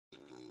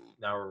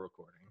now we're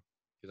recording.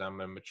 Because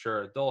I'm a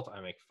mature adult.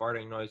 I make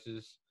farting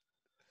noises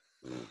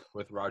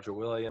with Roger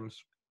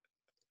Williams.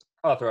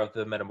 Author of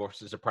The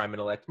Metamorphosis of Prime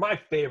Intellect. My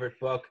favorite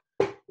book.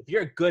 If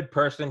you're a good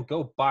person,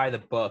 go buy the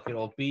book.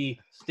 It'll be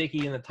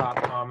sticky in the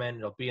top comment.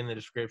 It'll be in the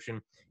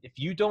description. If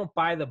you don't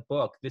buy the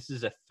book, this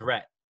is a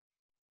threat.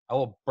 I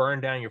will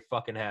burn down your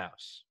fucking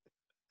house.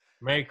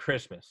 Merry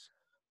Christmas.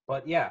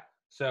 But yeah,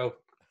 so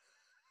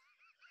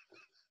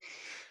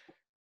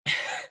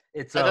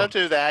it's don't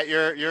do that.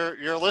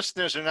 Your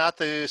listeners are not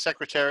the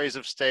secretaries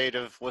of state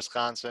of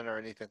Wisconsin or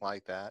anything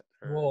like that.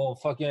 We'll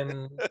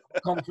fucking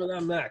come for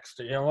them next.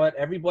 You know what?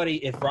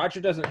 Everybody, if Roger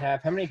doesn't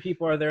have, how many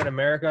people are there in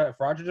America? If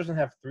Roger doesn't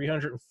have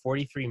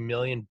 343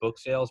 million book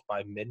sales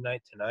by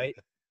midnight tonight,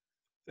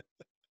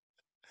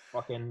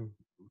 fucking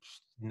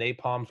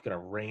napalm's gonna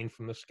rain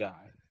from the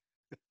sky.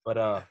 But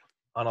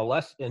on a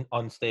less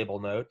unstable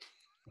note,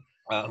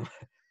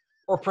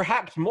 or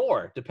perhaps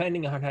more,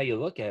 depending on how you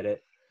look at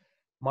it,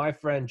 my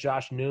friend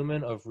Josh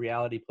Newman of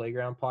Reality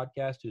Playground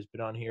Podcast, who's been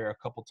on here a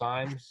couple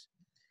times,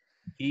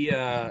 he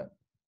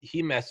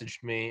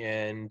messaged me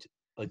and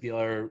like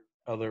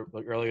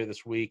earlier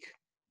this week.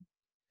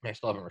 I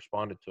still haven't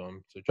responded to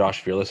him. So Josh,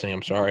 if you're listening,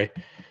 I'm sorry.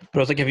 But I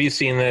was like, have you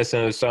seen this?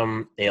 And it was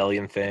some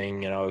alien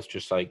thing, and I was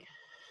just like,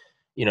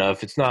 you know,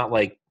 if it's not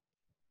like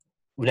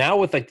now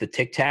with like the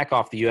Tic Tac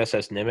off the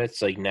USS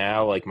Nimitz, like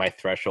now like my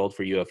threshold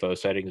for UFO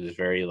sightings is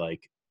very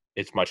like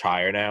it's much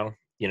higher now.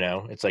 You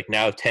know, it's like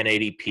now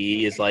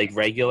 1080p is like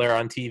regular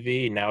on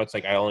TV. And now it's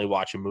like I only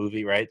watch a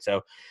movie, right?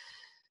 So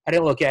I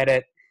didn't look at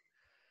it.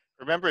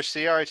 Remember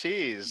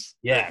CRTs?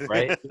 Yeah,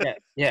 right?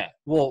 Yeah.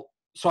 Well,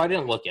 so I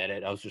didn't look at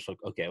it. I was just like,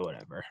 okay,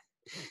 whatever.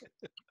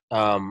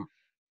 And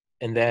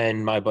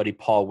then my buddy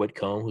Paul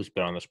Whitcomb, who's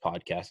been on this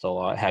podcast a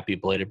lot, happy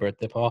belated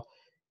birthday, Paul.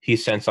 He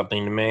sent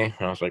something to me, and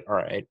I was like, all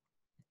right.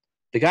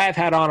 The guy I've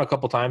had on a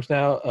couple times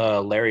now,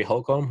 Larry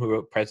Holcomb, who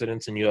wrote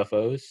Presidents and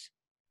UFOs.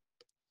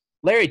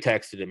 Larry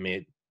texted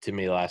to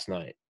me last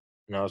night,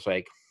 and I was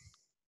like,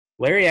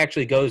 Larry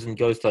actually goes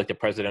to like the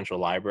presidential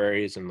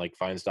libraries and like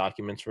finds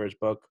documents for his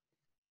book.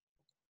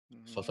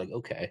 So I was like,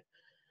 okay.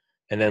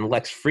 And then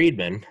Lex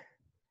Friedman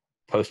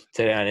posted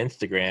today on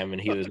Instagram,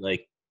 and he was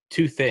like,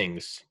 two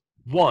things.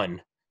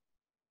 One,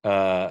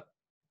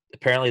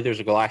 apparently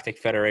there's a galactic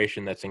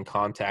federation that's in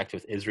contact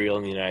with Israel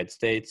and the United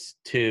States.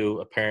 Two,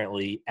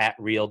 apparently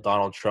 @real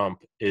Donald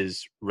Trump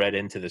is read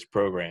into this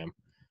program.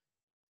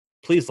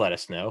 Please let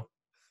us know.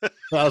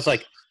 So I was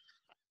like,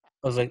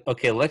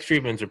 okay, Lex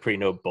Friedman's a pretty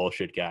no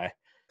bullshit guy.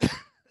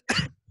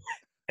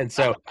 And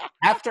so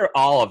after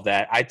all of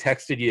that, I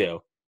texted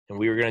you, and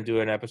we were going to do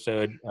an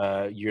episode.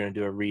 You're going to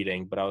do a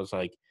reading, but I was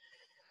like,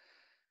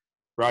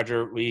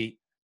 Roger,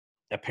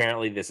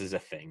 apparently this is a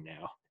thing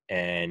now.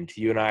 And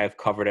you and I have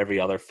covered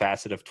every other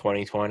facet of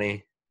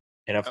 2020.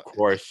 And of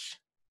course.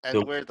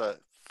 And where the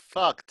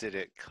fuck did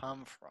it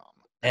come from?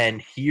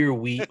 And here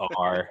we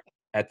are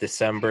at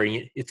December.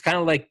 It's kind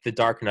of like The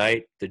Dark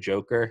Knight, the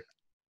Joker.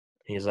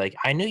 He's like,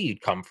 I knew you'd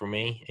come for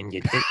me, and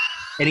you did.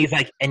 And he's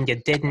like, and you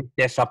didn't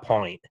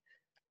disappoint.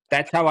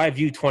 That's how I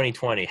view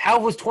 2020. How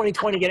was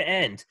 2020 going to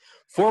end?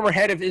 Former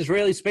head of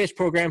Israeli space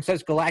program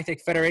says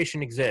Galactic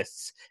Federation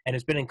exists and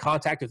has been in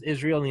contact with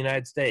Israel and the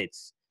United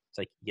States. It's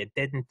like, you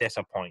didn't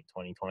disappoint,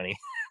 2020.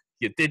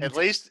 You didn't. At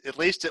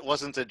least it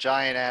wasn't a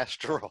giant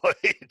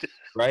asteroid.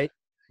 Right.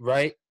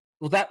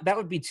 Well, that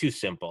would be too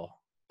simple.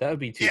 That would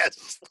be too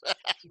simple.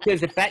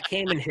 Because if that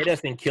came and hit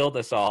us and killed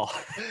us all,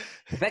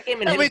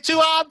 that'd be too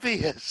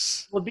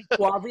obvious. It would be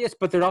too obvious,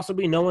 but there'd also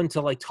be no one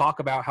to like talk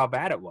about how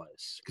bad it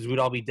was because we'd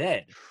all be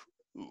dead.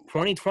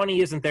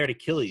 2020 isn't there to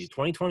kill you.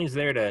 2020 is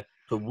there to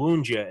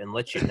wound you and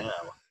let you know.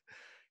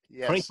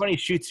 Yes. 2020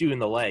 shoots you in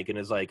the leg and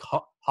is like,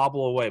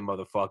 hobble away,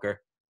 motherfucker.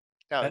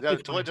 No,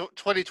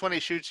 2020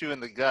 shoots you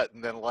in the gut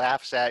and then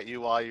laughs at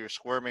you while you're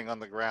squirming on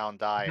the ground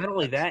dying. Not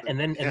only that, and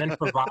then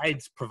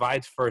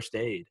provides first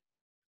aid.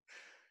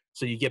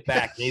 So you get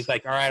back, and he's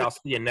like, all right, I'll see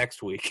you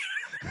next week.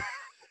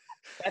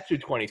 That's who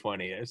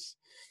 2020 is.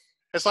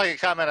 It's like a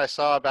comment I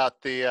saw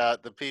about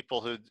the people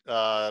who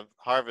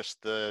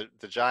harvest the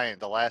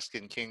giant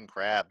Alaskan king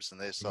crabs, and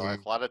they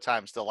like a lot of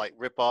times they'll like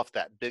rip off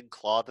that big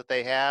claw that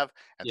they have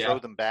and throw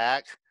them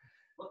back.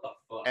 What the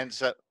fuck? And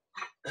so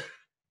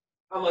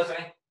I'm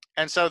listening.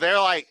 And so they're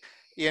like,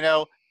 you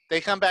know, they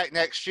come back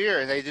next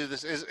year and they do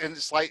this, and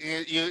it's like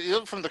you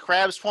look from the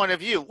crab's point of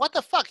view. What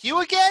the fuck, you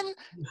again?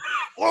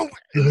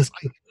 It's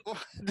like,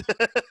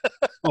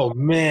 oh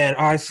man,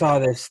 I saw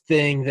this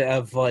thing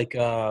of like it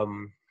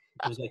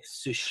was like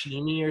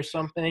sashimi or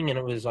something, and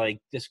it was like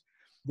this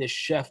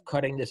chef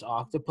cutting this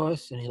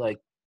octopus, and he like,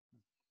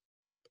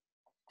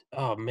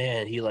 oh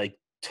man, he like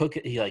took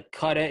it, he like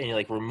cut it, and he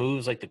like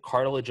removes like the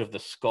cartilage of the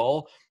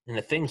skull, and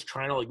the thing's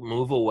trying to like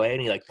move away,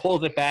 and he like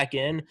pulls it back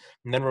in,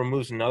 and then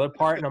removes another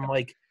part, and I'm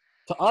like,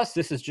 to us,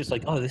 this is just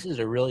like, oh, this is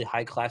a really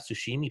high class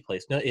sushimi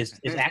place. No, it's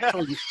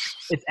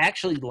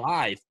actually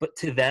live, but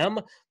to them,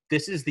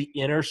 this is the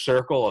inner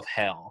circle of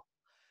hell.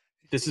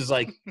 This is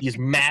like these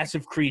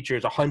massive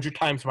creatures, 100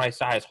 times my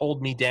size,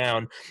 hold me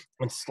down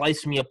and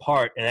slice me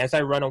apart. And as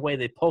I run away,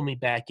 they pull me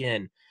back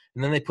in.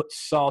 and then they put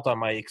salt on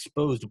my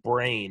exposed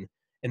brain,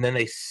 and then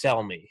they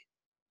sell me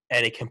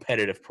at a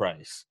competitive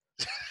price.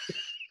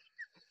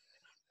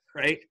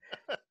 Right?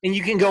 And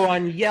you can go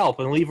on Yelp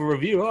and leave a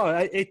review. Oh,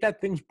 I ate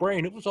that thing's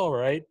brain. It was all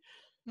right.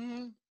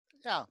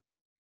 Yeah.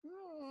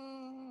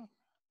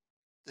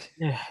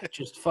 Yeah,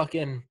 just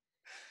fucking.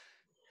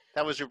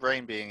 That was your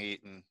brain being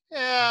eaten.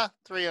 Yeah,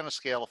 3 on a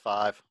scale of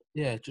 5.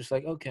 Yeah, just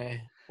like,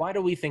 okay, why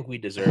do we think we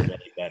deserve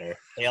any better?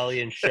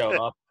 Aliens show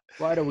up.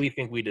 Why do we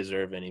think we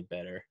deserve any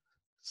better?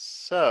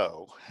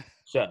 So,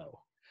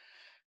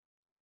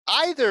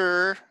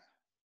 either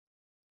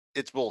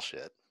it's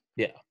bullshit.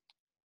 Yeah.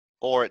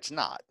 Or it's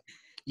not.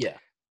 Yeah.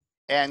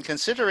 And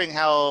considering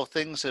how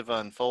things have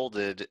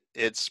unfolded,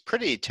 it's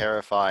pretty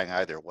terrifying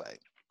either way.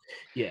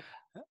 Yeah.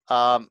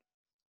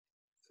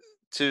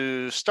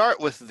 To start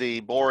with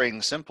the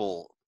boring,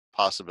 simple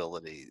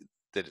possibility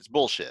that it's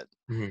bullshit.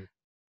 Mm-hmm.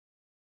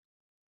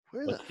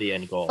 What's the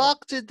end goal?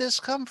 Fuck did this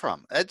come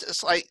from?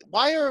 It's like,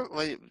 why are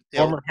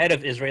former head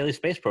of Israeli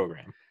space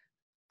program?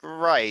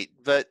 Right,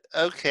 but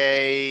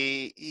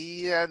okay,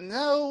 yeah,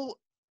 no.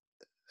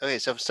 Okay,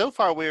 so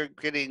far we're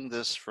getting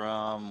this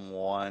from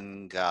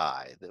one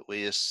guy that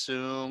we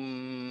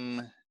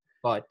assume,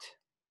 but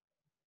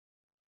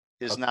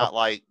is not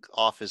like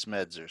off his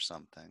meds or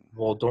something.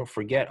 Well, don't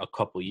forget, a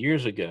couple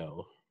years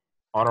ago,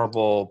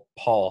 Honorable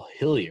Paul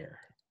Hillier,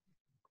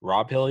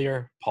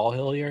 Paul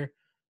Hillier,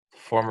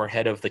 former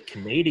head of the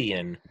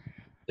Canadian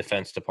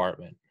Defense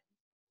Department,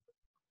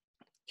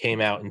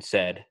 came out and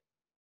said,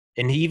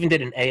 and he even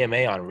did an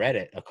AMA on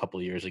Reddit a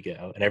couple years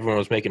ago, and everyone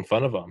was making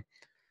fun of him.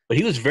 But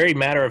he was very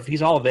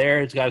he's all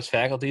there. He's got his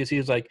faculties.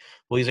 He's like,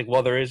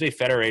 there is a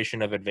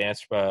federation of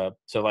advanced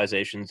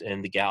civilizations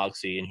in the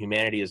galaxy, and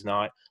humanity is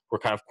not. We're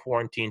kind of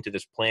quarantined to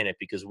this planet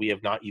because we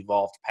have not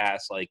evolved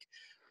past like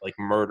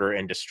murder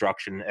and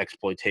destruction and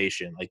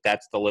exploitation. Like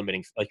that's the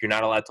limiting. Like you're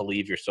not allowed to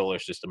leave your solar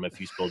system if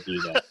you still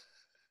do that.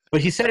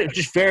 But he said it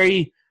just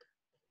very,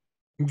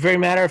 very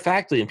matter of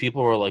factly, and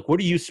people were like,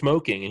 "What are you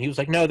smoking?" And he was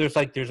like, "No, there's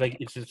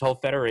it's this whole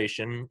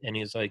federation," and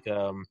he's like,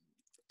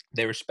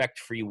 they respect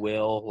free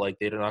will. Like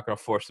they're not going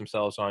to force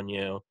themselves on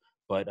you,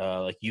 but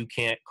like you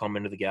can't come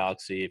into the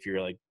galaxy if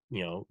you're like,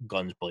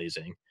 guns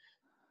blazing.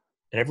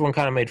 And everyone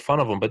kind of made fun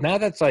of him. But now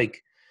that's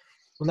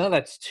now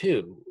that's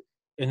two.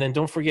 And then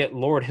don't forget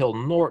Lord Hill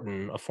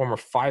Norton, a former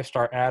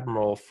 5-star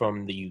admiral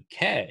from the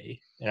UK.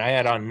 And I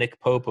had on Nick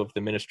Pope of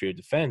the Ministry of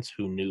Defense,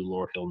 who knew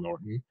Lord Hill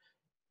Norton.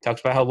 Talks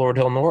about how Lord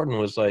Hill Norton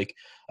was like,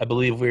 I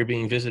believe we were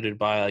being visited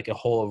by like a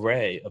whole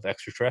array of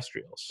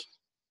extraterrestrials.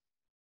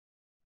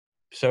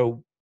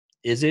 So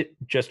is it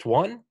just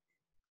one,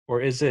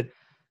 or is it?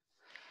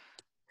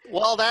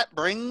 Well, that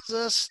brings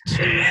us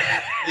to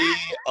the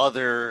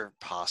other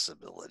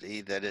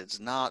possibility that it's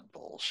not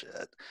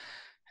bullshit.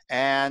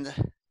 And,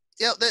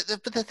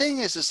 but the thing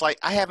is like,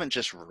 I haven't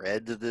just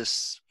read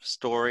this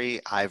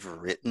story, I've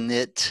written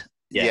it.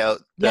 Yeah.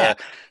 The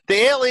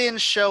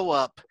aliens show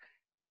up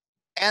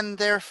and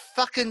they're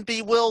fucking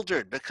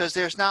bewildered because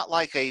there's not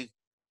like a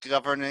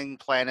governing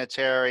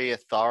planetary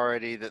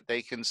authority that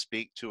they can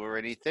speak to or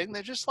anything.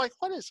 They're just like,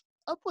 what is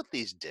up with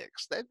these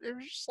dicks? They're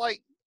just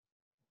like,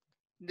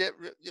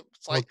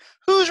 it's like,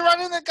 who's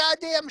running the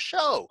goddamn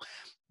show?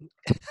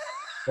 It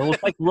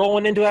looks like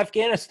rolling into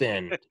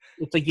Afghanistan.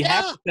 It's like you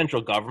have the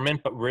central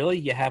government, but really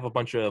you have a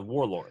bunch of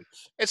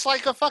warlords. It's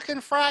like a fucking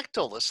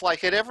fractal. It's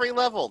like at every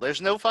level,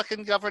 there's no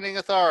fucking governing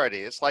authority.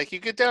 It's like you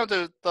get down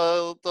to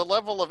the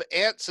level of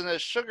ants in a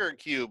sugar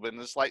cube,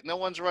 and it's like no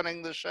one's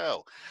running the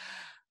show.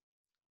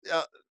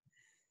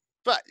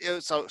 But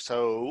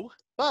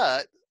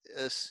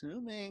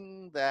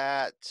assuming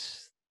that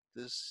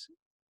this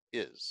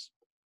is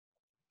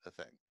a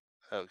thing,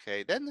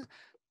 okay, then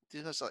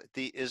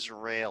the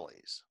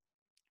Israelis,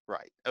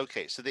 right?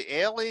 Okay, so the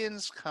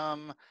aliens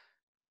come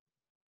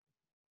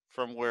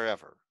from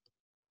wherever,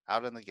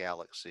 out in the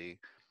galaxy.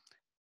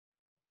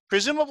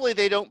 Presumably,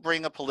 they don't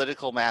bring a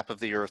political map of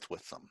the Earth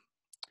with them,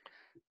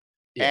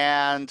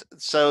 and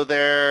so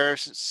they're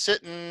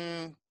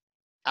sitting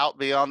out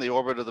beyond the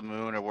orbit of the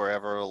moon or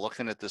wherever,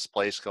 looking at this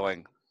place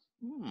going,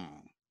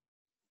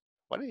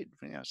 what do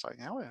it's like,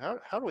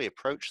 how do we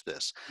approach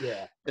this?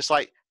 Yeah. It's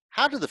like,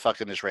 how do the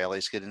fucking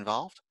Israelis get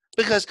involved?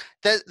 Because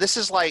this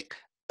is like,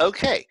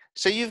 okay,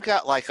 so you've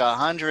got like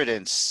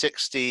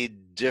 160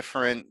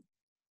 different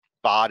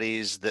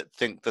bodies that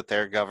think that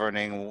they're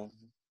governing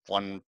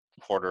one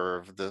quarter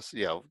of this,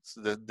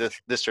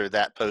 this or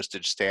that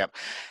postage stamp.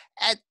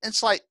 And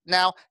it's like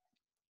now,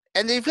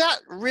 and they've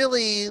got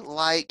really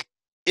like,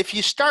 if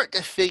you start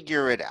to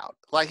figure it out,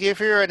 like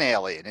if you're an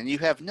alien and you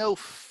have no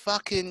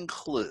fucking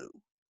clue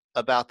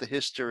about the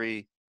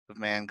history of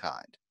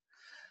mankind,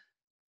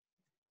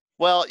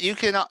 well, you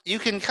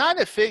can kind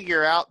of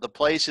figure out the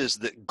places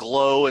that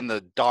glow in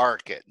the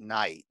dark at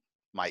night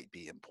might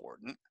be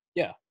important.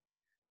 Yeah.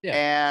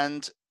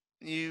 And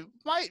you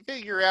might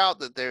figure out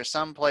that there's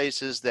some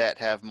places that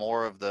have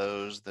more of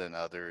those than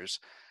others.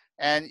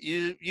 And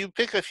you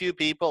pick a few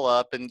people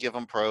up and give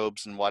them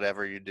probes and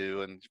whatever you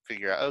do and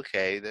figure out,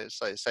 okay,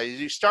 so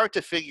you start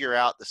to figure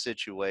out the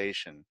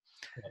situation.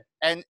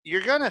 And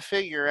you're going to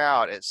figure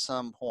out at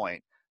some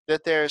point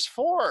that there's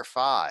 4 or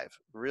 5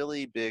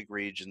 really big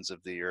regions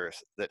of the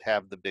earth that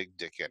have the big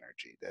dick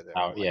energy. That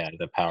are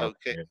the power.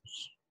 Okay.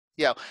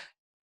 Yeah.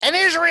 And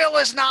Israel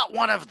is not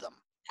one of them.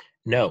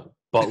 No,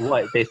 but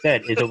what they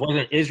said is it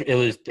wasn't Israel. It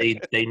was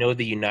they know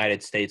the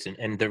United States,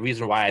 and the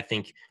reason why I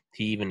think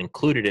he even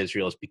included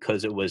Israel is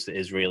because it was the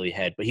Israeli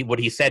head. But what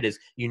he said is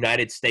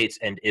United States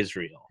and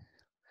Israel.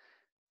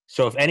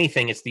 So if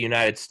anything, it's the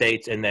United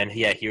States, and then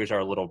here's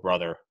our little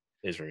brother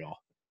Israel.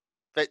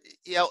 But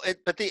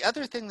but the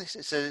other thing they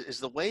said is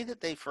the way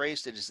that they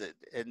phrased it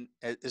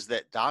is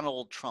that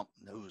Donald Trump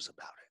knows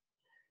about it.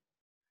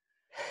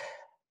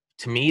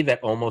 To me, that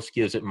almost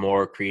gives it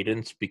more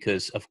credence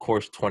because, of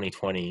course,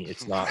 2020.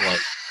 It's not like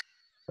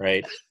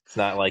right. It's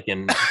not like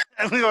in.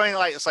 I'm going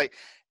like it's like.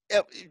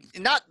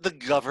 Not the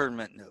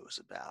government knows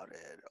about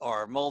it,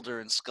 or Mulder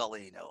and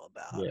Scully know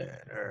about it,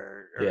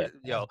 or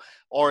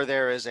or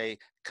there is a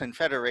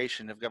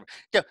confederation of government.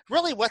 Yeah,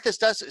 really, what this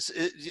does is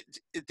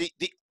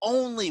the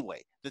only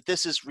way that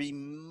this is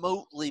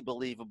remotely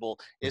believable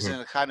is in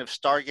a kind of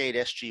Stargate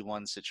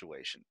SG-1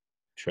 situation.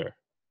 Sure.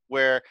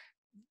 Where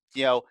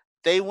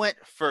they went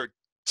for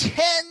 10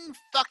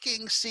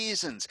 fucking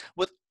seasons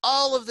with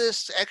all of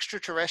this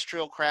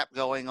extraterrestrial crap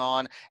going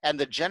on, and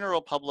the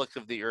general public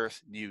of the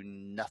earth knew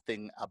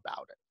nothing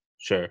about it.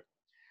 Sure.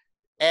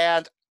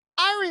 And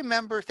I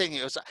remember thinking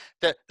it was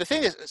the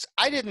thing is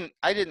I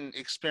didn't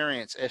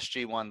experience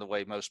SG-1 the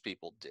way most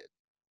people did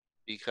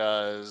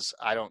because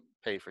I don't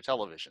pay for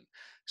television.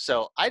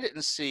 So I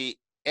didn't see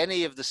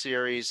any of the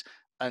series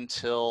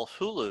until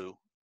Hulu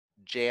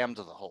jammed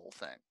the whole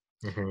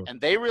thing.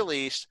 And they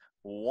released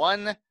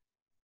one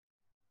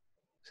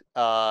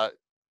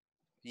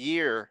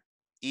year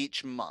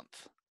each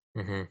month.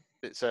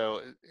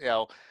 So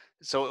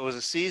so it was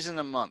a season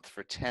a month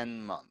for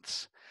 10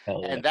 months.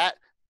 And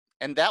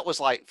that was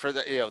like for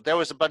the there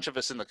was a bunch of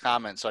us in the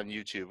comments on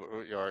YouTube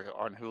or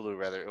on Hulu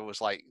rather. It was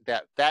like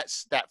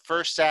that's that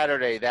first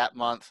Saturday that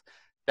month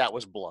that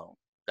was blown.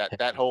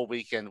 That whole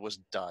weekend was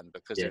done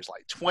because there's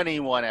like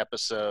 21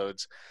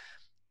 episodes.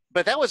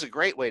 But that was a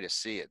great way to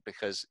see it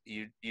because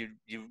you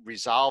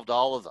resolved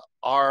all of the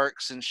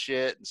arcs and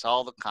shit and saw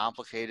all the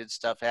complicated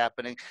stuff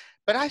happening.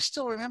 But I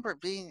still remember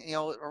being,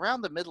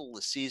 around the middle of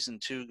the season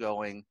 2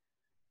 going,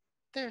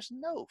 there's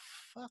no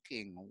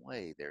fucking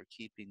way they're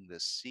keeping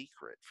this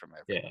secret from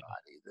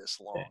everybody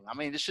this long. I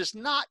mean, it's just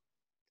not,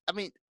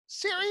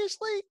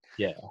 seriously?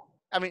 Yeah.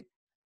 I mean,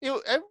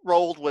 it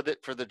rolled with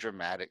it for the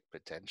dramatic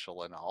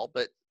potential and all,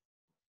 but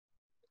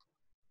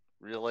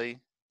really?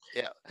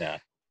 Yeah.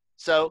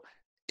 So,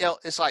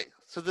 it's like,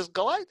 so this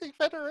Galactic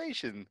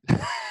Federation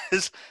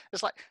is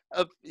like,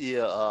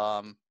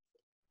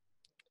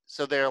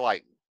 so they're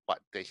like, what,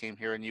 they came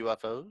here in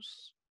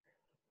UFOs?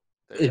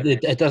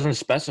 It doesn't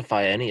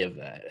specify any of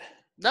that.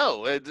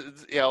 No,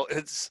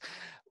 it's,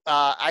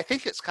 I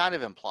think it's kind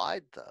of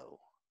implied though.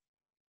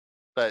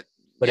 But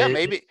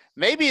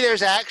maybe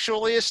there's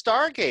actually a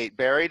Stargate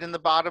buried in the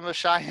bottom of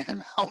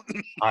Cheyenne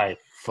Mountain. I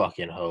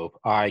fucking hope.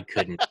 I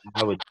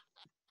would.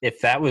 If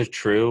that was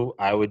true,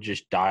 I would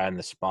just die on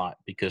the spot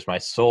because my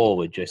soul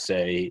would just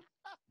say,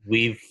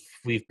 "We've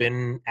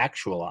been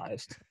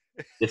actualized.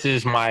 This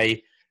is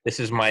the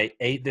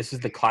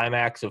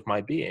climax of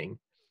my being."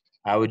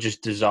 I would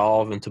just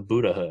dissolve into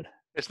Buddhahood.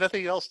 There's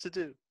nothing else to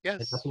do. Yes,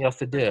 there's nothing else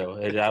to do,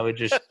 and I would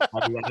just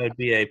I would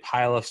be a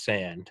pile of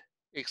sand.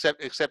 Except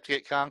to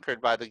get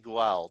conquered by the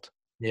Gwald.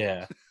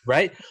 Yeah,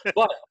 right.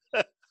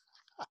 But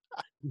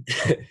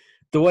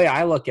the way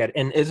I look at it,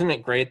 and isn't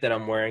it great that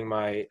I'm wearing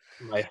my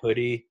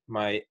hoodie,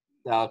 my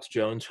Alex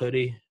Jones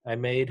hoodie I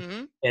made?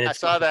 And I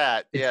saw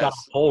that. It's got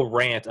a whole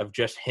rant of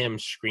just him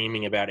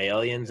screaming about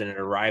aliens, and it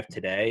arrived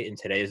today, and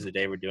today is the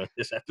day we're doing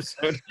this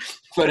episode.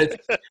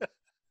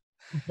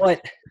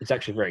 But it's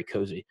actually very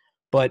cozy.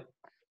 But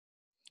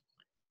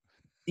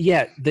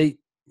yeah,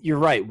 you're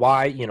right.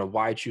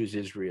 Why choose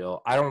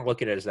Israel? I don't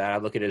look at it as that. I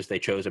look at it as they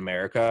chose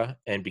America,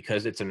 and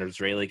because it's an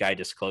Israeli guy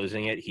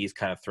disclosing it, he's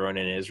kind of thrown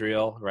in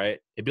Israel, right?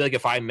 It'd be like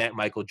if I met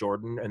Michael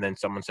Jordan and then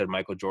someone said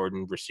Michael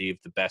Jordan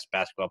received the best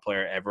basketball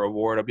player ever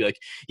award. I'd be like,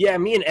 yeah,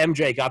 me and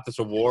MJ got this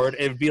award.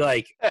 It'd be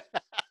like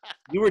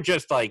you were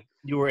just like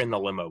you were in the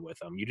limo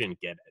with him. You didn't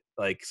get it.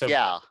 Like, so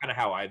that's kind of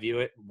how I view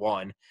it.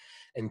 One,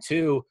 and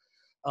two,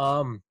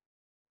 the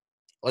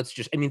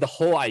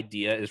whole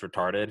idea is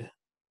retarded.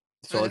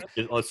 So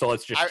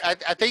let's just. I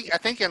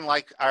think in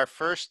like our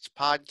first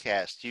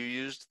podcast, you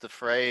used the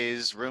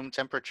phrase "room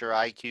temperature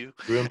IQ."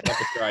 Room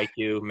temperature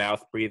IQ,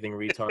 mouth breathing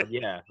retard.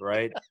 Yeah,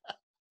 right.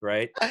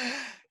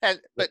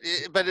 But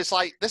it's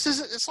like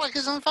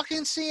it's on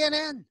fucking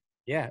CNN.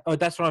 Yeah. Oh,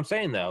 that's what I'm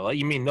saying though. Like,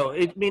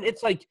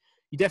 it's like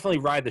you definitely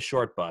ride the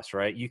short bus,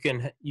 right? You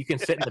can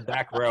sit in the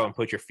back row and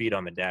put your feet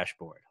on the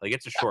dashboard. Like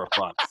it's a short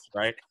bus,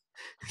 right?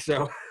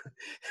 So.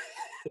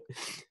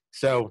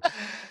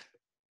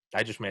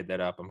 I just made that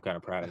up. I'm kind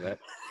of proud of that.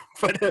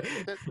 But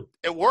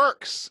it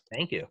works.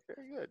 Thank you.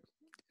 Very good.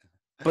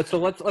 But so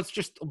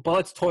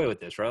let's toy with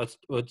this, right?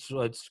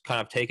 Let's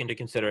kind of take into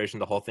consideration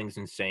the whole thing's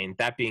insane.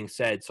 That being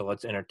said, so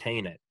let's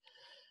entertain it.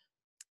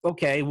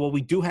 okay, well,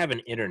 we do have an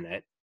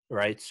internet,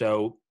 right?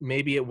 So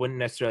maybe it wouldn't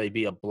necessarily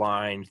be a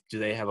blind, do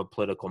they have a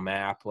political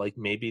map? Like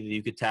maybe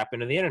you could tap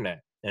into the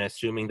internet. And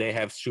assuming they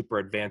have super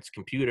advanced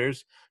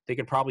computers, they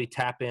could probably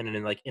tap in and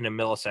in a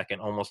millisecond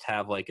almost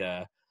have like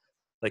an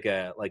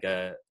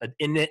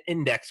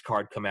index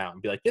card come out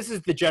and be like, this is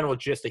the general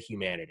gist of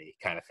humanity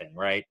kind of thing,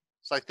 right?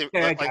 It's like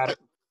Yeah, I got it.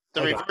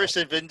 The reverse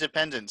of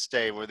Independence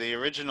Day, where the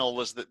original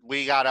was that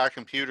we got our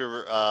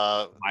computer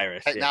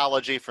Virus,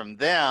 technology from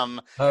them.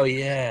 Oh,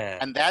 yeah.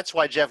 And that's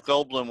why Jeff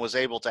Goldblum was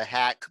able to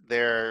hack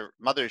their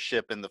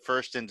mothership in the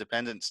first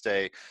Independence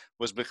Day,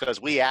 was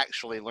because we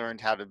actually learned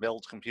how to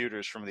build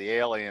computers from the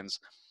aliens.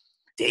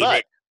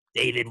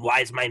 David,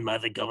 why is my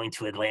mother going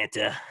to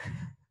Atlanta?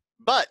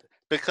 But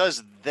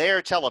because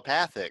they're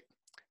telepathic,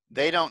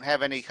 they don't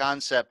have any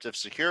concept of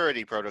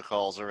security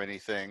protocols or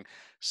anything.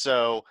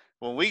 So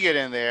when we get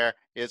in there,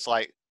 it's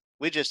like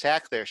we just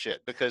hack their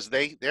shit, because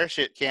their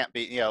shit can't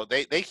be,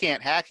 they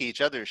can't hack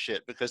each other's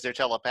shit because they're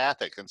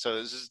telepathic. And so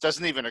it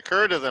doesn't even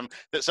occur to them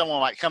that someone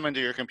might come into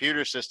your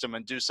computer system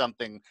and do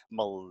something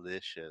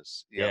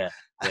malicious. Yeah.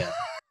 No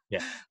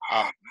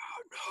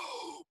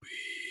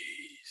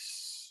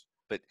peace.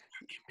 But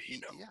there can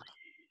be no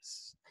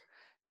peace.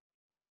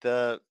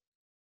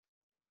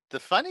 The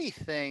funny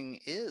thing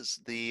is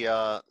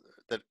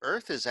that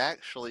Earth is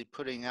actually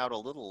putting out a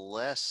little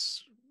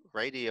less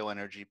radio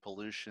energy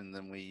pollution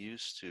than we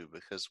used to,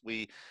 because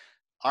we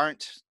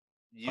aren't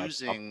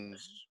using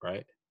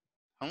right.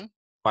 Hmm?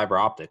 Fiber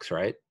optics,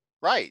 right?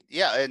 Right.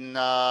 Yeah, and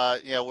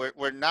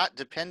we're not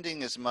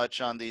depending as much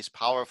on these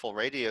powerful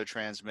radio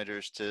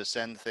transmitters to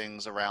send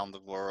things around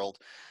the world.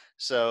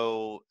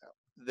 So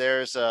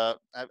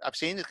I've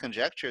seen the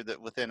conjecture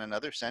that within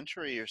another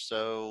century or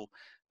so,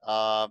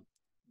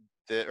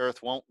 the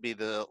Earth won't be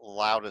the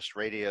loudest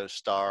radio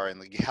star in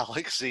the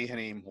galaxy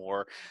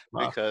anymore,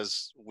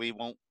 because we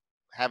won't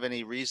have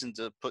any reason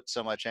to put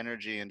so much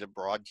energy into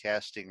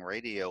broadcasting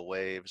radio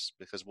waves,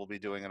 because we'll be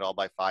doing it all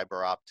by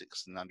fiber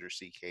optics and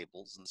undersea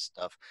cables and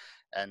stuff.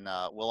 And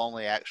we'll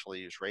only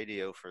actually use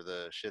radio for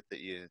the shit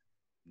that you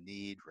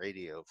need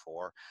radio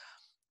for,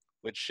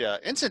 which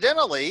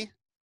incidentally,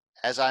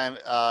 as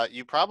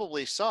you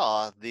probably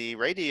saw, the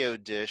radio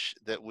dish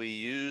that we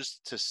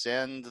used to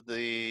send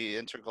the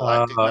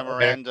intergalactic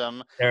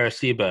memorandum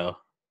Arecibo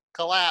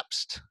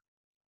collapsed.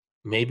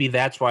 Maybe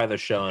that's why they're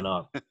showing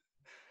up.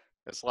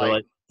 It's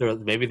like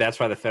maybe that's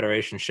why the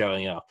Federation's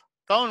showing up.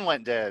 Phone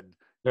went dead.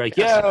 They're like,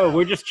 yo,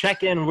 we're just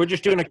checking. We're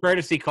just doing a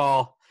courtesy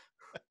call.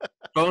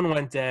 Phone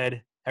went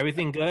dead.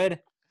 Everything good?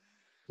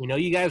 We know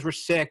you guys were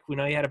sick. We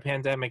know you had a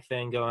pandemic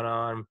thing going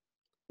on.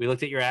 We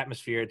looked at your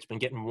atmosphere. It's been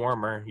getting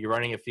warmer. You're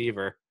running a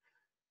fever.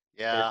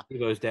 Yeah. It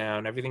goes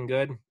down. Everything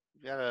good?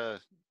 You gotta,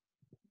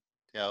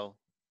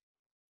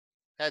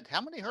 had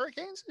how many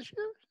hurricanes this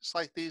year? It's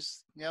like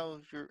these,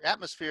 your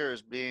atmosphere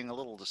is being a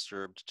little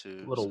disturbed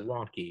too. A little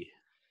wonky.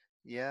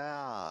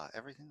 Yeah,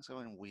 everything's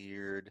going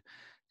weird.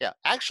 Yeah,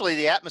 actually,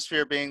 the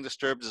atmosphere being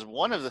disturbed is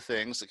one of the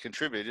things that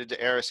contributed to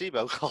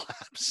Arecibo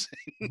collapsing.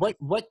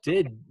 What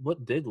did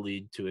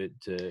lead to it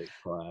to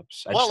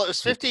collapse? It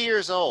was 50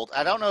 years old.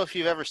 I don't know if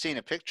you've ever seen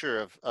a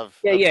picture of.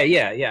 Yeah.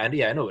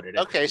 I know what it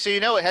is. Okay, so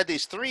it had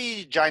these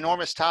 3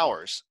 ginormous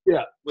towers.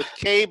 Yeah. With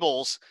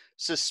cables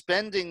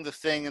suspending the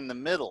thing in the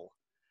middle.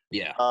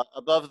 Yeah.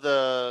 Above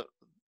the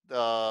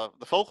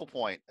focal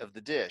point of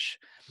the dish,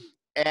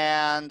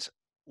 and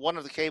one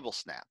of the cables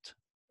snapped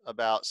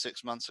about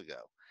 6 months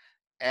ago,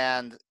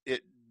 and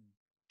it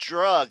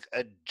drug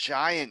a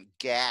giant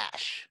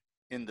gash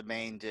in the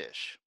main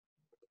dish.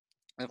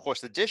 And of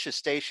course, the dish is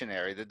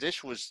stationary. The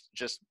dish was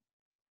just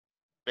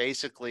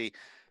basically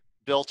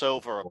built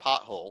over a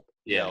pothole,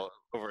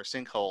 over a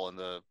sinkhole in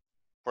the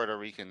Puerto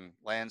Rican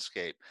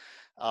landscape.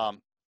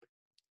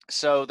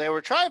 So they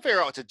were trying to figure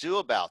out what to do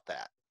about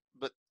that.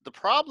 But the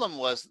problem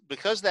was,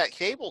 because that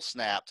cable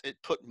snapped, it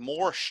put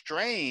more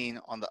strain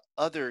on the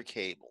other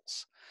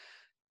cables.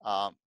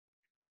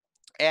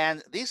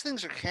 And these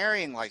things are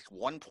carrying like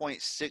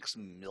 1.6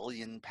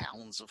 million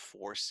pounds of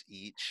force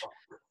each.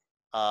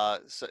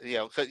 So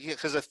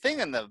because the thing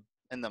in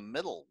the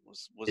middle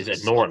was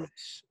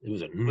enormous. It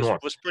was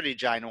enormous. Was pretty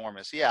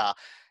ginormous, yeah.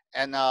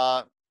 And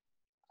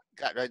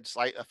it's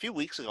like a few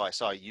weeks ago, I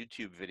saw a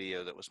YouTube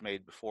video that was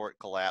made before it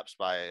collapsed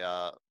by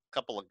a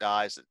couple of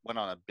guys that went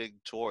on a big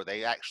tour.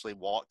 They actually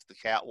walked the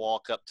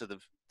catwalk up to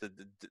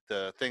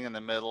the thing in the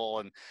middle,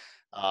 and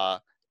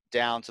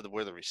down to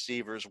where the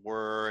receivers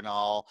were and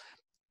all.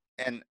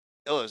 And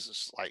it was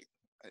just like,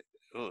 it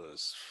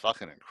was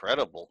fucking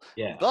incredible.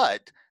 Yeah.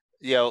 But,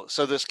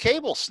 so this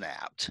cable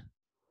snapped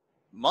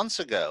months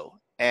ago,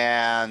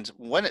 and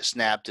when it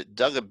snapped, it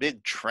dug a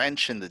big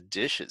trench in the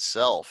dish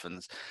itself.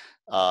 And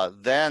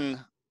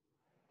then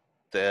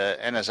the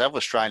NSF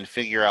was trying to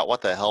figure out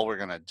what the hell we're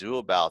going to do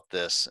about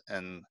this.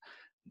 And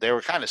they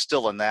were kind of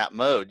still in that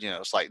mode.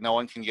 It's like no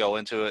one can go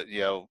into it,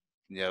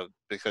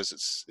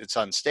 because it's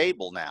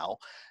unstable now.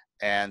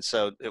 And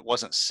so it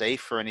wasn't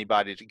safe for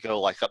anybody to go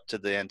like up to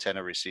the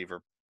antenna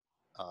receiver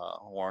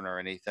horn or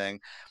anything.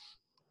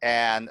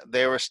 and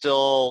they were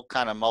still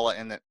kind of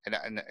mulling,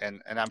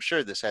 and I'm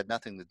sure this had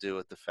nothing to do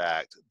with the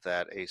fact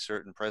that a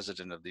certain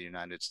president of the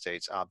United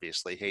States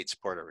obviously hates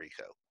Puerto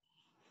Rico.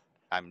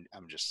 I'm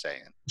just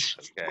saying,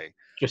 okay.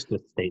 Just a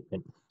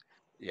statement.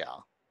 Yeah,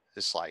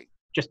 it's like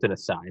just an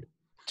aside.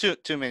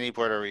 Too many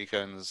Puerto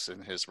Ricans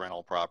in his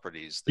rental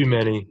properties. Too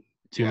many.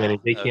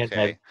 They can't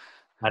have.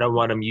 I don't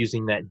want them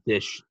using that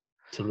dish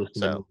to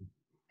listen to me.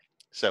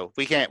 So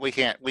we can't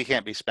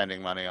be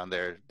spending money on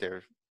their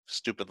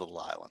stupid little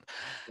island.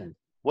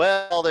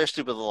 Well, their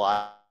stupid little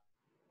island.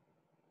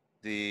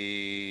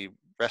 The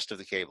rest of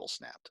the cable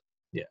snapped.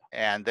 Yeah.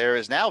 And there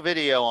is now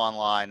video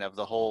online of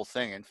the whole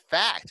thing. In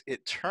fact,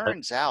 it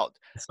turns out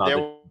there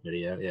was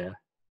video. Yeah.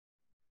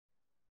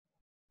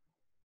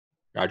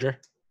 Roger.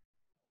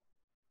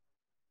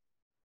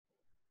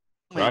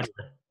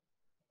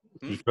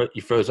 You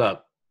froze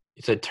up.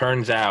 You said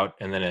turns out,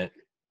 and then it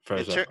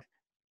froze up.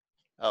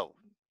 Oh.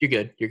 You're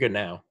good. You're good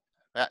now.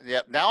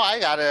 Yep. Now I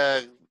got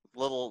a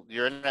little,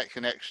 your internet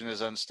connection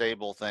is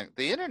unstable thing.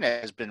 The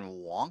internet has been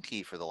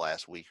wonky for the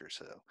last week or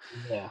so.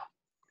 Yeah.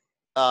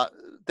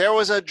 There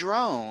was a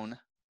drone.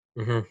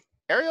 Mm-hmm.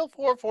 Aerial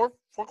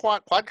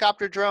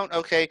quadcopter drone.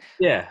 Okay.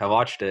 Yeah, I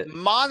watched it.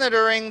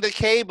 Monitoring the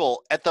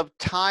cable at the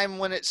time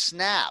when it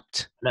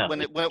snapped. No,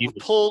 when it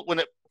pulled, when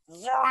it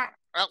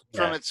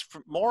from its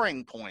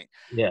mooring point.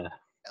 Yeah.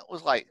 It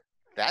was like,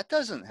 that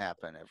doesn't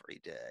happen every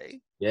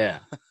day. Yeah.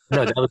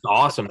 No, that was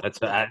awesome.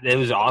 It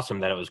was awesome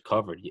that it was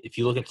covered. If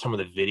you look at some of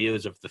the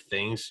videos of the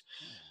things,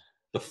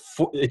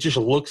 it just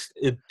looks,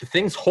 the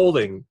things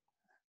holding,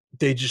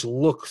 they just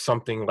look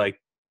something like,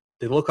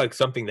 they look like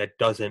something that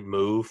doesn't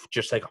move,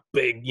 just like a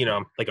big,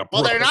 like a.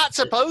 Well, they're not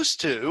supposed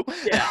to.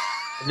 Yeah.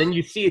 And then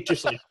you see it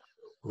just like,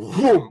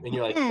 whoom, and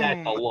you're like,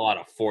 that's a lot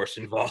of force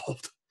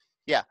involved.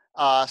 Yeah.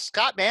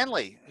 Scott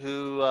Manley,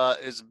 who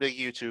is a big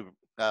YouTube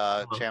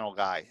channel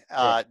guy,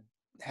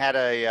 had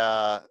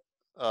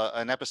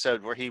an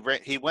episode where he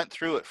went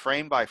through it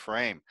frame by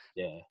frame.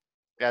 Yeah.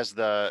 As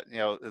the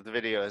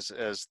video as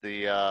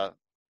the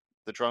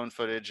drone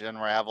footage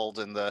unraveled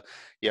and the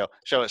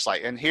show it's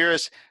like, and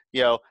here's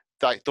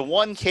like the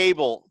one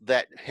cable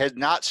that had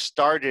not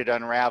started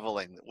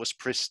unraveling, that was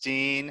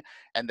pristine,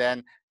 and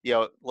then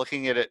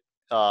looking at it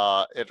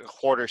at a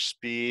quarter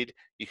speed,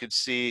 you could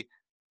see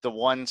the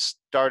one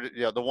started,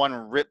 the one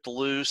ripped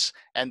loose,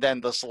 and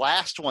then this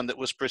last one that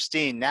was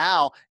pristine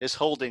now is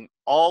holding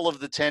all of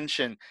the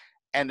tension,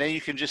 and then you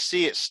can just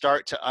see it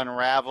start to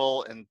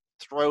unravel and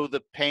throw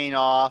the paint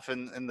off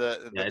and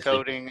the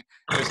coating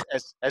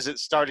as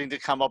it's starting to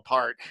come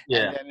apart.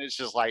 Yeah. And then it's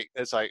like,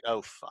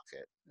 oh, fuck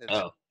it.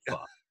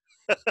 Fuck.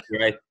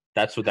 You're right.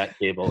 That's what that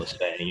cable is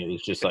saying. It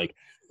was just like,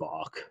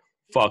 fuck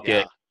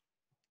it.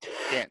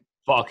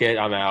 Fuck it.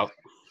 I'm out.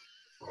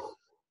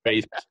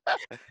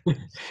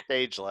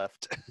 Stage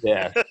left.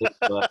 Yeah.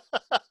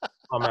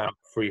 I'm out.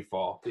 Free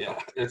fall. Yeah.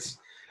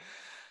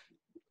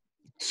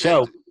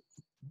 So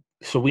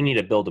we need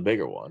to build a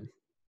bigger one.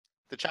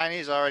 The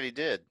Chinese already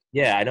did.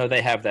 Yeah, I know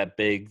they have that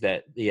big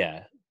but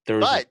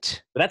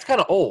that's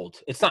kind of old.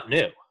 It's not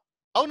new.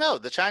 Oh no,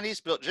 the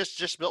Chinese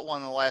just built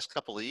one in the last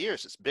couple of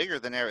years. It's bigger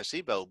than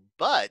Arecibo,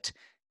 but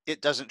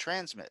it doesn't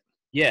transmit.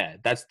 Yeah,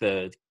 that's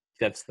the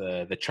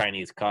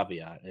Chinese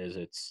caveat, is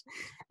it's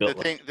built.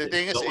 The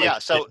thing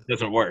is, so it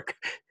doesn't work.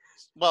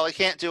 Well, it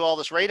can't do all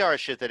this radar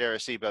shit that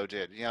Arecibo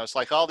did. It's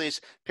like all these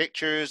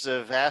pictures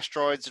of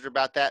asteroids that are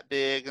about that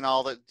big and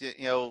all that.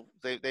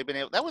 They've been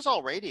able. That was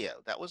all radio.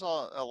 That was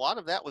all. A lot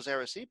of that was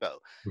Arecibo.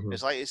 Mm-hmm.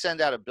 It's like you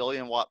send out a 1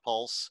 billion watt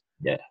pulse.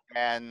 Yeah.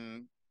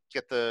 And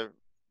get the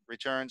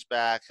returns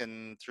back,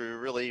 and through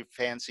really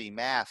fancy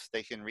math,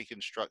 they can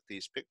reconstruct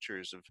these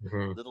pictures of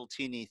little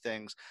teeny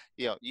things.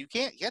 You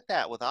can't get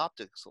that with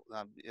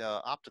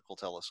optical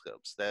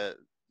telescopes.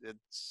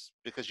 It's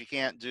because you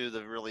can't do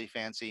the really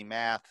fancy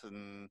math,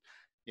 and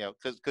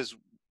because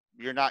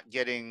you're not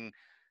getting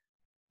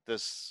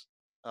this.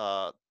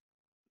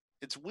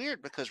 It's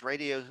weird because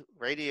radio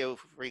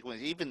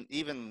frequency,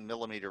 even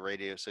millimeter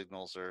radio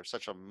signals, are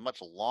such a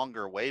much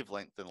longer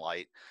wavelength than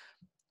light.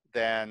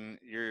 Then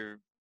you're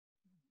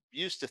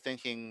used to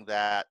thinking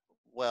that,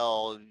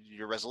 well,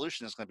 your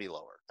resolution is going to be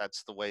lower.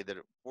 That's the way that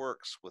it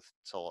works with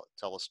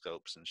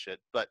telescopes and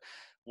shit. But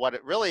what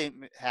it really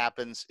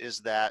happens is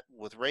that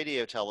with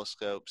radio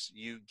telescopes,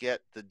 you get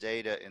the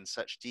data in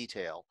such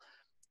detail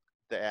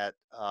that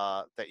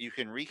you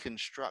can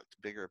reconstruct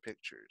bigger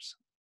pictures.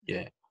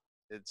 Yeah,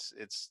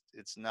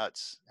 it's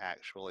nuts,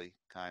 actually,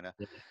 kind of.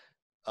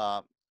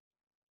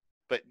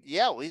 But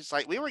yeah,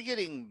 we were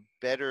getting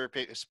better,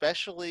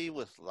 especially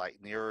with like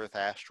near Earth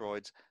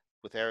asteroids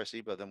with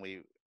Arecibo than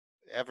we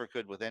ever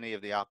could with any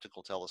of the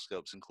optical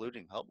telescopes,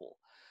 including Hubble.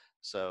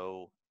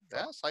 So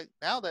that's like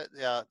now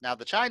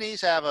the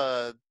Chinese have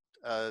a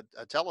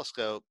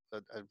telescope,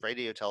 a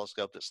radio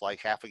telescope that's like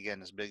half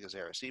again as big as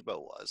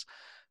Arecibo was,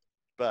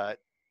 but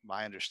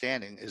my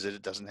understanding is that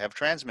it doesn't have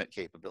transmit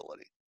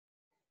capability,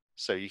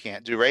 so you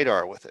can't do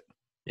radar with it.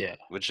 Yeah,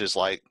 which is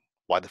like,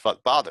 why the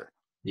fuck bother?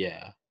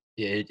 Yeah,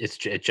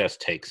 it just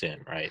takes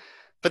in, right?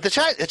 But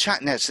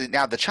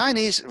the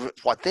Chinese,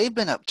 what they've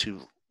been up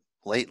to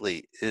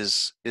lately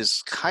is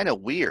kind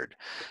of weird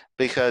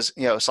because,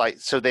 it's like,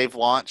 so they've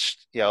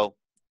launched,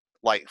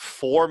 like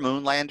 4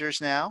 moon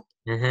landers now.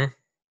 Mm-hmm.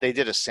 They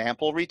did a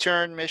sample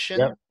return mission.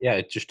 Yep. Yeah,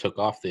 it just took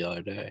off the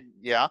other day.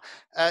 Yeah.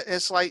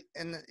 It's like,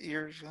 and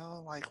you're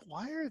like,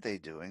 why are they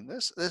doing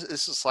this?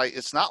 This is like,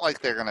 it's not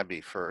like they're going to be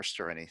first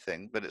or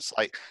anything, but it's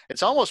like,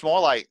 it's almost more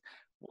like,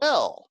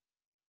 well,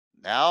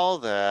 now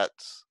that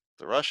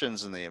the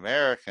Russians and the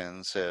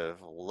Americans have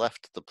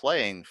left the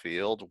playing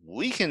field,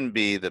 we can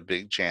be the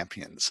big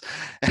champions.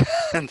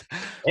 And,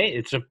 hey,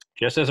 it's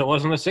just as it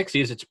was in the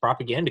 60s, it's a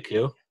propaganda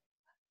coup.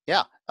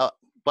 yeah.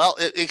 Well,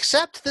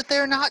 except that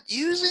they're not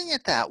using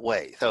it that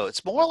way, though.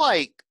 It's more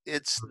like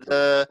it's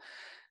the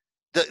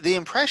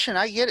impression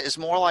I get is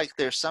more like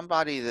there's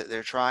somebody that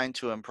they're trying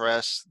to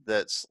impress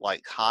that's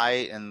like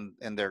high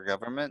in their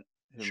government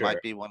who Sure.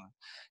 might be one,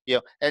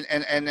 and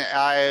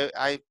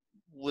I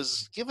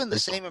was given the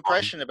same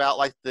impression about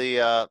like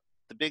the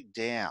big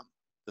dam,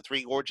 the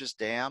Three Gorges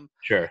Dam.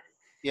 Sure.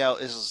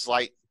 Is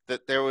like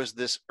that there was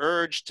this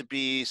urge to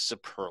be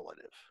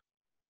superlative.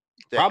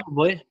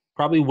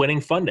 Probably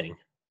winning funding.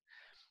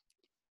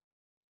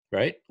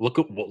 Right? Look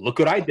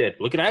what I did.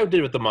 Look what I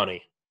did with the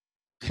money.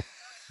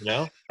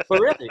 But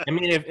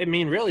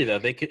really, really though,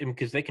 they could,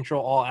 because they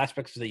control all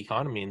aspects of the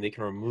economy and they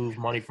can remove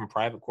money from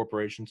private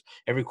corporations.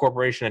 Every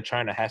corporation in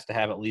China has to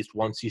have at least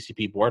one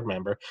CCP board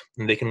member,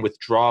 and they can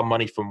withdraw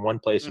money from one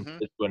place and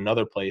put it to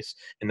another place.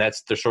 And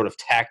that's their sort of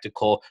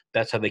tactical.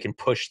 That's how they can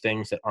push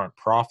things that aren't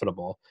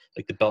profitable,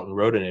 like the Belt and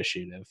Road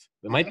Initiative.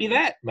 It might be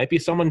that. It might be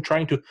someone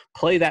trying to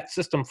play that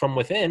system from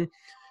within,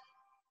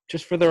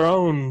 just for their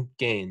own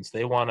gains.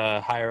 They want a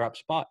higher up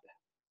spot.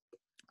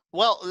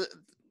 Well,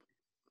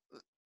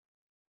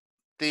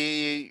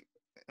 the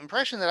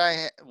impression that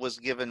I was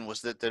given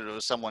was that there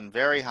was someone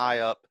very high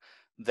up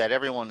that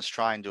everyone's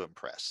trying to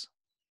impress.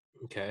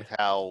 Okay. With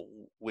how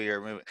we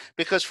are moving,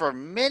 because for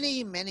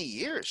many, many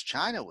years,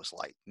 China was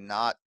like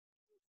not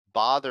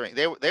bothering.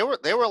 They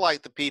were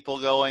like the people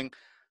going,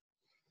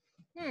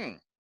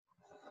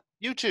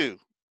 you two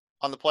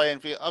on the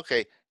playing field.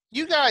 Okay,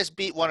 you guys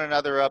beat one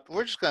another up.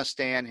 We're just going to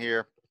stand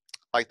here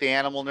like the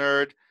animal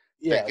nerd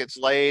that gets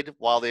laid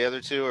while the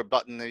other two are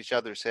butting each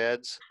other's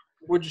heads.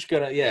 We're just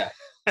going to,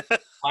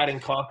 hide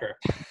and conquer.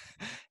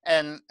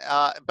 And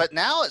but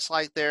now it's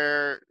like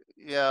they're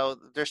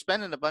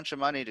spending a bunch of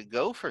money to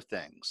go for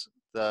things.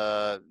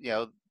 They're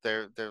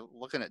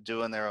looking at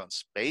doing their own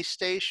space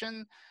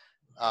station.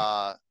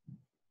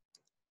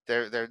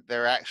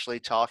 They're actually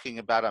talking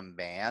about a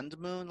manned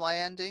moon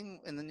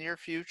landing in the near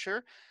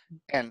future,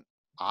 and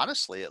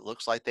honestly, it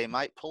looks like they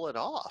might pull it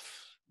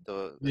off.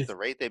 At the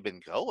rate they've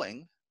been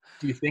going.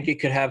 Do you think it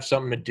could have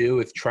something to do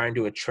with trying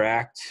to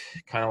attract,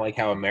 kind of like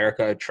how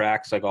America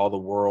attracts like all the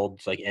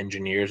world's like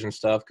engineers and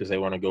stuff because they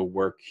want to go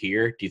work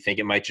here? Do you think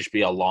it might just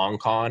be a long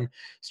con,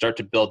 start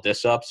to build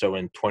this up so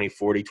in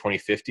 2040,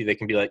 2050, they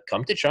can be like,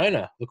 come to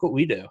China, look what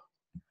we do?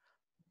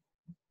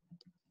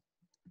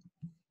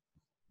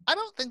 I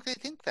don't think they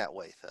think that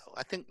way, though.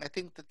 I think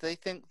that they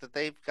think that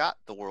they've got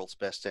the world's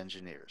best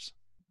engineers.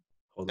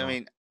 Hold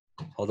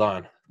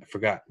on. I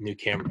forgot. New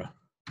camera.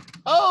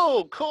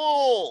 Oh,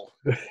 cool.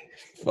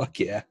 Fuck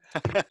yeah.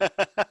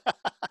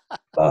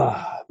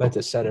 I meant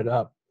to set it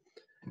up.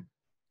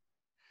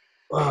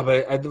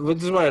 But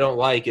this is what I don't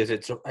like is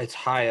it's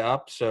high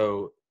up,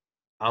 so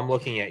I'm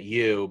looking at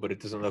you, but it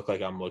doesn't look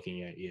like I'm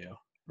looking at you,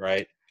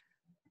 right?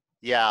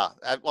 Yeah.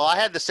 Well, I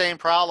had the same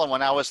problem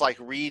when I was like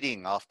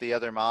reading off the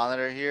other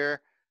monitor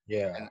here.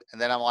 Yeah. And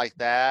then I'm like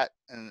that,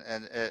 and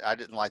I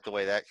didn't like the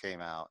way that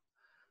came out.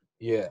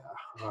 Yeah.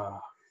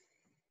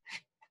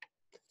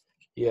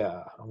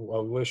 Yeah. I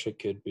wish it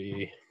could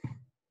be.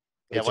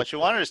 Yeah, what you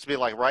wanted is to be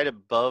like right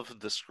above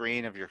the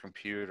screen of your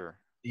computer.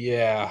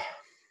 Yeah.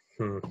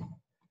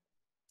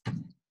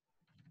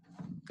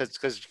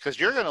 Because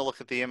you're going to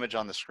look at the image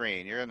on the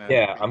screen. You're gonna.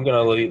 Yeah, I'm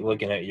gonna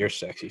looking at your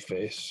sexy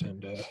face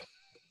and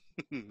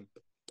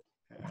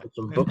put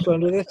some books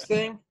under this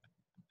thing.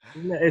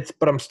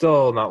 But I'm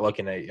still not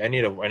looking at you. I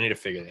need to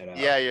figure that out.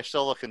 Yeah, you're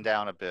still looking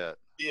down a bit.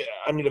 Yeah,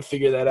 I need to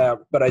figure that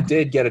out. But I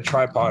did get a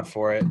tripod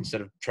for it instead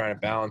of trying to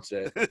balance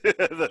it.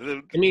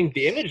 I mean,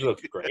 the image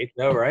looks great,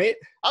 though, right?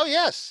 Oh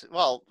yes.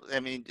 Well, I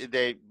mean,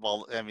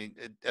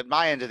 at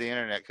my end of the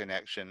internet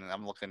connection,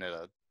 I'm looking at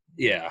a.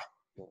 Yeah,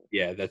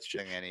 that's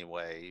true.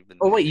 Anyway.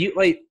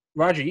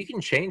 Roger, you can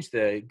change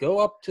go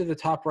up to the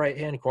top right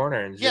hand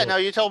corner and zoom. Yeah, no,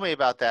 you told me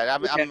about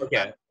that.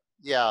 Okay.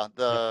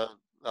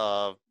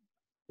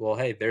 Well,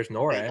 hey, there's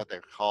NORAD. I don't know what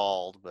they're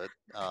called, but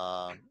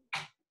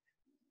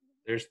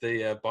there's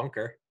the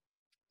bunker.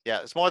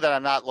 Yeah, it's more that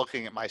I'm not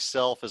looking at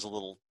myself as a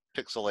little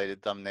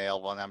pixelated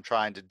thumbnail when I'm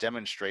trying to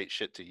demonstrate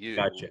shit to you.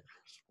 Gotcha.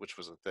 Which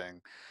was a thing.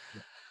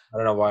 I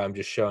don't know why I'm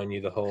just showing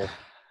you the whole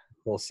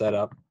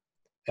setup.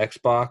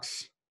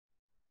 Xbox.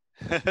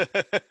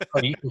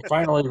 You can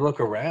finally look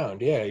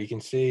around. Yeah, you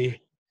can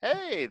see.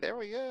 Hey, there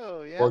we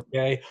go. Yeah.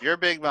 4K. Your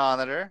big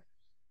monitor.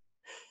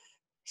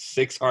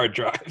 6 hard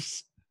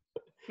drives.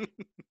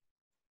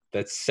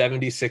 That's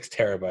 76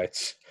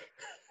 terabytes.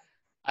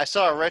 I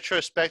saw a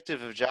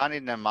retrospective of Johnny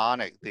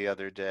Mnemonic the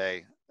other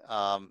day.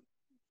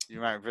 you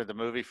remember the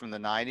movie from the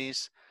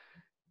 90s?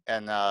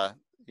 And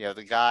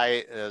the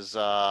guy is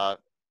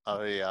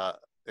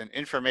an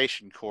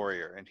information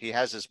courier, and he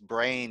has his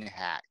brain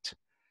hacked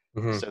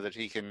so that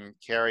he can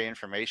carry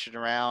information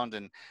around.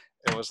 And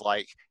it was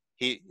like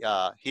he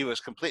was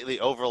completely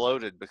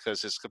overloaded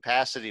because his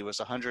capacity was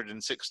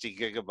 160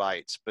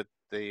 gigabytes, but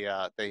they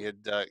had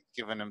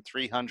given him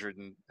 300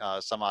 and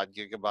some odd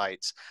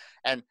gigabytes,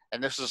 and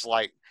this was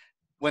like,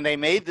 when they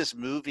made this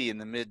movie in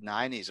the mid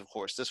 90s, of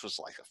course, this was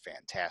like a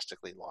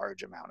fantastically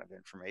large amount of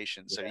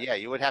information. So yeah,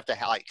 you would have to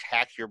like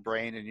hack your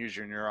brain and use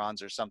your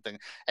neurons or something.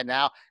 And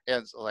now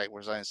it's like,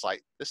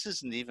 this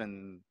isn't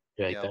even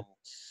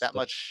that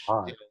much.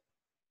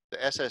 The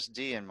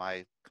SSD in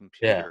my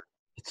computer. Yeah,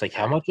 it's like,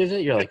 how much is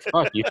it? You're like,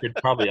 fuck, you should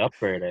probably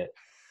upgrade it.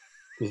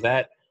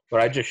 Because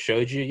what I just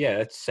showed you,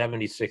 that's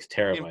 76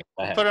 terabytes.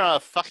 Put it on a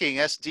fucking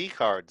SD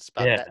card. It's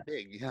about that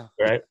big. Yeah.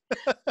 Right.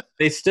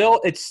 It's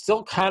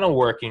still kind of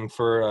working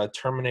for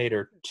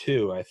Terminator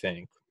 2, I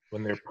think,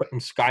 when they're putting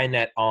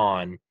Skynet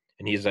on,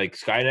 and he's like,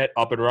 Skynet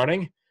up and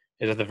running.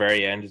 Is at the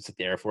very end. It's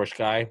the Air Force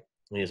guy,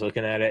 and he's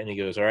looking at it, and he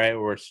goes, all right,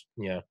 we're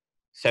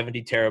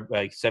 70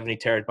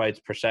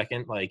 terabytes per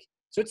second, like,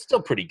 so it's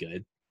still pretty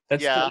good. It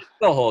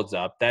still holds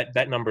up.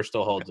 That number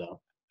still holds up.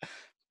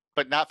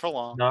 But not for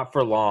long. Not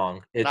for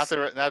long. It's not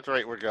the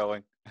rate we're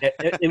going.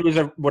 it was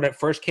when it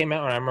first came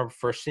out, and I remember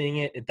first seeing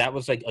it, that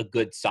was like a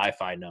good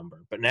sci-fi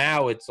number. But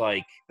now it's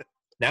like,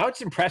 now it's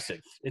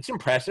impressive. It's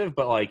impressive,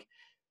 but like,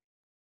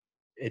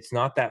 it's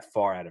not that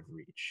far out of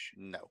reach.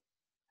 No.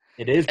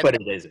 It is, but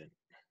it isn't.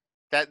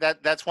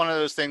 That's one of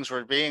those things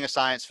where being a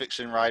science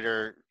fiction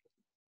writer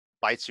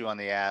bites you on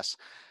the ass.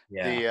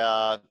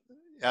 Yeah.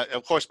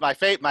 Of course, my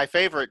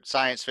favorite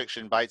science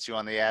fiction bites you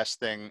on the ass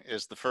thing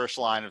is the first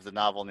line of the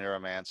novel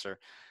Neuromancer,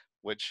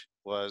 which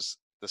was,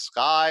 the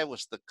sky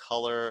was the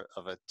color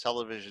of a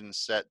television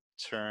set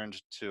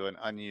turned to an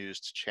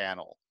unused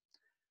channel,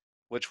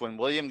 which when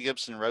William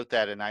Gibson wrote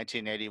that in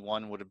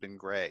 1981 would have been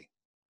gray.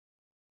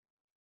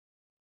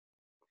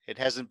 It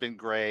hasn't been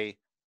gray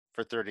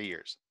for 30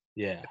 years.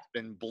 Yeah. It's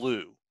been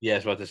blue. Yeah, I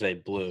was about to say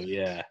blue,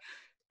 yeah.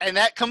 And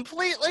that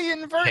completely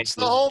inverts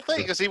the whole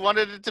thing, because he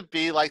wanted it to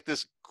be like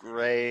this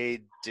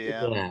gray,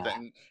 dim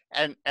thing.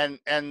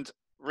 And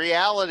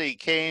reality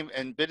came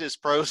and bit his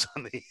prose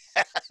on the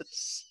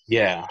ass.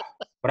 Yeah.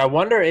 But I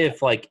wonder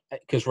if, like,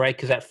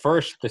 because at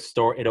first the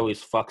story, it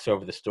always fucks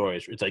over the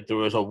stories. It's like, there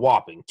was a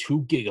whopping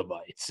 2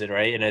 gigabytes,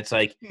 right? And it's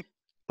like,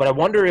 but I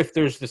wonder if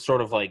there's this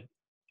sort of like,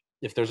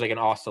 if there's like an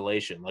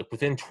oscillation, like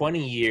within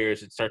 20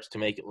 years, it starts to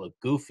make it look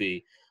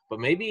goofy, but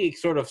maybe it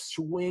sort of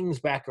swings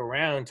back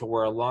around to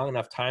where a long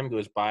enough time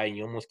goes by and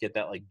you almost get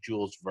that like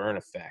Jules Verne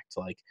effect,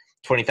 like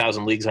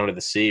 20,000 Leagues Under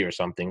the Sea or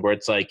something, where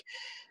it's like,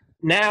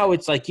 now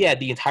it's like, yeah,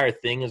 the entire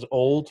thing is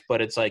old,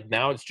 but it's like,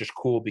 now it's just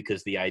cool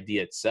because the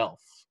idea itself.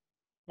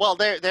 Well,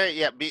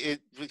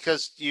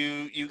 because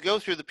you go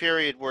through the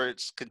period where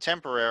it's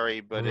contemporary,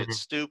 but it's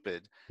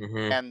stupid,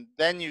 and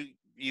then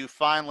you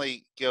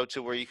finally go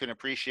to where you can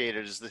appreciate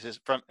it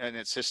in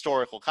its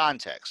historical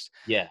context.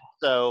 Yeah.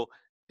 So,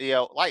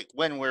 like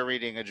when we're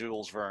reading a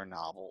Jules Verne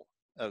novel,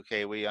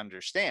 okay, we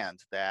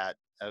understand that,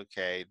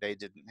 okay, they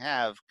didn't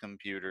have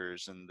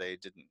computers and they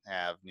didn't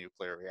have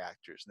nuclear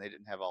reactors and they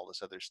didn't have all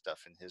this other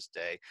stuff in his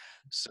day.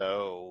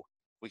 So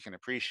we can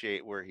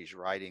appreciate where he's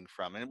writing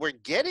from. And we're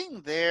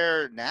getting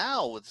there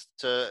now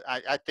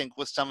I think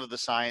with some of the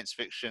science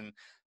fiction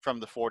from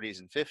the 40s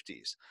and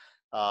 50s.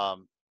 I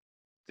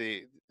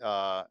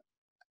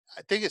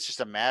think it's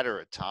just a matter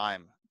of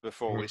time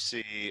before we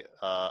see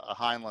a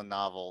Heinlein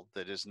novel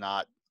that is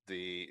not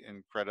the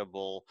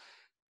incredible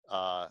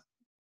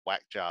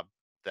whack job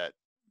that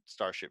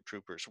Starship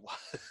Troopers was.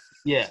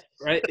 Yeah,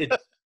 right.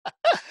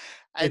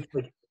 I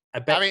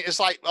mean, it's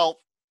like, well,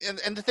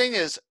 and the thing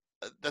is,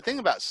 the thing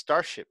about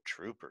Starship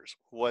Troopers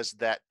was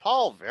that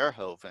Paul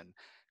Verhoeven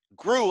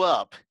grew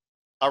up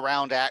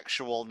around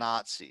actual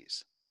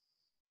Nazis.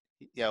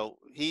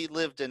 He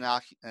lived in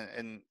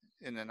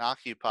an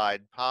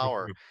occupied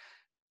power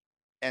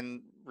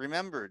and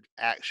remembered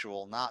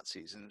actual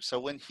Nazis. And so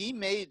when he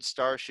made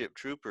Starship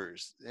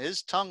Troopers,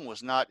 his tongue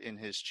was not in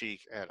his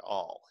cheek at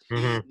all.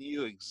 He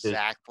knew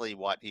exactly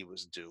what he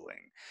was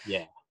doing.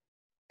 Yeah.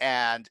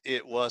 And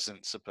it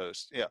wasn't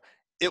supposed to,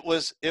 it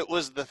was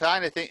the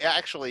kind of thing,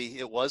 actually,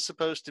 it was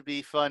supposed to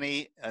be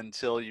funny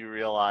until you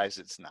realize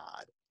it's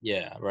not.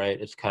 Yeah,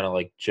 right. It's kind of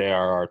like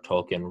J.R.R.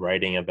 Tolkien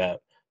writing about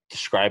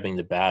describing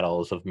the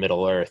battles of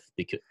Middle Earth,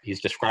 because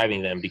he's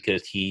describing them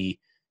because he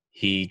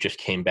just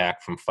came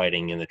back from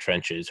fighting in the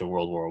trenches of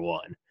World War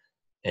One,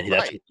 and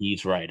that's what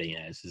he's writing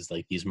as, is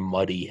like these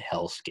muddy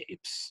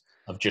hellscapes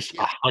of just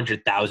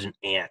 100,000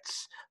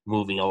 ants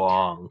moving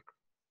along.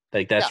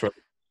 Like that's what,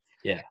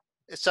 yeah.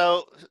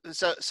 So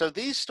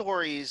these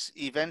stories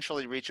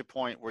eventually reach a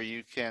point where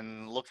you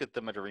can look at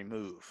them at a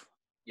remove.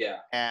 Yeah.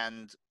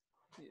 And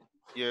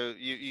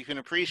you can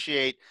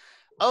appreciate,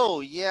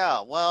 oh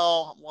yeah,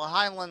 well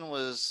Heinlein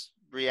was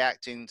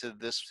reacting to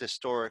this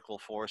historical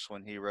force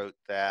when he wrote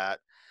that.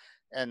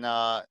 And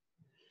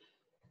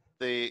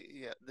the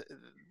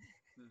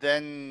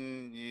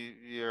then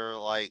you're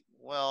like,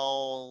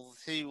 well,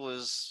 he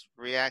was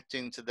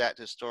reacting to that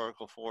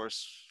historical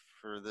force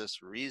for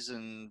this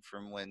reason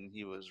from when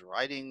he was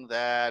writing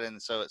that,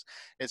 and so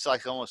it's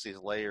like almost these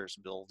layers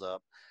build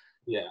up.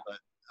 Yeah.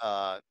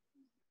 But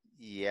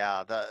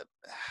yeah,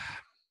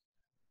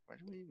 where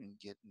do we even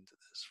get into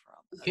this from?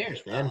 Who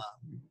cares, man?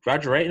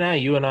 Roger, right now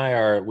you and I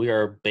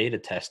are beta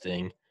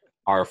testing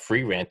our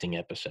free ranting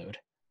episode.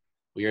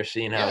 We are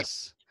seeing how.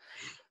 Yes.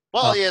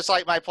 Well, yeah, it's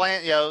like my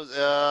plan.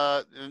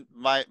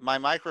 My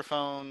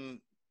microphone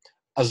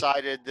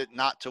decided that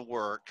not to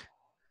work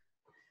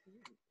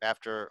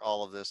after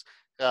all of this,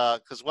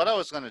 because what I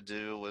was going to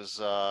do was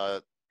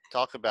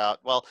talk about.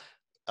 Well,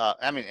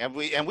 I mean, and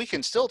we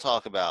can still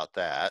talk about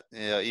that,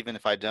 even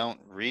if I don't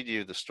read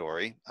you the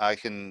story. I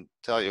can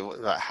tell you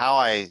how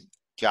I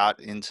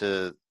got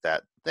into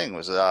that thing.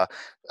 Was I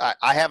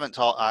haven't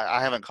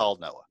I haven't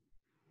called Noah.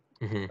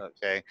 Mm-hmm.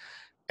 Okay,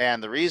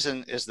 and the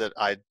reason is that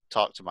I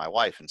talked to my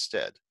wife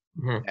instead,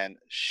 Mm-hmm. and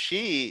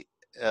she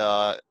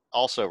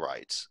also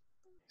writes,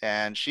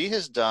 and she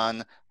has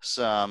done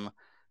some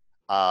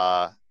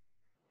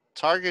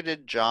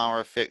targeted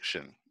genre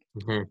fiction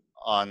Mm-hmm.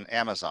 on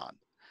Amazon,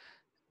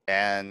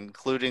 and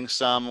including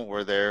some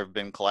where there have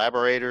been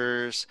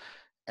collaborators,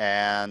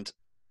 and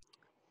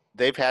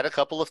they've had a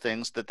couple of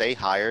things that they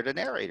hired a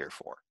narrator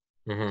for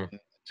Mm-hmm.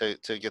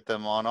 to get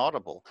them on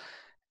Audible.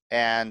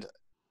 And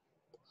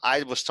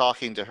I was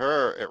talking to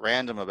her at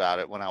random about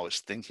it when I was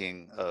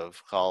thinking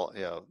of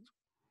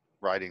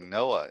writing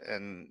Noah,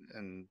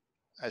 and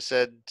I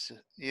said,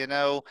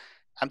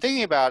 I'm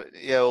thinking about,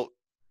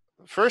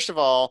 first of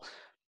all,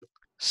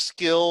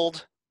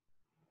 skilled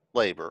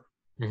labor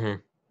Mm-hmm.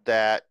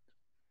 that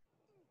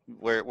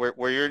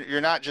where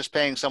you're not just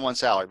paying someone's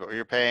salary, but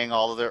you're paying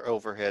all of their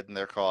overhead and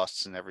their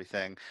costs and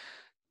everything,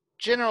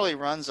 generally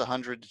runs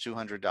 $100 to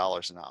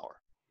 $200 an hour.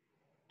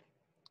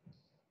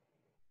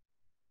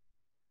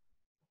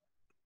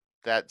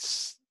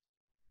 That's,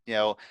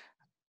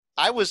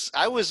 I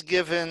was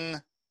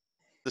given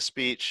the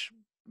speech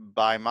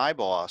by my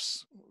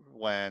boss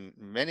when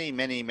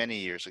many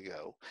years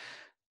ago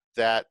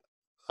that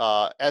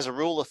as a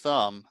rule of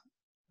thumb,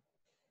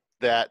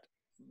 that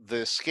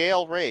the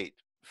scale rate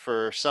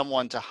for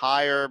someone to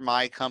hire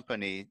my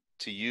company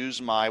to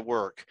use my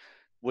work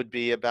would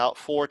be about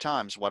 4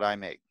 times what I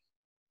make.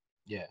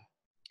 Yeah.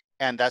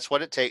 And that's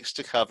what it takes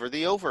to cover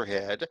the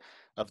overhead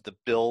of the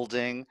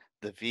building,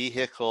 the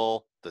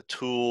vehicle, the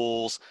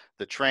tools,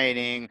 the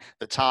training,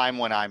 the time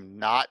when I'm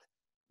not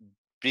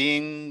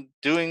doing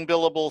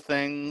billable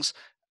things,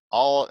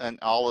 all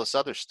this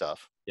other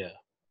stuff. Yeah.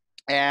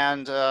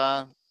 And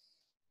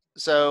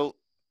so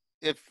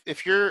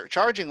if you're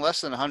charging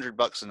less than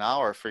 $100 an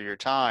hour for your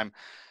time,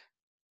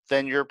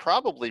 then you're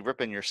probably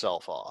ripping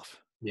yourself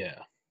off. Yeah.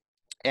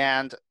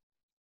 And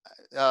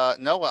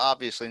Noah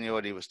obviously knew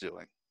what he was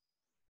doing,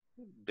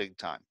 big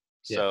time.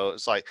 Yeah. So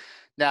it's like,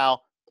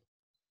 now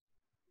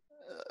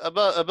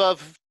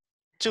above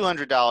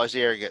 $200,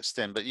 the air gets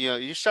thin. But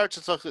you start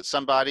to look at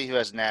somebody who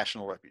has a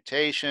national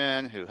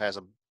reputation, who has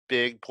a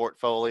big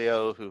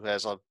portfolio, who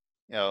has a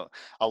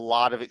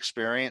lot of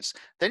experience.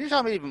 Then you're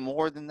talking about even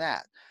more than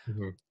that.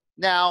 Mm-hmm.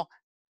 Now,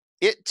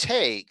 it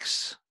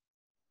takes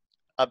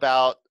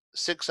about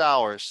 6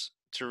 hours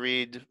to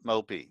read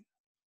Mopi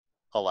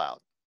aloud.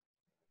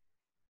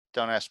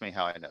 Don't ask me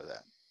how I know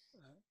that.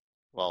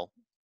 Well,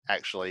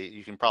 actually,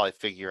 you can probably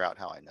figure out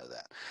how I know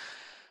that.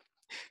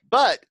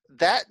 But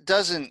that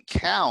doesn't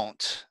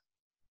count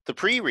the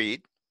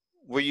pre-read,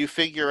 where you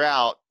figure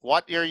out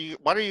what are you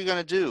going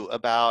to do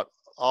about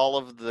all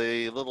of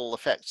the little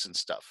effects and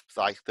stuff,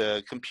 like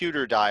the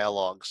computer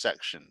dialogue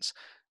sections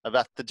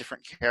about the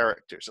different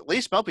characters. At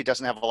least Mopi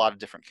doesn't have a lot of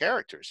different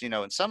characters.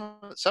 In some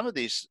of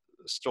these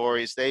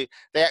stories, they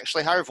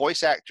actually hire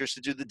voice actors to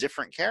do the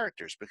different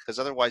characters, because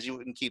otherwise you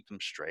wouldn't keep them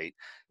straight.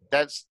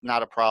 That's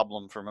not a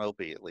problem for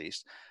Mopi, at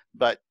least.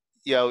 But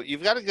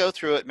you've got to go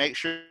through it, make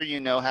sure you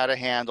know how to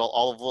handle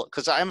all of,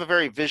 because I'm a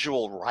very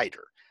visual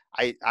writer.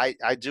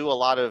 I do a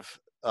lot of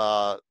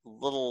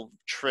little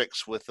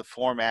tricks with the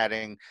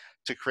formatting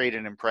to create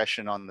an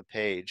impression on the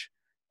page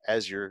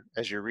as you're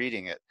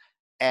reading it,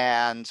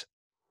 and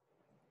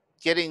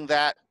getting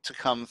that to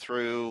come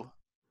through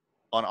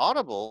on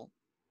Audible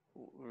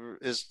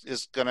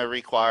is going to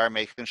require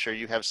making sure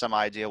you have some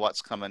idea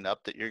what's coming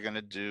up, that you're going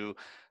to do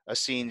a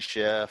scene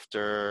shift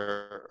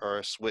or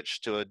a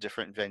switch to a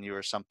different venue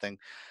or something.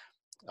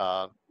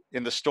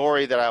 In the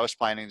story that I was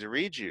planning to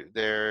read you,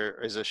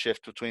 there is a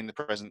shift between the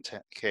present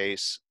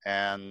case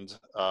and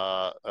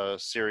a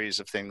series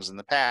of things in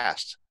the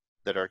past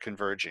that are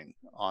converging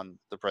on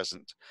the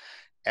present.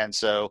 And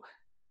so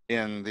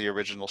in the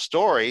original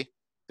story,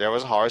 there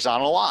was a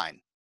horizontal line.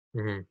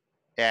 Mm-hmm.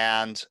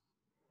 And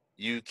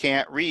you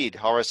can't read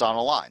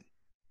horizontal line.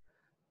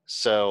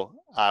 So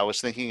I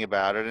was thinking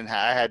about it, and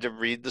I had to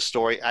read the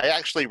story. I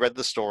actually read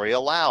the story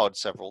aloud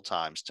several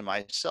times to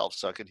myself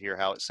so I could hear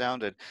how it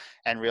sounded,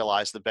 and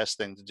realized the best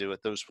thing to do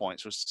at those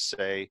points was to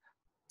say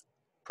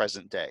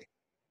present day.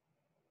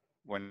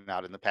 We're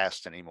not in the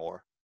past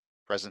anymore.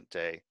 Present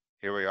day.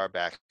 here we are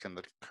back in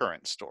the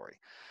current story.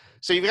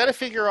 So you've got to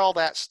figure all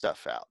that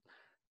stuff out.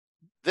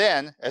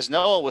 Then, as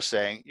Noah was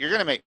saying, you're going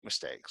to make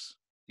mistakes.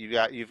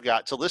 You've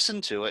got to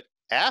listen to it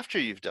after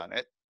you've done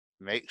it,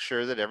 make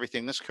sure that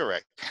everything is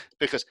correct.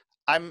 Because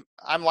I'm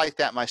like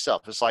that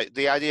myself. It's like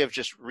the idea of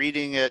just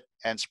reading it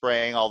and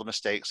spraying all the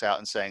mistakes out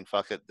and saying,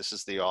 fuck it, this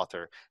is the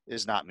author,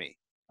 is not me.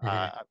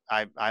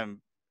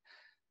 I'm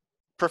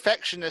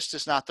perfectionist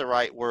is not the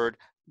right word,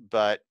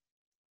 but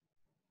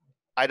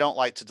I don't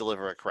like to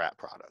deliver a crap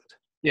product.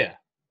 Yeah.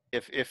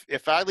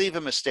 If I leave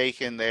a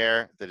mistake in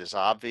there that is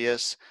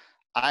obvious,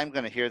 I'm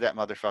going to hear that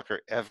motherfucker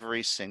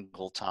every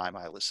single time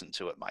I listen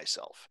to it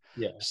myself.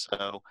 Yeah.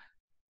 So,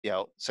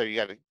 so you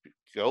got to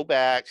go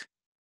back,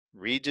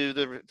 redo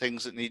the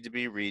things that need to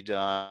be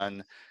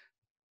redone,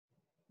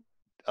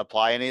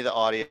 apply any of the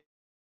audio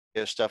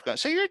stuff.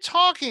 So you're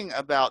talking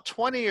about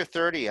 20 or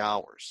 30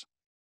 hours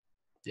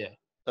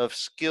of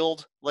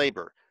skilled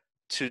labor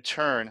to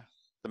turn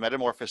the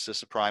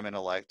Metamorphosis of Prime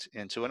Intellect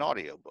into an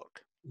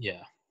audiobook.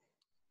 Yeah.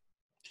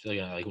 So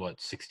like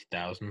what,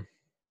 60,000?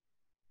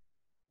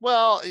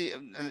 Well,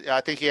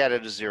 I think he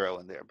added a zero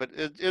in there, but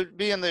it would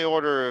be in the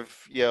order of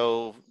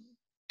 $2,000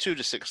 to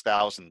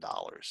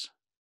 $6,000.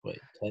 Wait,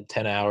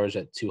 10 hours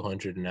at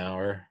 200 an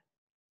hour.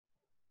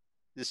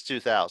 It's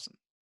 2,000.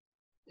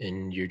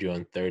 And you're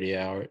doing 30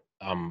 hours.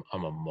 I'm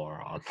a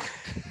moron.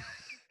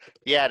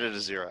 He added a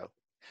zero.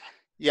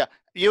 Yeah,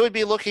 you would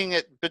be looking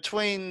at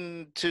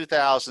between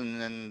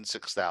 $2,000 and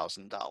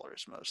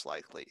 $6,000 most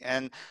likely.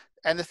 And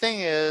the thing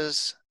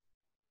is,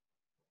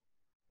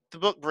 the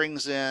book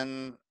brings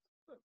in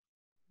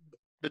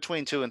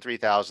between $2,000 and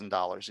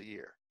 $3,000 a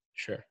year.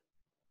 Sure.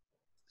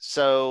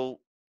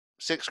 So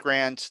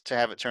 $6,000 to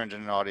have it turned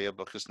into an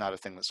audiobook is not a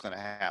thing that's going to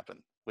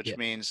happen, which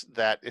means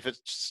that if it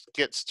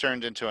gets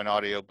turned into an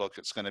audiobook,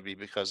 it's going to be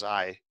because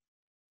I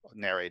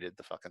narrated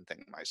the fucking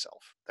thing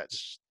myself.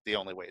 That's the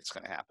only way it's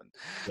going to happen.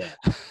 Yeah.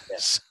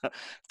 So,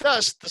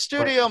 thus the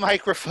studio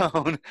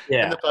microphone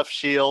and the puff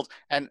shield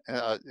and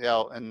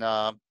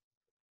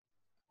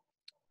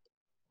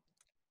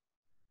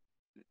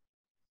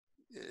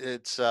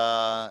it's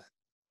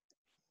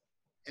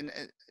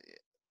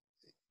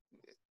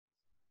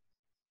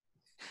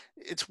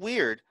it's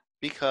weird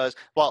because,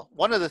 well,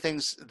 one of the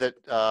things that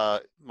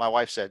my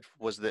wife said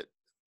was that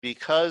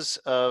because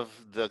of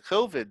the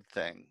COVID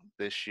thing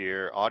this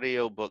year,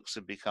 audiobooks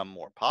have become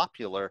more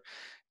popular,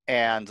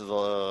 and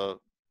the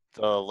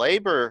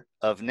labor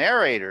of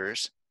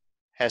narrators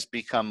has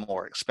become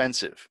more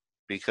expensive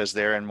because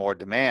they're in more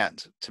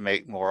demand to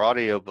make more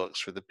audiobooks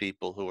for the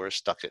people who are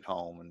stuck at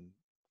home and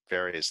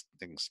various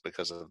things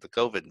because of the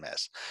COVID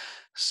mess.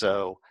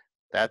 So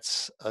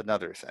that's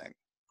another thing.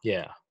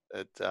 Yeah.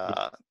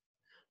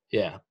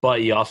 Yeah,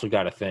 but you also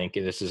got to think,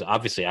 and this is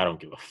obviously, I don't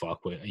give a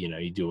fuck.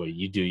 You do what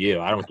you do.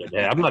 I don't get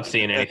that. I'm not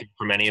seeing anything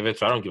from any of it,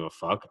 so I don't give a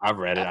fuck. I've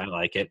read it. I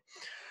like it.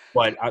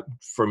 But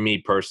for me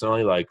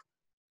personally, like,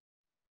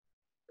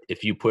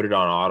 if you put it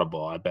on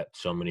Audible, I bet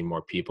so many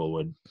more people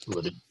would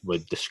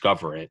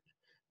discover it,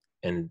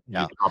 and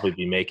you'd probably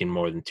be making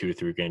more than $2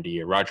 to $3 a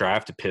year. Roger, I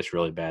have to piss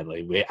really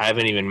badly. I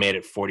haven't even made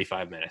it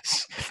 45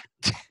 minutes.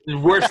 This is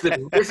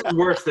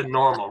worse than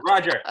normal.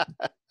 Roger,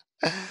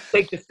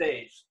 take the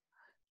stage.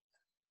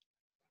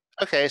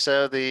 Okay,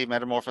 so the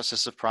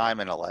Metamorphosis of Prime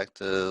Intellect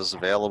is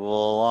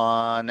available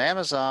on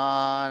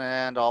Amazon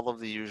and all of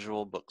the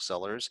usual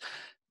booksellers.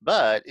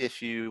 But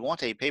if you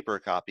want a paper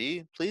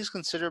copy, please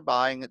consider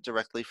buying it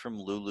directly from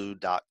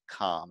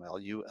lulu.com,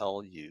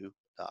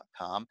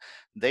 Lulu.com.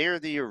 They are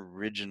the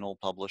original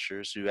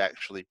publishers who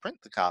actually print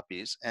the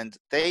copies, and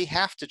they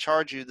have to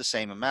charge you the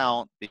same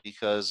amount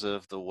because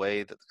of the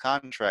way that the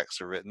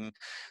contracts are written.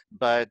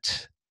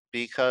 But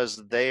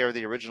because they are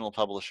the original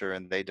publisher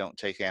and they don't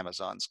take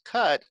Amazon's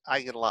cut, I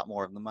get a lot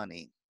more of the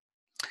money.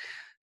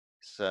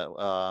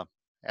 So,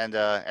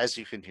 as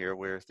you can hear,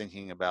 we're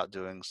thinking about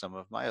doing some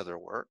of my other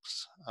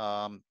works.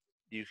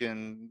 You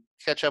can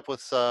catch up with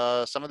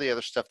some of the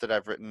other stuff that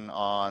I've written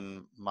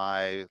on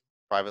my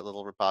private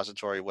little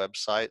repository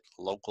website,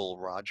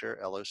 localroger,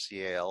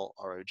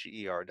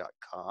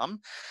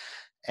 LOCALROGER.com.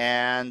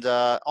 And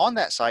on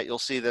that site, you'll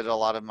see that a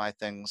lot of my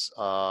things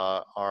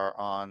are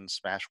on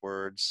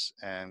Smashwords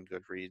and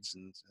Goodreads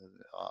and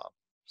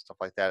stuff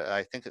like that.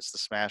 I think it's the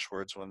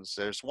Smashwords ones.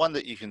 There's one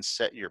that you can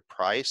set your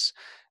price,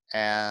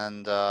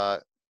 and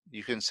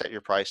you can set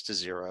your price to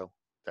 0.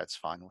 That's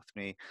fine with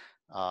me.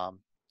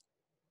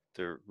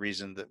 The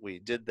reason that we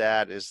did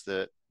that is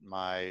that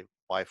my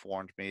wife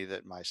warned me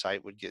that my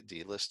site would get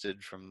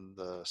delisted from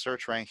the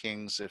search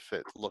rankings if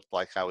it looked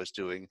like I was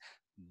doing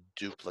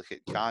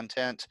duplicate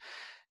content,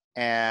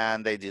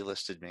 and they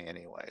delisted me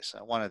anyway.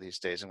 So one of these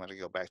days I'm going to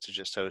go back to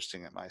just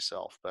hosting it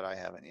myself, but I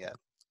haven't yet.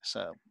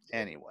 So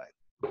anyway.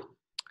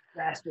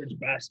 Bastards.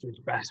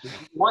 I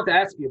want to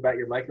ask you about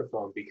your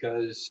microphone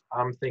because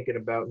I'm thinking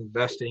about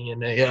investing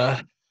in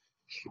I've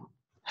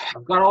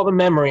got all the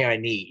memory I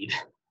need.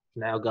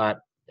 Now got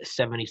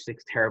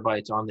 76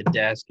 terabytes on the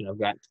desk, and I've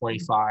got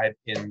 25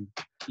 in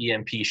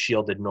EMP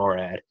shielded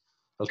NORAD.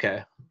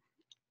 Okay.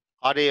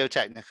 Audio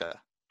Technica.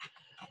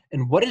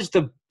 And what is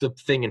the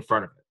thing in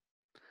front of it?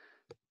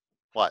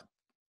 What?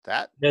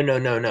 That?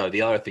 No.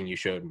 The other thing you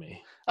showed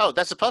me. Oh,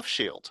 that's a puff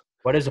shield.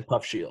 What is a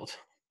puff shield?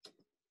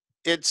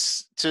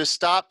 It's to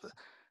stop.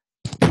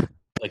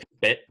 Like a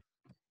bit?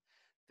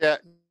 Yeah.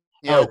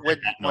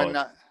 When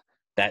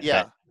that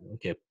yeah.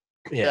 Okay.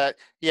 Yeah.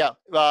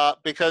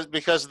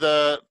 Because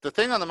the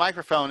thing on the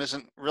microphone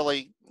isn't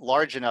really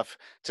large enough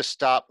to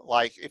stop,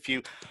 like if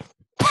you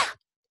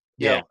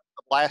a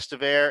blast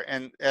of air,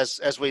 and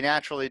as we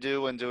naturally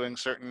do when doing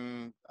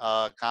certain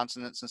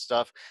consonants and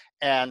stuff,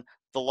 and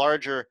the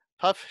larger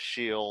puff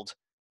shield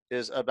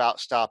is about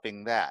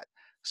stopping that.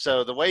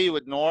 So the way you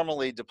would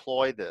normally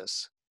deploy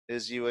this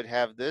is you would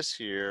have this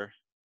here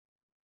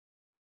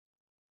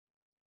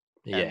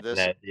and this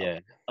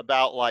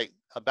about like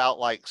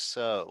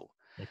so.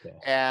 Okay.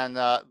 And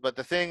but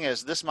the thing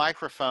is, this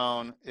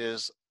microphone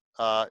is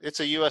it's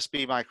a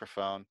USB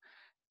microphone,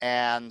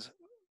 and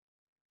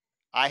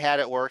I had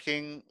it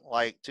working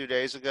like 2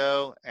 days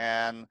ago,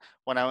 and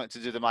when I went to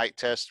do the mic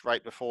test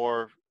right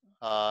before,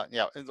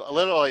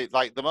 literally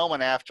like the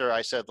moment after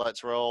I said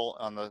let's roll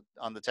on the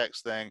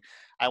text thing,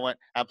 I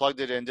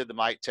plugged it in, did the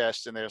mic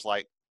test, and there's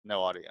like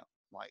no audio.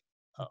 I'm like,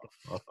 oh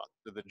fuck,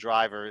 the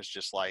driver is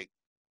just like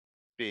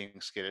being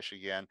skittish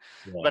again.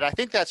 Yeah. But I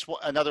think that's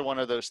another one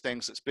of those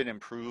things that's been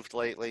improved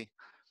lately.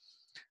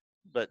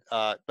 But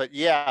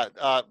yeah,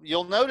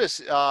 you'll notice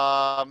when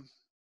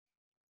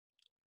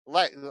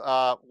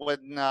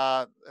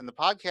in the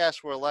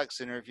podcast where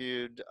Lex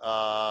interviewed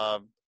I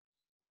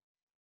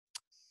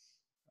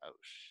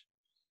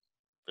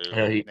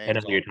know who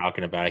you're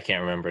talking about. I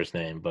can't remember his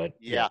name, but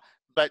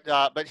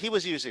but he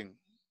was using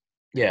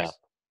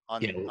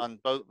on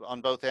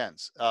both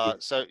ends.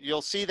 So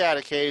you'll see that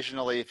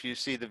occasionally if you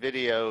see the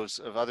videos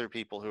of other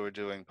people who are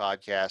doing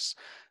podcasts,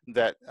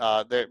 that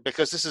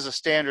because this is a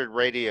standard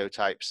radio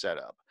type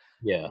setup.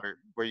 Yeah.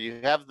 Where you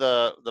have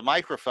the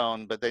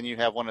microphone, but then you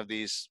have one of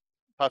these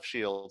puff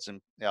shields in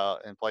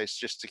place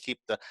just to keep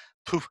the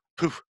poof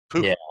poof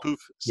poof poof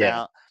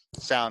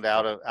sound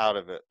out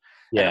of it.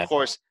 And of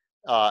course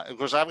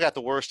I've got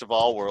the worst of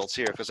all worlds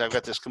here, because I've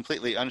got this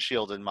completely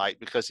unshielded mic,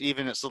 because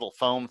even its little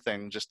foam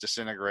thing just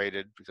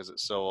disintegrated because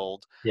it's so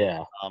old.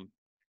 Yeah,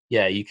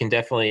 you can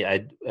definitely.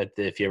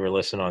 If you ever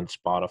listen on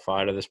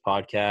Spotify to this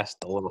podcast,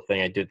 the little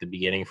thing I do at the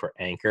beginning for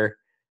Anchor,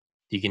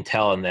 you can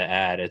tell in the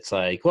ad, it's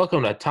like,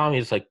 welcome to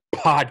Tommy's like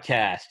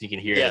podcast. You can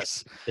hear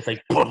it. It's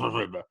like,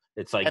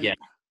 it's like, and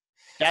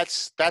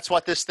that's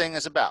what this thing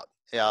is about.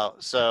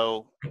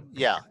 So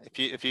yeah,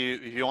 if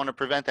you want to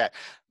prevent that.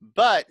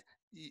 But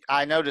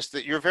I noticed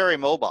that you're very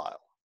mobile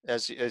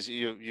as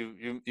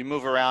you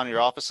move around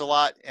your office a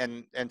lot,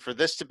 and for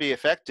this to be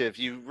effective,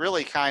 you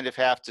really kind of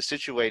have to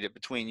situate it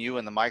between you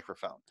and the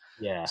microphone.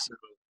 Yeah.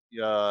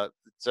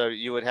 So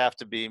you would have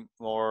to be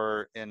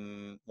more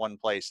in one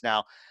place.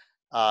 Now,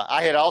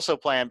 I had also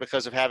planned,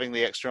 because of having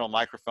the external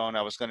microphone,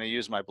 I was going to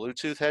use my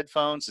Bluetooth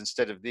headphones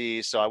instead of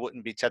these, so I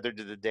wouldn't be tethered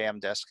to the damn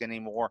desk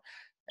anymore.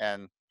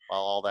 And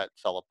all that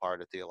fell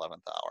apart at the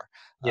 11th hour.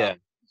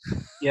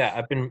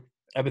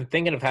 I've been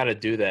thinking of how to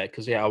do that,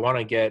 because I want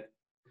to get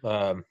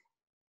like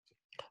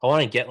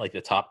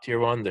the top tier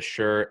one, the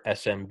Shure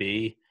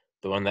SMB,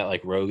 the one that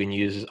like Rogan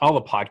uses. All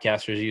the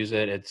podcasters use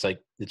it. It's like,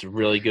 it's a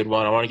really good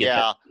one. I want to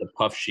get the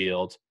puff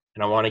shield,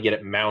 and I want to get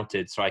it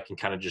mounted so I can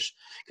kind of just,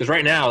 because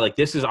right now, like,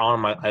 this is on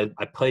my,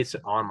 I place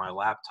it on my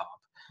laptop.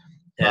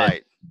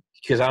 Right.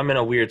 Because I'm in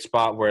a weird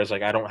spot, whereas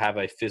like I don't have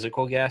a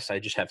physical guest. I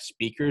just have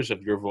speakers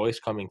of your voice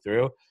coming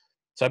through.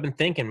 So I've been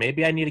thinking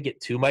maybe I need to get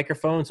two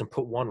microphones and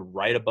put one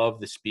right above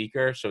the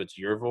speaker, so it's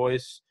your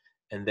voice,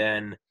 and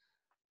then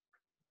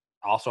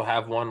also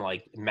have one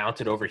like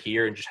mounted over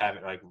here and just have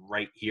it like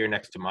right here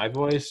next to my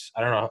voice.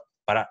 I don't know,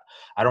 but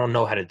I don't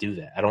know how to do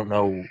that. I don't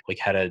know like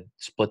how to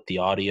split the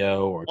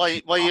audio or.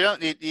 Well, you don't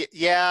need.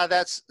 Yeah,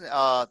 that's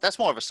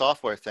more of a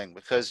software thing,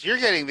 because you're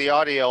getting the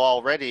audio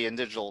already in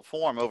digital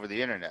form over the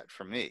internet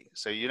from me,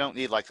 so you don't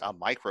need like a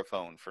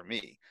microphone for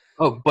me.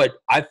 Oh, but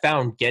I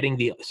found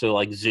so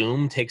like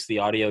Zoom takes the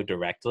audio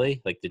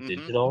directly, like the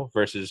digital,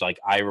 versus like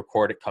I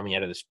record it coming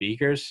out of the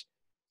speakers.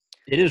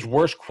 It is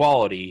worse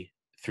quality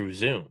through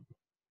Zoom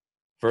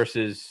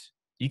versus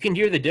you can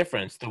hear the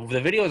difference. The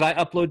videos I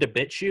upload to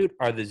BitChute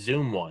are the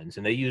Zoom ones,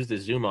 and they use the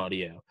Zoom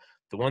audio.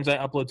 The ones I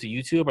upload to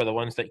YouTube are the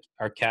ones that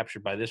are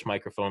captured by this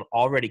microphone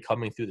already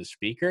coming through the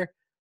speaker.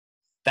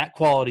 That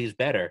quality is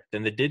better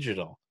than the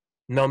digital.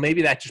 No,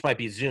 maybe that just might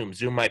be Zoom.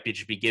 Zoom might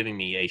just be giving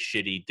me a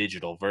shitty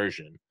digital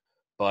version.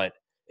 But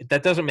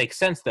that doesn't make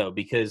sense, though,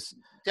 because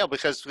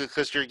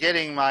you're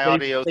getting my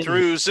audio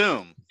through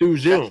Zoom.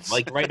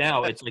 Like right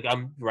now, it's like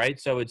I'm right.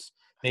 So it's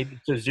maybe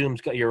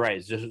you're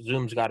right.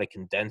 Zoom's got to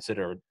condense it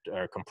or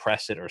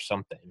compress it or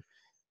something.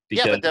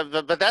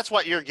 But that's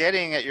what you're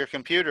getting at your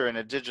computer in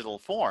a digital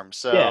form.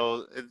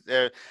 So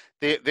the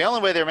only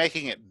way they're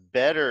making it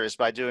better is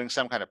by doing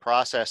some kind of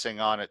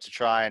processing on it to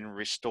try and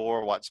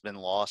restore what's been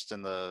lost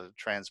in the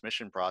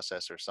transmission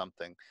process or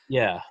something.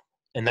 Yeah.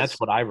 And that's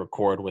what I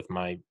record with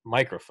my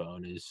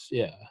microphone is.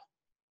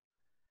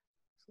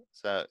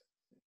 So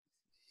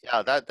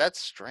Yeah, that's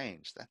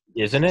strange.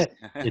 Isn't it?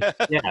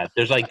 Yeah,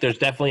 there's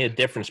definitely a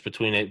difference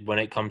between it when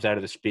it comes out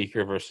of the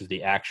speaker versus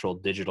the actual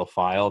digital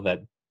file that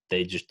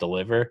they just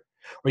deliver.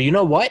 Or you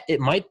know what? It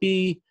might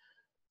be.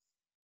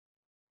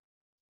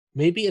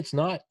 Maybe it's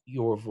not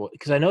your voice,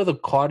 because I know the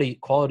quality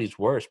is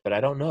worse, but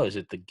I don't know. Is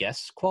it the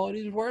guest's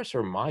quality is worse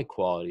or my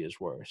quality is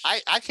worse?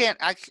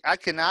 I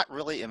cannot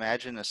really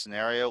imagine a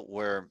scenario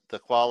where the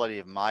quality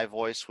of my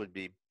voice would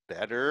be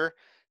better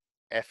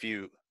if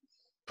you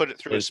put it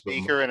through a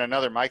speaker and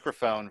another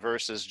microphone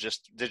versus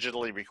just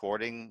digitally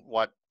recording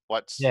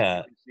what's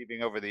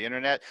receiving over the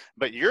internet.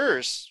 But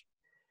yours,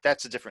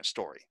 that's a different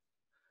story.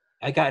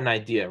 I got an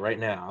idea right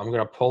now. I'm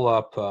gonna pull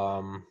up.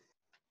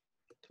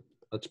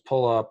 Let's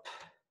pull up.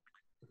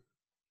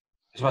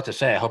 I was about to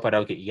say I hope I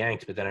don't get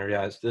yanked, but then I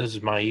realized this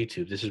is my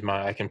YouTube.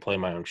 I can play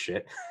my own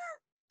shit.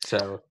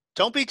 So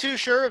don't be too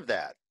sure of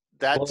that.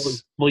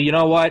 That's well, you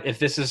know what? If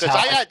this is how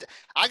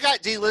I got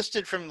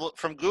delisted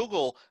from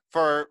Google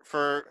for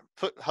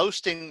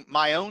hosting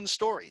my own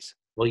stories.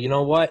 Well, you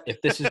know what?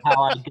 If this is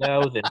how I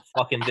go, then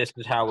fucking this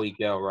is how we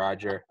go,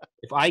 Roger.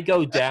 If I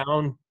go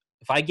down,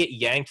 if I get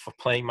yanked for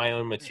playing my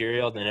own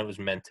material, then it was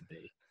meant to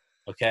be.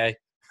 Okay?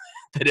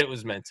 That it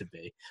was meant to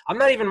be. I'm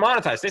not even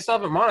monetized. They still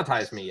haven't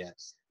monetized me yet.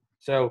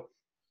 So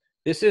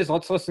let's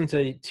listen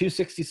to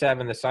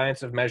 267, The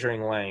Science of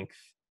Measuring Length.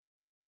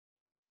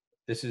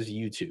 This is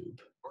YouTube.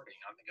 I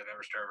don't think I've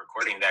ever started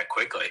recording that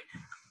quickly.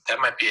 That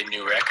might be a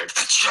new record.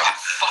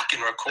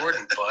 Fucking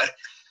recording, bud.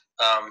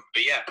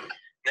 But yeah.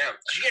 Now,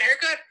 did you get a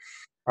haircut?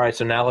 All right,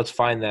 so now let's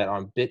find that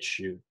on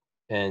BitChute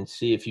and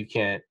see if you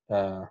can't.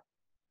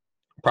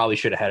 Probably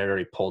should have had it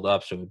already pulled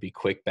up so it would be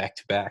quick back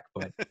to back,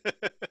 but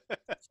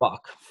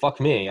fuck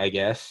me, I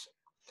guess.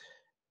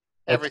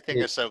 Everything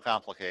is so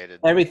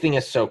complicated. Everything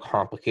is so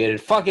complicated.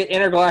 Fuck it,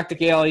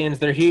 intergalactic aliens,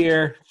 they're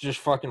here. Just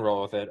fucking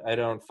roll with it. I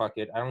don't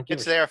give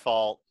it's their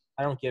fault.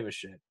 I don't give a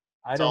shit.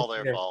 It's all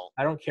their fault.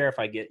 I don't care if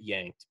I get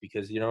yanked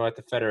because you know what?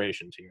 The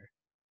Federation's here.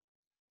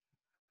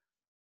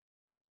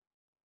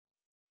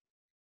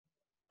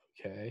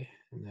 Okay,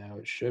 now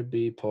it should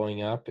be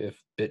pulling up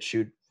if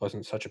BitChute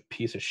wasn't such a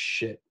piece of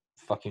shit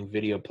fucking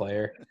video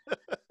player.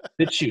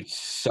 BitChute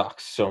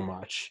sucks so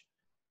much.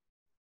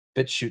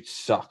 BitChute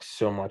sucks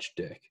so much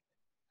dick.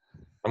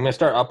 I'm going to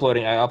start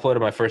uploading. I uploaded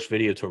my first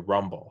video to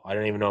Rumble. I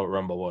don't even know what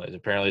Rumble was.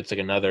 Apparently it's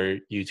like another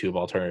YouTube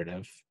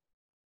alternative.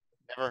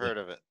 Never heard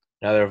of it.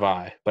 Neither have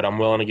I, but I'm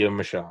willing to give them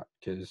a shot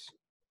because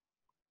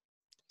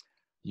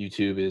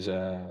YouTube is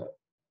a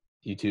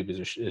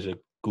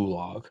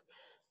gulag.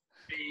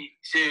 3,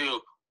 2,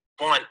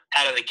 1,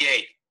 out of the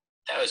gate.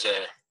 That was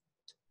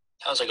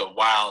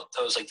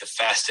like the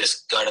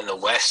fastest gun in the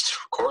West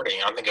recording.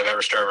 I don't think I've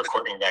ever started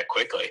recording that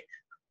quickly.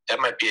 That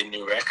might be a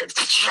new record.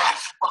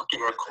 Fucking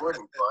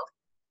recording, bud.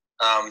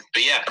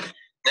 But yeah.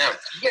 Now, did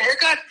you get a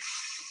haircut?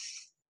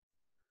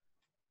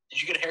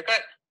 Did you get a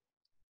haircut?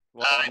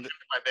 Well, I did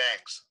my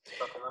bangs.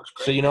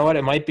 So you know what?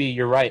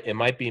 You're right. It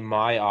might be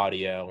my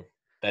audio.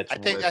 I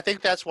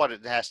think that's what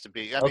it has to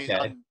be. I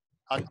mean,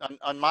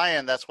 on my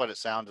end, that's what it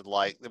sounded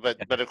like.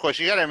 But of course,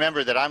 you got to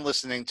remember that I'm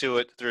listening to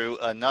it through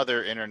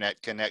another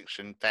internet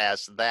connection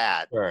past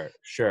that.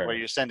 Sure. Where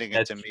you're sending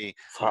it to me.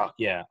 Fuck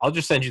yeah! I'll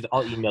just send you.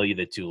 I'll email you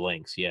the 2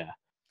 links. Yeah.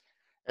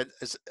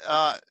 It's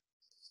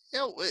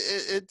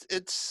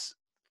it's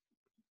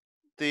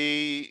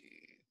the.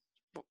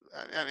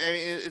 I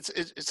mean,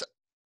 it's.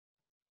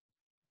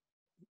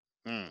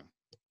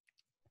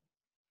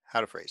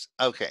 How to phrase?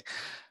 Okay.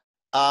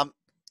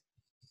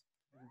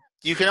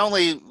 You can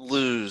only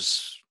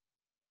lose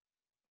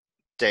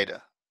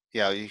data.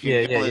 You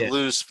can only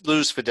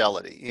lose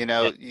fidelity.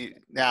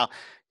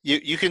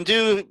 You can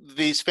do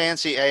these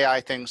fancy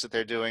AI things that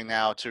they're doing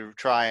now to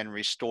try and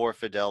restore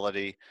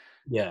fidelity.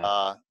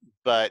 Yeah.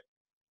 But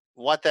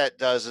what that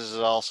does is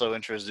it also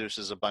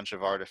introduces a bunch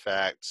of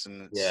artifacts,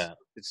 and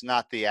it's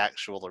not the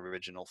actual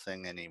original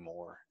thing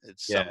anymore.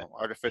 It's some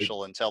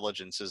artificial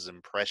intelligence's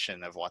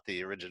impression of what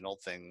the original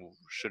thing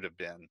should have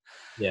been.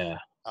 Yeah.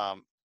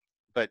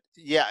 But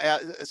yeah,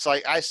 it's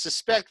like I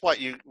suspect what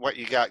you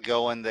got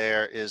going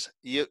there is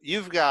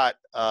you've got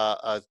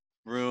a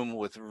room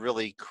with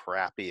really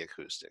crappy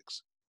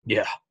acoustics.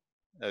 Yeah.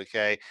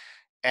 Okay.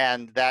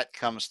 And that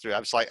comes through. I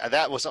was like,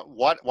 that was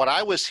what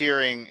I was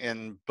hearing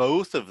in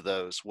both of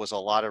those was a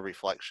lot of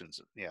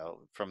reflections,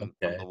 from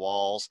the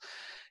walls.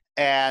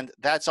 And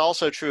that's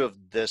also true of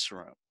this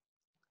room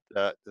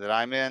that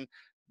I'm in,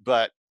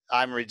 but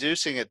I'm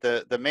reducing it.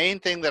 The main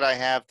thing that I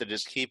have that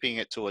is keeping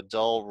it to a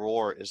dull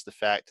roar is the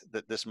fact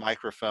that this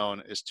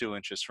microphone is 2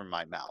 inches from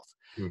my mouth.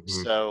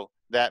 Mm-hmm. So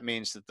that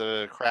means that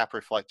the crap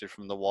reflected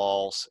from the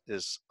walls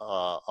is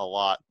a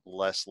lot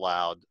less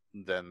loud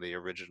than the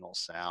original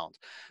sound.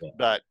 Yeah.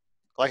 But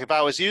like if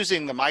I was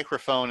using the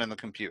microphone in the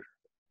computer,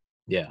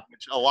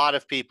 which a lot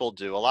of people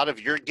do, a lot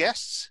of your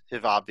guests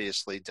have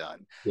obviously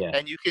done,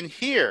 and you can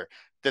hear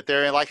that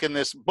they're like in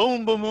this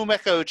boom, boom, boom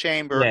echo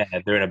chamber. Yeah,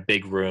 they're in a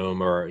big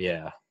room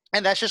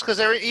And that's just because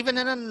they're even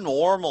in a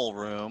normal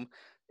room.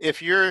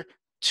 If you're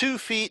 2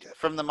 feet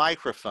from the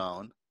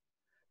microphone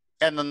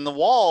and then the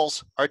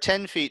walls are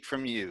 10 feet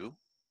from you,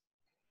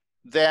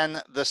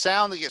 then the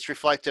sound that gets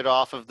reflected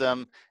off of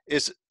them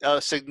is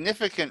a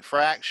significant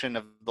fraction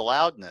of the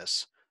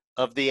loudness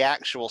of the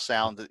actual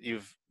sound that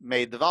you've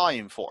made the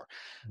volume for.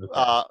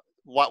 Okay.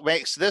 What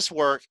makes this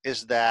work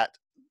is that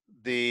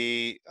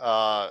the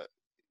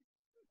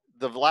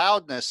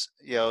loudness,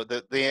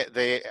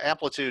 the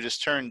amplitude is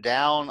turned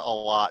down a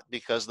lot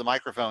because the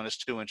microphone is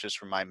 2 inches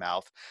from my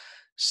mouth.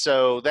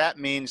 So that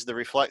means the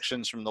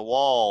reflections from the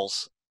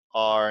walls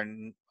are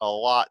a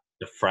lot.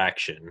 The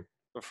fraction.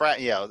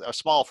 A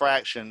small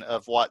fraction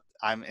of what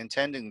I'm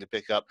intending to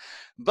pick up.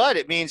 But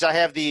it means I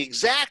have the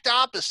exact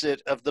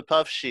opposite of the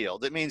puff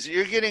shield. It means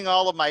you're getting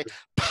all of my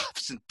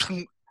puffs and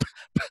poofy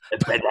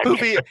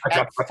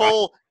at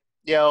full,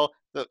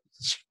 the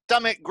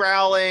stomach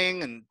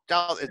growling and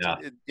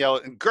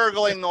and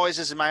gurgling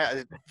noises in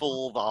my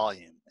full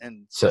volume.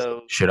 And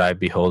so should I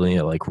be holding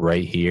it like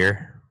right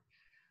here?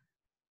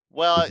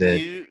 Well,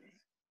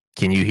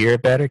 can you hear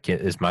it better?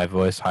 Is my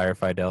voice higher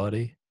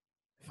fidelity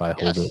if I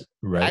hold it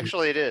right?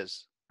 Actually, it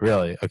is.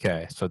 Really?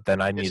 Okay. So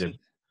then I need to.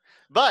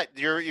 But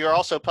you're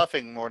also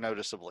puffing more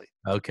noticeably.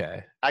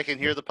 Okay. I can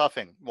hear the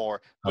puffing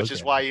more, which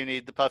is why you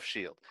need the puff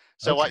shield.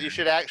 So what you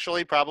should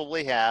actually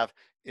probably have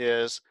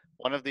is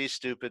one of these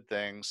stupid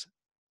things,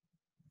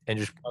 and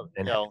just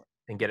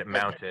and get it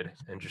mounted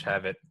and just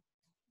have it.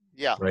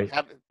 Yeah, right.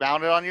 Have it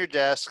mounted on your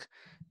desk,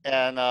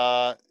 and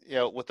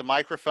with the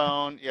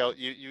microphone,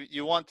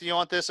 you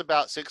want this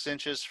about 6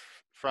 inches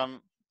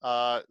from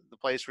the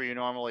place where you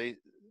normally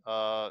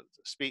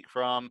speak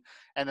from,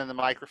 and then the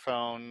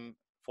microphone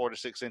 4 to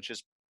 6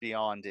 inches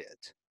beyond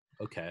it.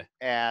 Okay.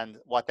 And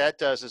what that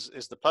does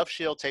is the puff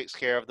shield takes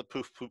care of the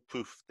poof poof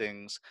poof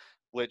things,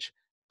 which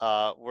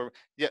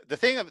the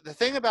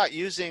thing about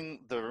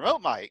using the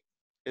remote mic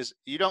is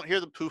you don't hear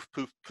the poof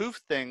poof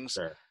poof things.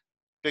 Sure.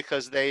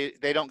 Because they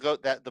don't go,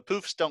 that the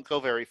poofs don't go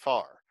very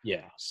far.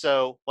 Yeah.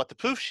 So what the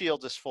poof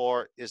shield is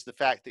for is the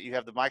fact that you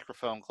have the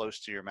microphone close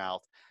to your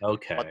mouth.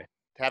 Okay. But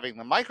having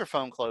the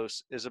microphone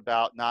close is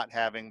about not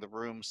having the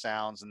room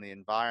sounds and the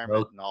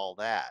environment and all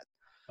that.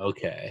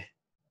 Okay.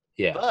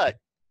 Yeah. But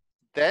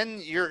then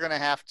you're going to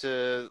have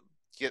to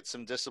get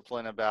some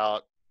discipline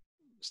about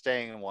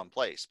staying in one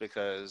place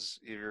because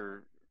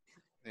you're,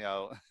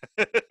 I'll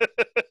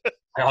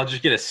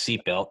just get a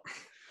seatbelt.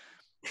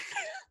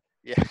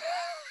 Yeah.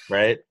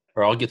 Right?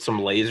 Or I'll get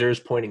some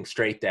lasers pointing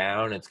straight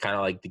down. It's kind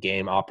of like the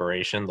game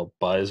Operation. They'll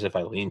buzz if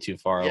I lean too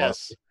far away.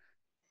 Yes.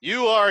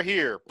 You are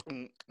here.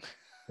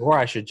 Or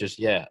I should just,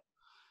 yeah,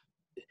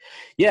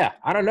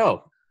 I don't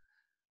know.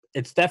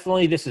 It's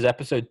definitely, this is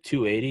episode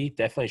 280.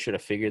 Definitely should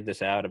have figured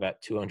this out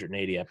about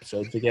 280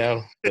 episodes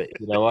ago. But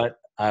you know what?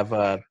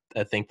 I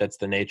think that's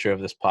the nature of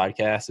this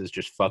podcast is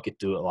just fuck it,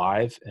 do it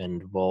live,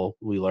 and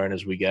we learn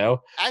as we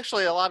go.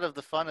 Actually, a lot of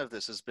the fun of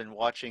this has been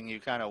watching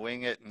you kind of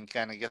wing it and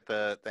kind of get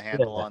the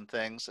handle on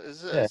things.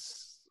 It's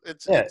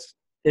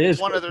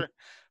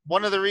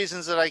one of the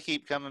reasons that I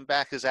keep coming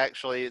back is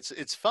actually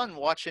it's fun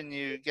watching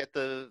you get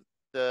the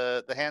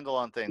handle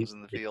on things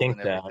in the field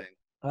and everything.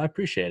 I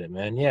appreciate it,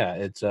 man. Yeah,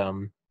 it's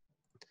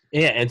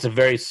it's a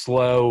very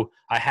slow.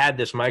 I had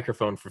this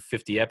microphone for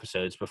 50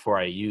 episodes before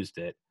I used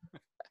it.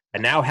 I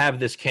now have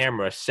this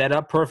camera set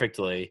up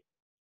perfectly,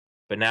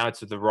 but now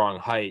it's at the wrong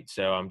height.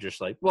 So I'm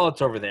just like, well,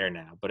 it's over there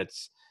now, but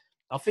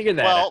I'll figure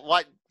that out.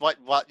 Well,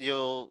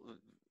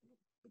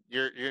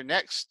 your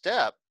next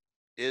step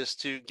is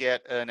to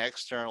get an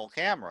external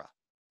camera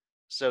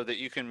so that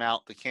you can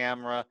mount the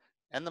camera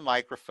and the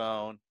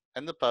microphone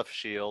and the puff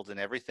shield and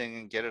everything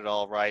and get it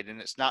all right.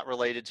 And it's not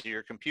related to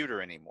your computer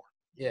anymore.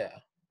 Yeah.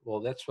 Well,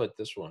 that's what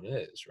this one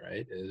is,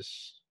 right?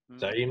 Is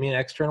that you mean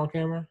external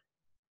camera?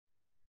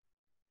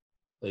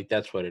 Like,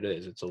 that's what it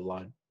is. It's a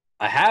lot.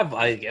 I have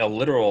like a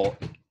literal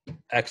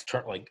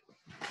external, like,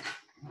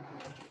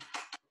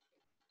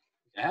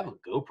 I have a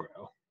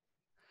GoPro.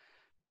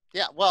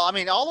 Yeah, well, I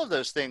mean, all of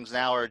those things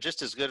now are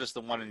just as good as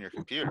the one in your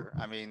computer.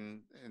 I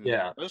mean,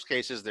 in most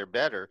cases, they're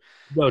better.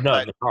 No,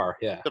 they are.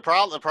 Yeah. The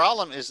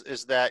problem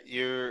is that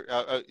you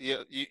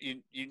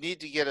need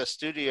to get a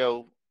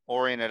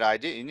studio-oriented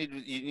idea. You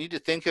need to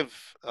think of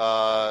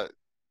the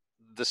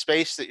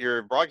space that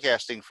you're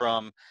broadcasting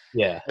from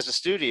as a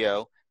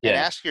studio. And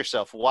ask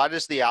yourself, what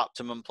is the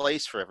optimum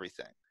place for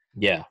everything?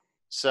 Yeah.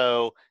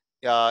 So,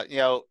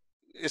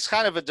 it's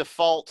kind of a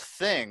default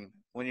thing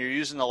when you're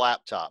using a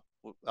laptop.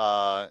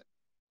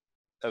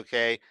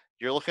 Okay,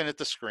 you're looking at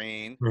the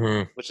screen,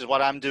 which is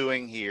what I'm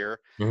doing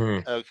here.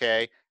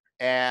 Okay,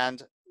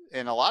 and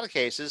in a lot of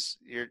cases,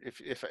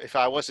 if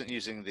I wasn't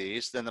using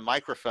these, then the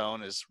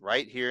microphone is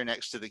right here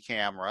next to the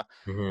camera.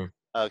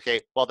 Okay,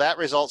 well, that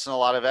results in a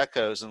lot of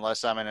echoes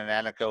unless I'm in an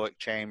anechoic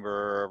chamber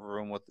or a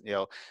room with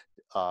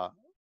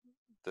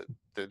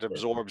that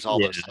absorbs all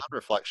those sound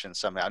reflections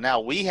somehow. Now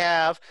when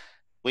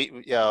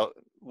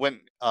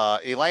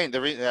Elaine,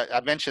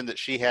 I mentioned that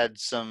she had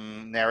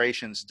some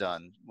narrations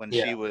done when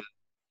she was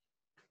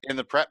in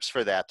the preps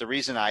for that. The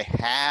reason I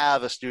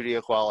have a studio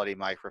quality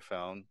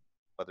microphone,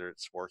 whether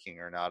it's working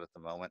or not at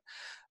the moment,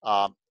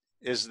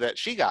 is that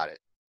she got it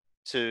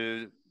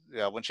to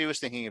when she was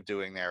thinking of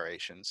doing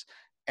narrations.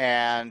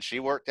 And she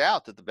worked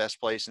out that the best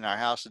place in our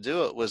house to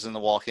do it was in the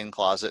walk-in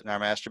closet in our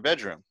master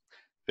bedroom,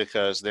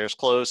 because there's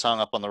clothes hung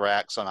up on the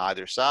racks on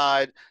either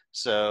side.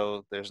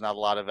 So there's not a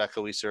lot of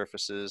echoey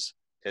surfaces.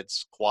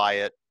 It's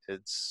quiet.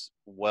 It's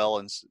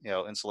well,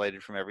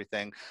 insulated from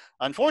everything.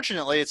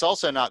 Unfortunately, it's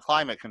also not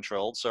climate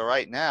controlled. So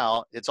right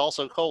now it's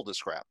also cold as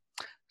crap.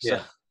 So,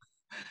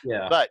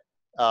 yeah. But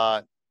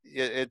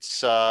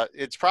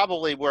it's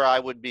probably where I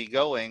would be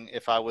going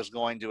if I was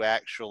going to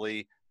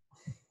actually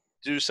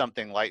do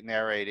something like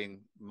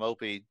narrating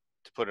Mopey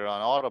to put it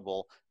on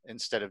Audible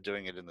instead of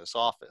doing it in this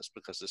office,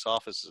 because this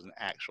office is an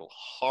actual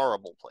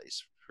horrible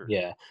place for,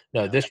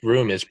 no, this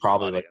room is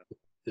probably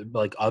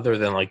like other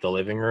than like the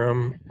living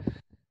room,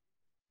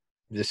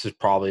 this is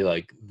probably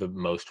like the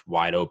most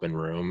wide open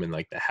room in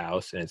like the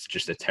house, and it's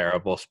just a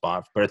terrible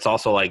spot, but it's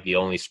also like the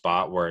only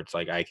spot where it's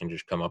like I can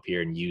just come up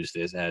here and use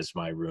this as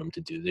my room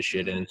to do this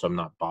shit in, so I'm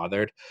not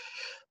bothered.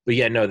 But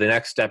yeah, no, the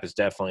next step is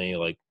definitely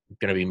like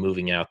going to be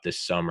moving out this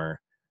summer.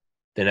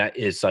 Then that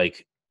is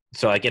like,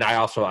 so like, and I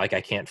also like,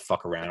 I can't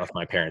fuck around with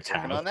my parents'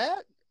 house. On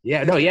that?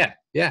 Yeah, no, yeah.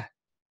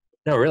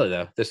 No, really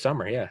though, this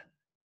summer, yeah.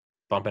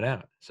 Bumping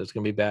out. So it's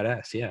going to be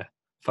badass. Yeah.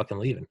 Fucking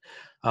leaving.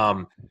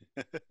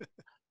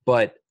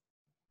 But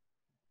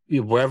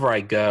wherever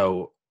I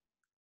go,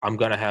 I'm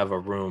going to have a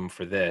room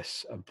for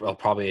this. I'll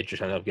probably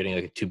just end up getting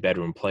like a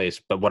 2-bedroom place.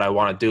 But what I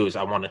want to do is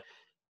I want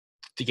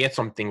to get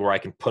something where I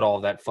can put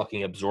all that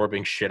fucking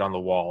absorbing shit on the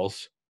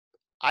walls.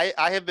 I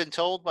have been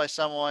told by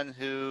someone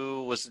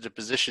who was in a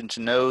position to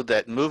know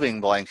that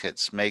moving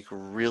blankets make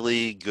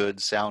really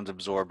good sound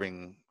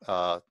absorbing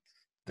things.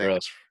 Really?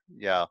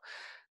 Yeah.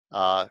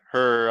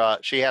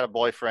 She had a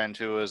boyfriend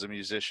who was a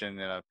musician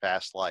in a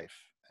past life,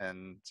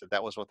 and so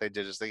that was what they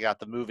did, is they got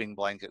the moving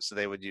blankets that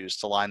they would use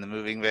to line the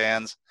moving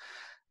vans,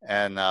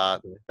 and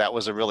that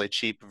was a really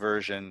cheap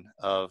version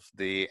of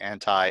the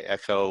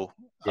anti-echo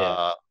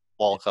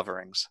wall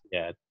coverings.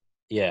 Yeah,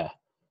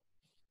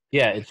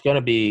 it's going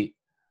to be,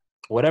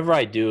 whatever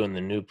I do in the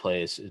new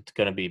place, it's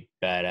going to be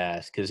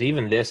badass, because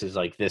even this is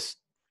like this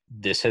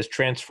has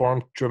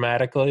transformed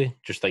dramatically,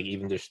 just like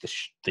even just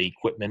the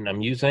equipment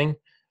I'm using.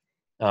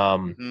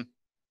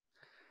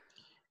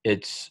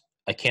 It's,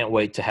 I can't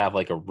wait to have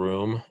like a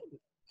room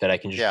that I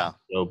can just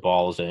throw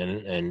balls in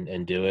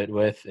and do it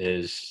with.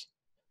 Is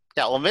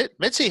well,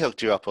 Mitzi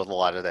hooked you up with a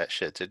lot of that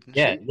shit, didn't she?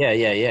 Yeah.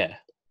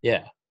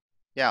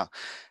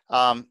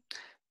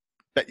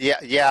 But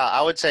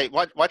I would say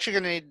what you're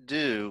going to need to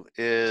do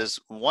is,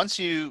 once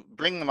you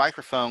bring the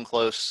microphone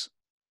close,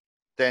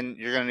 then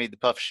you're going to need the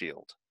puff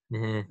shield.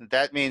 Mm-hmm.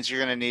 That means you're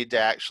going to need to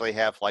actually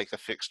have like a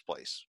fixed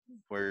place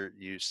where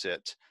you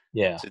sit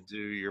to do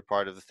your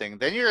part of the thing.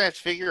 Then you're going to have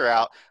to figure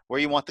out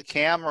where you want the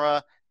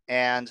camera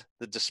and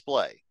the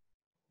display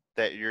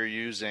that you're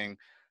using,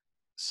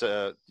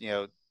 so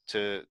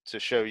to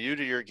show you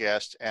to your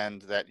guest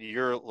and that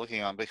you're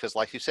looking on. Because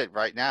like you said,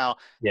 right now,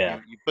 you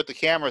put the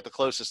camera at the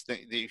closest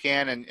thing that you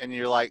can, and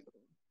you're like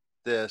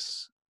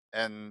this,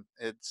 and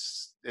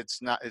it's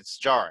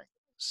jarring.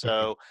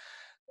 So,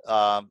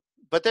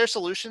 but there's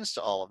solutions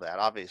to all of that,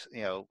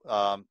 obviously,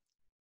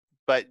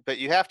 but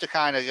you have to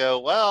kind of go,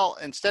 well,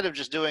 instead of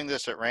just doing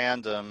this at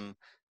random,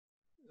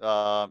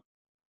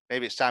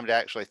 maybe it's time to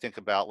actually think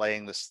about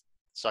laying this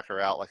sucker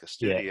out like a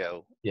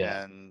studio.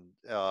 And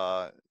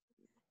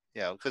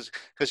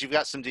because you've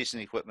got some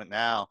decent equipment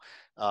now.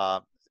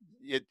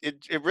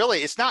 It really,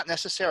 it's not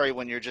necessary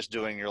when you're just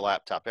doing your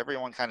laptop.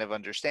 Everyone kind of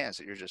understands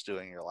that you're just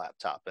doing your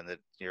laptop and that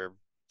your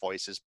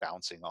voice is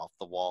bouncing off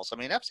the walls. I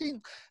mean, I've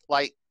seen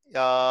like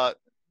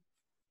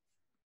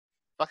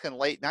fucking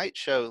late night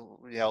show,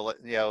 in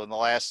the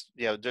last,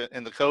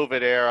 in the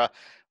COVID era,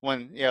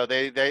 when,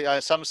 they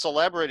some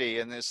celebrity,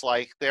 and it's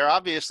like, they're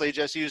obviously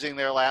just using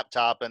their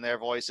laptop and their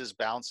voice is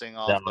bouncing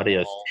off the audio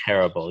is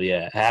terrible.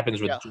 Yeah. It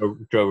happens with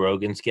Joe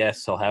Rogan's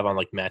guests. He'll have on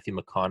like Matthew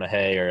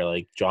McConaughey or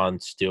like Jon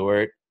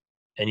Stewart.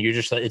 And you're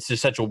just like, it's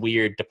just such a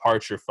weird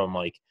departure from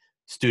like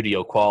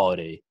studio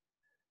quality.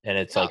 And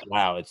it's like,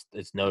 wow,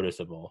 it's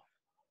noticeable.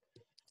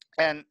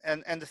 And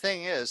the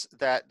thing is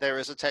that there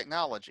is a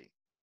technology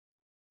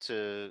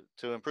to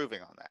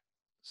improving on that.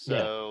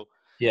 So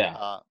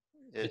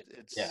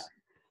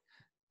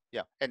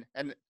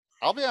and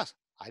I'll be honest,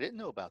 I didn't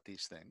know about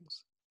these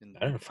things.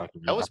 I don't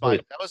fucking know.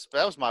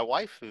 That was my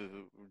wife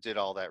who did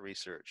all that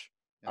research.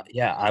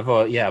 I've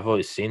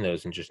always seen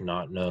those and just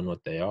not known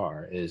what they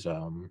are.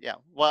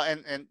 Well,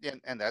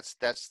 and that's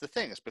the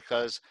thing, is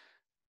because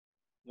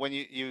when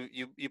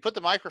you put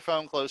the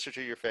microphone closer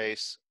to your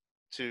face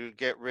to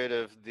get rid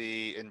of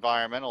the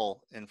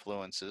environmental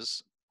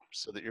influences,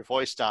 so that your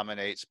voice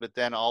dominates, but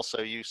then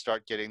also you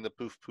start getting the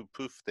poof poof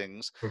poof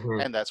things,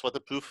 and that's what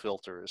the poof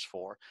filter is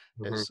for,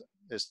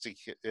 is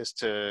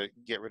to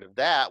get rid of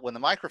that when the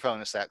microphone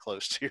is that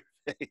close to your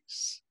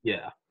face.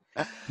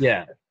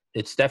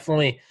 It's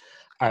definitely,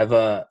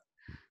 I've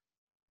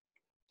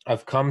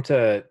come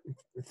to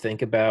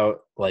think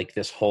about like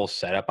this whole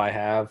setup I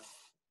have,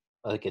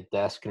 like a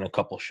desk and a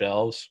couple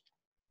shelves.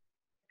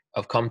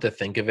 I've come to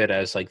think of it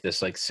as like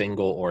this like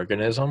single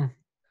organism,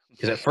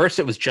 because at first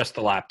it was just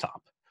the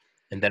laptop.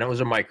 and then it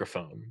was a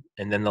microphone,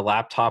 and then the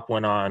laptop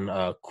went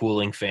on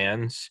cooling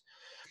fans,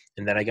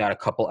 and then I got a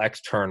couple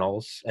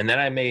externals, and then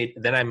I made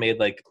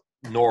like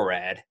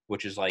NORAD,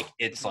 which is like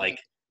it's like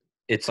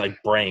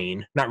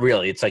brain. Not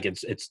really. It's like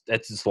it's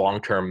its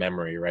long-term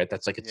memory, right?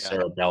 That's like its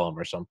cerebellum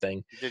or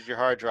something. You did your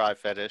hard drive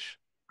fetish.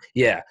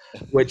 Yeah,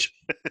 which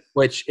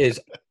is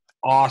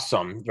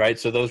awesome, right?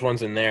 So those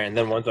ones in there, and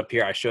then ones up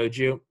here I showed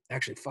you.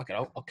 Actually, fuck it,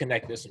 I'll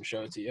connect this and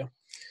show it to you.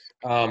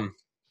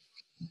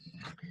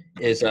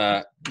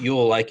 You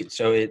will like it.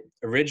 So it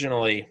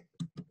originally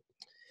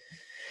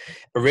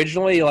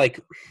like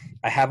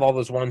I have all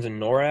those ones in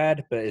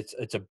NORAD, but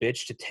it's a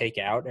bitch to take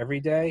out every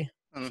day.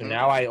 Mm-hmm. So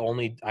now I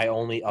only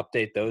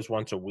update those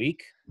once a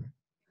week,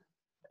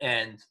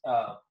 and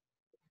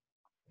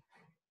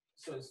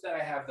so instead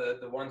I have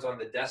the ones on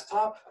the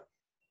desktop.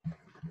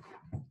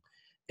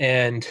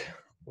 And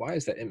why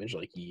is that image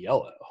like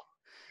yellow?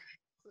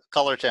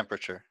 Color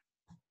temperature.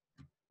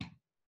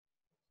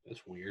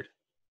 That's weird.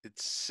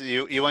 It's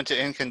you went to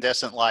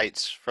incandescent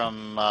lights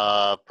from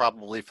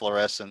probably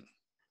fluorescent.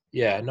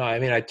 Yeah, no, I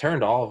mean I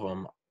turned all of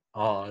them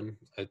on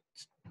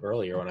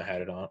earlier when I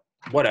had it on.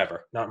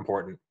 Whatever, not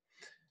important.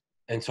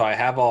 And so I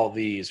have all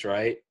these,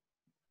 right?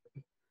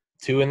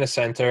 2 in the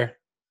center.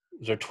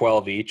 Those are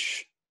 12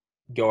 each.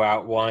 Go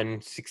out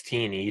 1,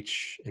 16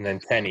 each, and then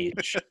 10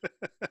 each.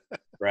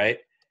 Right?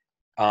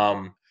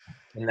 And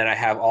then I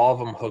have all of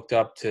them hooked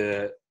up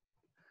to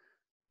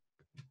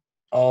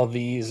all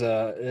these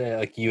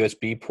like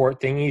USB port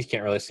thingies.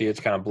 Can't really see it. It's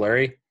kind of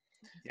blurry.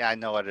 Yeah, I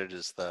know what it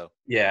is though.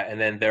 Yeah,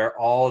 and then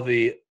all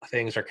the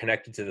things are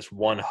connected to this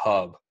one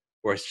hub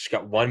where it's just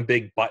got one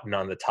big button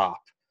on the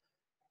top.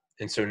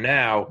 And so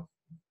now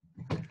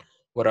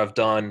what I've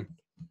done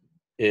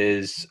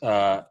is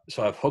so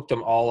I've hooked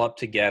them all up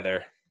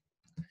together.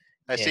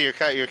 I see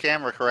your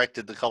camera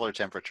corrected the color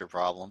temperature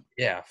problem.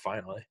 Yeah,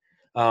 finally.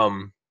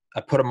 I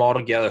put them all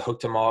together,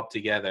 hooked them all up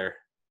together,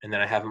 and then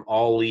I have them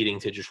all leading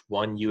to just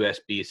one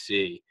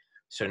USB-C.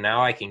 So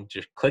now I can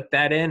just click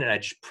that in, and I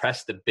just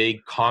press the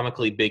big,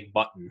 comically big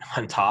button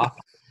on top,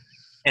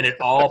 and it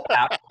all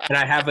and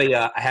I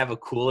have a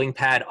cooling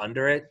pad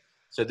under it.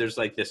 So there's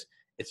like this.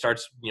 It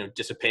starts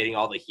dissipating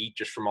all the heat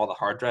just from all the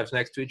hard drives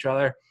next to each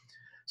other.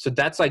 So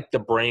that's like the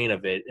brain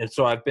of it. And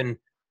so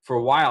for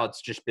a while,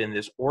 it's just been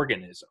this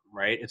organism,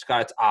 right? It's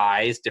got its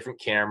eyes, different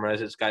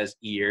cameras. It's got its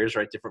ears,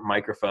 right? Different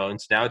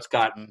microphones. Now it's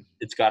got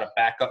a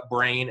backup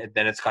brain, and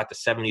then it's got the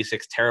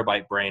 76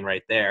 terabyte brain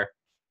right there.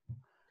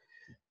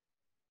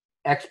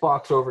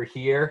 Xbox over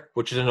here,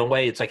 which is in a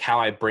way, it's like how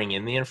I bring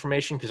in the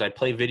information because I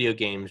play video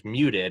games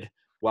muted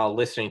while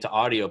listening to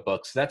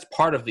audiobooks. That's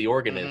part of the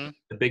organism. Mm-hmm.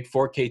 The big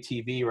 4K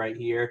TV right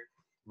here,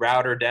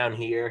 router down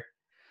here.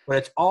 But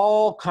it's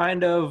all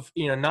kind of,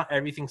 not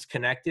everything's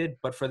connected.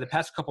 But for the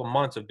past couple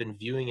months, I've been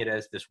viewing it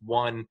as this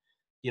one,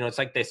 it's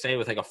like they say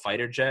with like a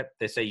fighter jet,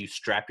 they say you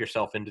strap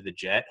yourself into the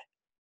jet.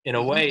 In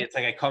a way, it's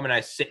like I come and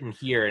I sit in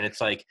here and it's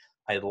like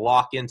I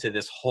lock into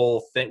this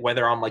whole thing,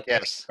 whether I'm like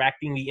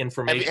extracting the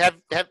information.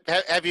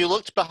 Have you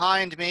looked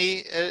behind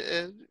me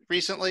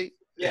recently?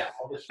 Yeah,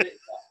 all this shit.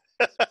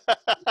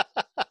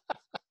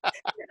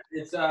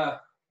 It's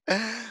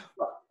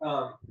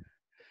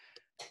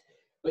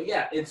but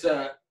yeah, it's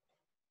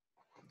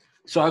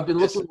so I've been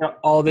looking at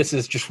all this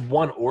as just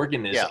one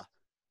organism. Yeah.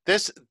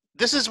 This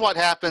is what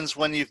happens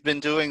when you've been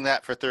doing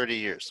that for 30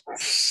 years.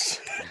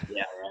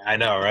 Yeah, I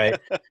know, right?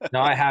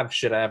 No, I have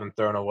shit I haven't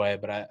thrown away,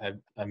 but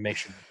I make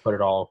sure to put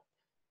it all.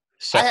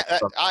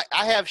 I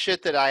have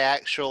shit that I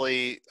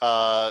actually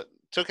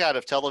took out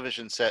of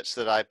television sets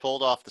that I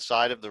pulled off the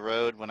side of the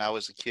road when I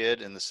was a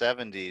kid in the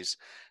 70s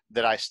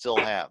that I still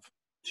have.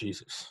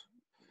 Jesus.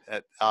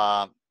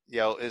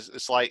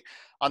 It's like,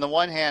 on the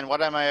one hand,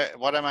 what am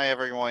I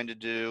ever going to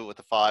do with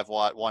a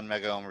 5-watt 1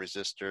 mega ohm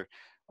resistor?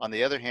 On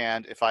the other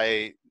hand, if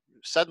I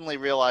suddenly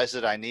realize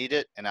that I need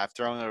it and I've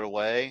thrown it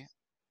away,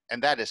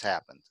 and that has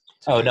happened.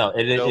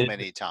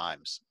 Many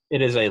times.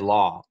 It is a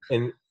law.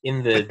 And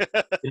in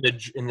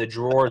the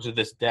drawers of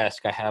this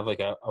desk, I have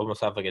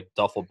almost have a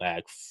duffel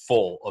bag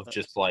full of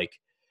just like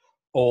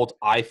old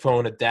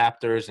iPhone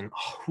adapters and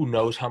who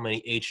knows how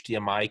many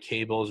HDMI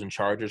cables and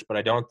chargers, but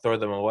I don't throw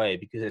them away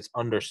because it's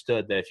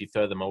understood that if you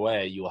throw them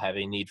away, you will have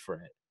a need for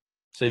it.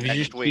 So if you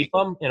just keep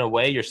them, in a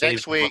way, you're saving.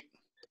 Next week.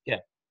 Yeah.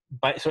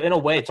 So in a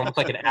way, it's almost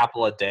like an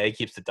apple a day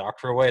keeps the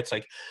doctor away. It's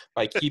like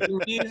by keeping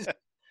these,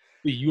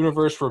 the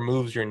universe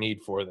removes your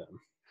need for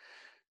them.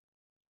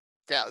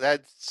 Yeah,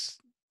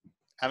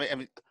 I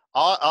mean,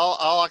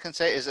 all I can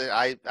say is that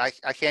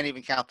I can't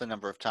even count the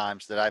number of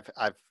times that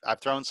I've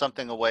thrown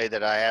something away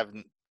that I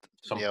haven't,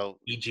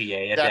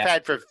 EGA that I've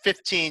had for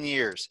 15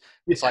 years.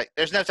 It's like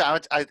there's no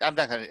time.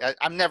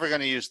 I'm never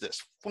gonna use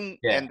this.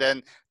 Yeah. And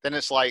then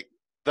it's like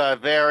the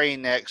very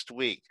next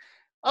week.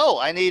 Oh,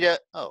 I need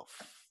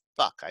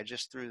fuck! I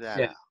just threw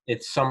that out.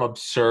 It's some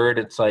absurd.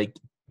 It's like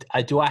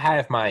I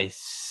have my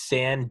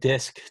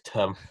SanDisk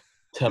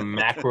to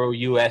macro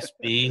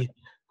USB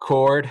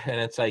cord,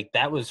 and it's like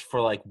that was for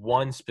like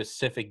one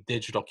specific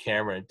digital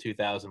camera in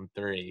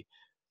 2003.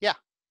 Yeah,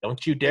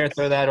 don't you dare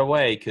throw that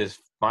away, because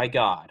my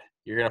God.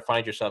 you're gonna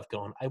find yourself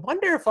going, I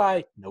wonder if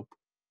I. Nope.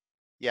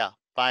 Yeah,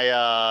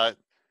 my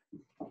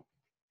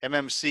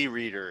MMC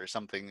reader or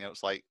something. It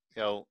was like,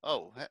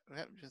 oh,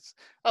 just,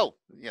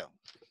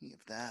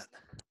 that.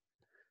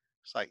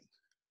 It's like,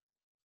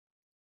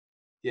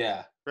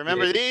 Yeah.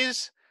 remember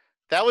these?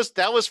 That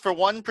was for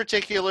one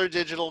particular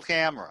digital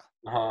camera.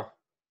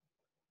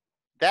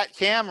 That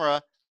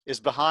camera is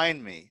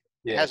behind me.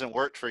 It hasn't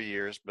worked for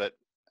years, but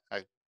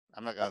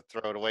I'm not going to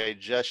throw it away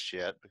just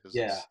yet because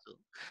it's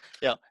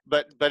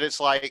but it's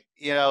like,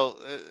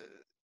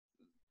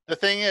 the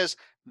thing is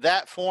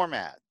that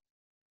format,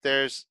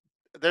 there's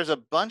a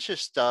bunch of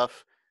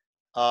stuff,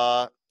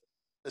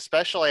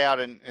 especially out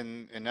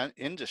in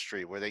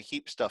industry where they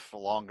keep stuff for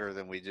longer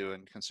than we do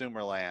in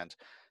consumer land,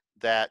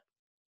 that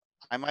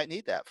I might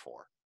need that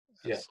for.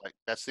 It's like,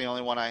 that's the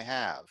only one I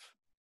have.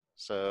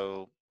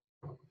 So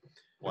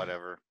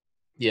whatever.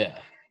 Yeah.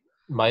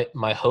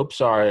 My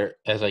hopes are,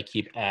 as I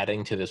keep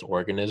adding to this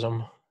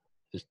organism,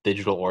 this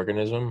digital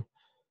organism,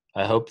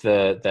 I hope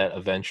that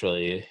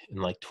eventually in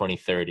like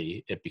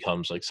 2030 it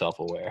becomes like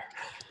self-aware.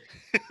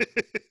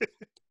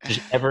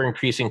 Just ever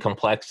increasing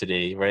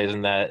complexity, right?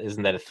 Isn't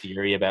that a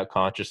theory about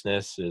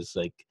consciousness? Is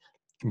like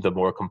the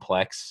more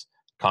complex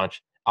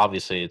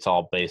obviously it's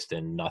all based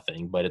in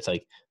nothing, but it's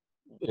like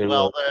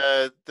well,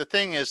 the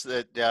thing is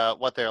that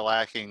what they're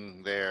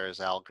lacking there is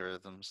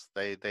algorithms.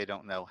 They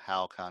don't know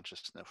how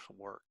consciousness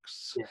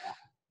works.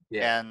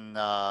 And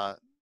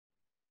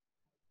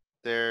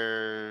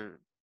there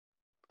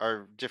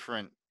are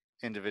different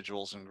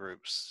individuals and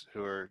groups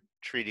who are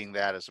treating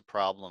that as a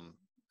problem.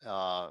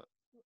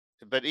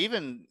 But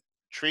even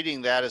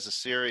treating that as a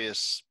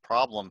serious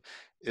problem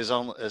is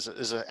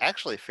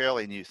actually a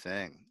fairly new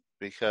thing,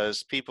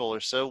 because people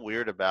are so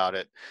weird about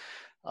it.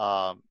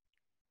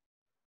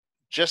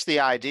 Just the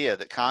idea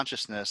that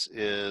consciousness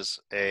is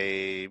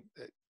a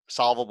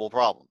solvable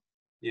problem.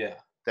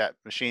 That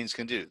machines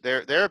can do.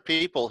 There are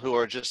people who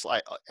are just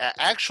like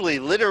actually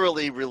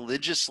literally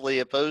religiously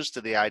opposed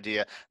to the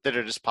idea that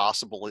it is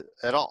possible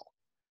at all.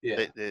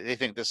 They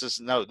think this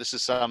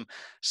is some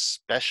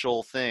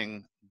special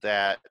thing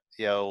that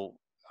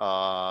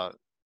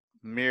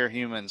mere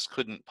humans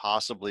couldn't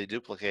possibly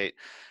duplicate.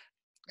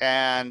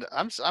 And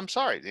I'm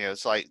sorry,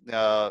 it's like,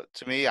 to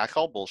me, I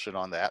call bullshit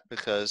on that,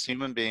 because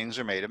human beings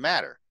are made of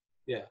matter.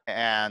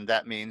 And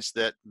that means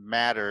that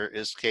matter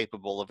is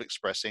capable of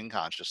expressing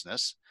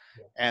consciousness.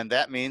 And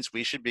that means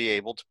we should be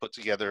able to put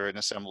together an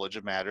assemblage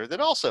of matter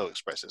that also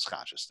expresses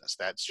consciousness.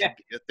 That should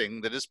be a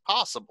thing that is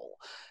possible.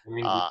 I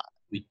mean,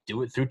 we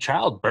do it through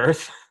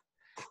childbirth.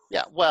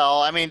 Yeah,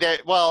 well, I mean, they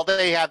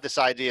have this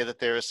idea that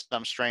there is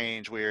some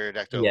strange, weird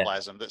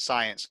ectoplasm that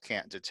science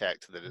can't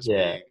detect that is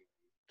being.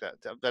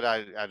 That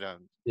I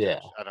don't.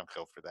 I don't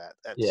go for that.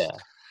 That's,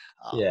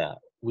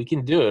 we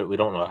can do it. We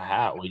don't know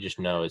how. We just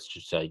know it's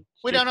just like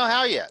we don't know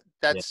how yet.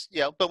 That's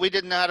but we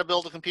didn't know how to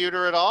build a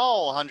computer at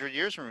all 100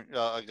 years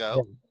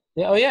ago.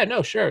 Oh yeah,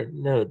 no, sure,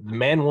 no.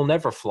 Man will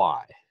never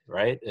fly,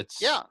 right? It's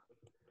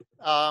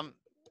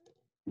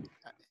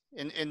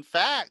in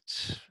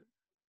fact,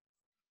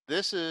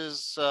 this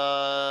is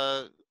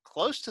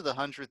close to the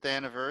 100th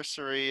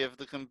anniversary of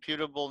the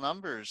computable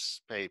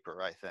numbers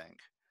paper, I think.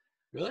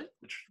 Really?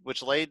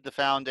 Which laid the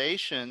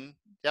foundation.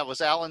 That was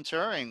Alan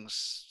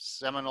Turing's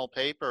seminal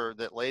paper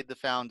that laid the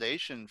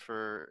foundation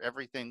for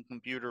everything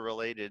computer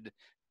related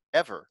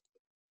ever.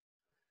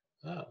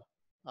 Oh.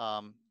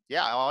 I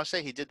want to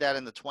say he did that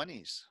in the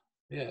 20s.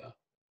 Yeah.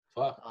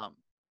 Fuck.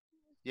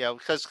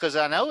 Because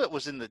I know it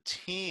was in the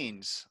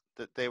teens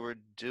that they were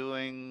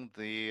doing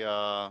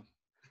the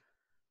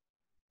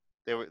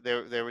they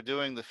were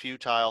doing the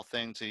futile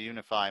thing to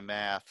unify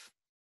math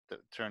that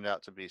turned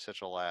out to be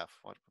such a laugh.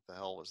 What the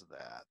hell was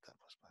that? That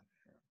was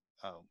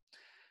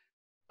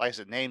like I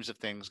said, names of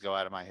things go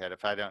out of my head.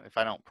 If I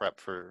don't prep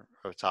for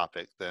a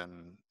topic,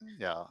 then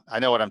I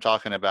know what I'm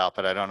talking about,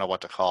 but I don't know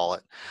what to call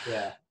it.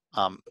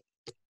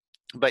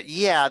 But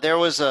there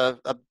was a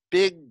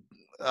big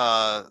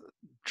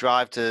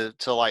drive to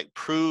like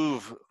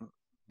prove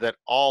that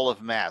all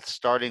of math,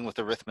 starting with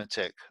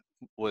arithmetic,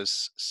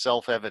 was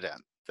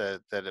self-evident,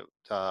 that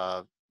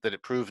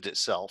it proved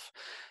itself.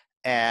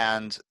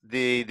 And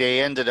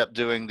they ended up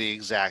doing the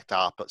exact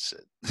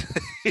opposite.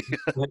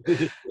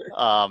 This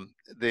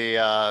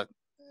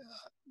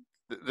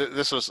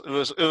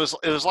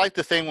was like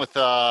the thing with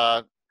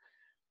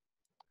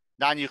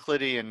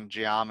non-Euclidean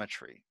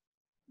geometry.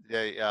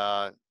 They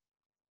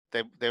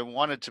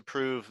wanted to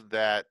prove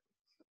that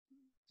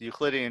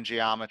Euclidean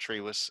geometry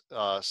was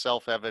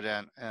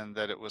self-evident and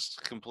that it was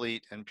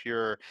complete and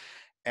pure.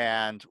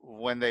 And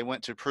when they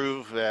went to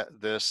prove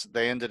this,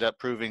 they ended up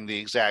proving the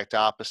exact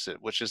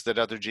opposite, which is that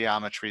other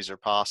geometries are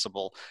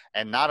possible.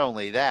 And not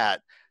only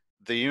that,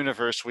 the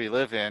universe we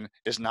live in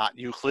is not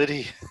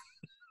Euclidean.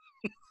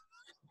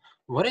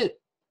 What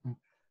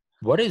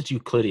does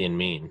Euclidean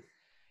mean?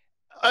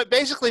 It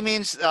basically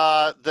means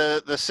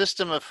the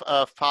system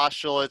of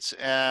postulates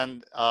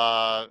and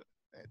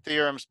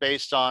theorems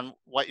based on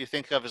what you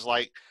think of as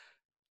like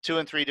 2-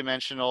 and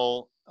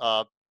 3-dimensional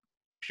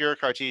pure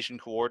Cartesian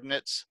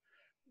coordinates,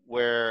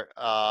 where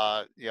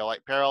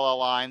like parallel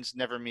lines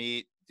never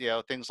meet,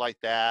 things like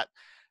that.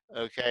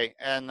 Okay,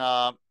 and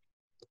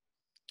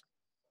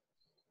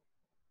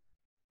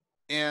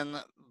in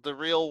the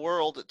real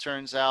world, it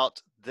turns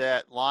out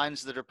that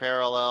lines that are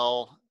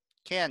parallel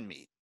can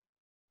meet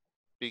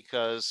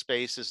because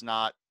space is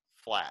not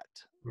flat.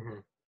 Mm-hmm.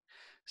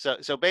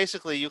 So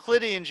basically,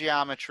 Euclidean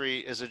geometry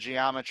is a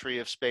geometry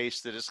of space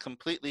that is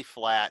completely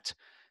flat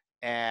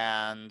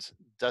and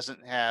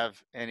doesn't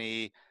have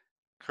any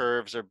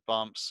curves or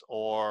bumps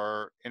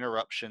or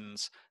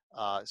interruptions.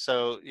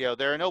 So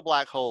there are no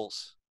black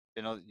holes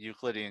in a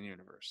Euclidean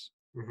universe.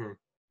 Mm-hmm.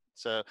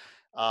 So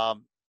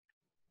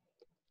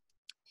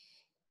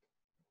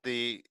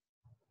the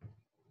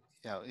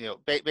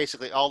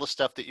basically all the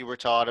stuff that you were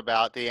taught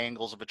about the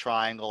angles of a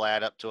triangle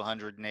add up to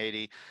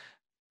 180.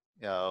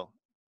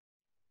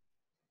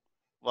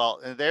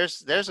 Well,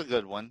 there's a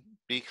good one,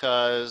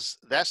 because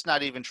that's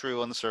not even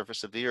true on the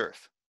surface of the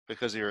Earth,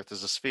 because the Earth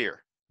is a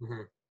sphere.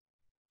 Mm-hmm.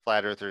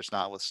 Flat earthers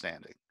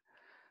notwithstanding.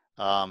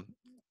 Um,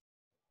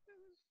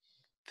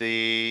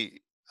 the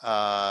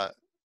the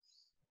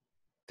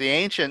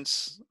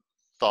ancients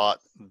thought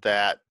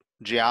that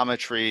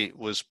geometry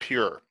was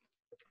pure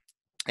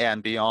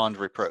and beyond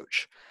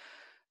reproach.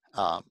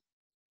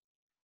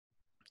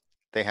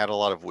 They had a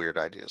lot of weird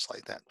ideas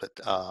like that, but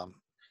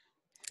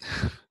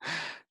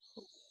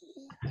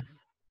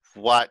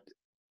what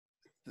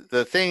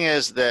the thing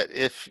is that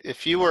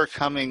if you were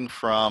coming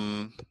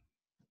from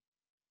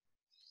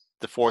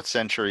the 4th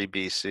century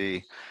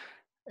BC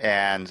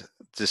and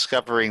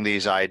discovering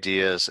these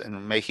ideas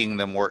and making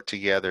them work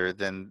together,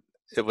 then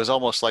it was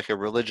almost like a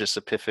religious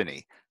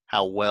epiphany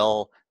how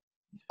well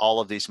all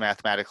of these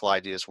mathematical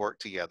ideas work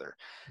together.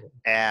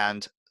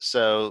 And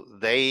so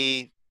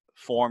they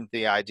formed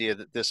the idea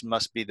that this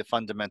must be the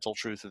fundamental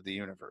truth of the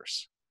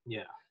universe.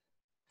 Yeah.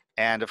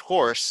 And of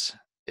course,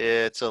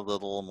 it's a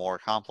little more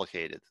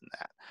complicated than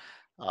that.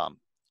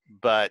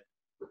 But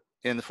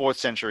in the 4th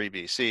century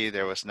BC,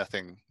 there was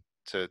nothing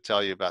to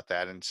tell you about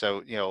that. And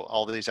so,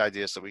 all these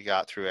ideas that we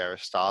got through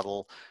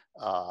Aristotle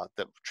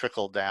that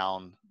trickled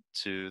down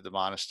to the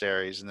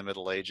monasteries in the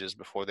Middle Ages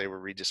before they were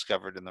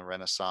rediscovered in the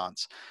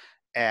Renaissance.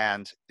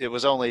 And it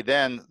was only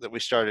then that we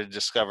started to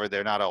discover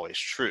they're not always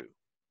true.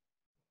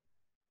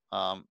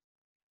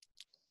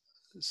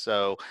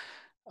 So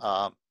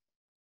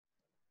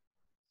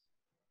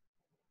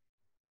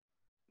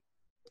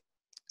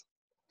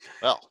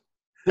well,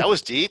 that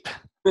was deep.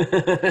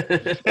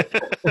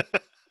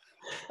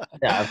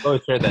 Yeah, I've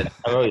always heard that.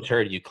 I've always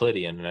heard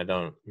Euclidean, and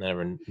I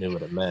never knew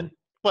what it meant.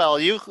 Well,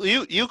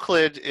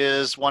 Euclid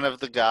is one of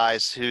the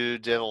guys who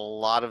did a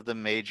lot of the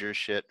major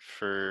shit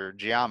for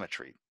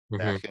geometry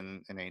back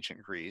in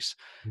ancient Greece.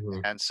 Mm-hmm.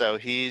 And so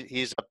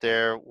he's up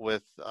there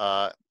with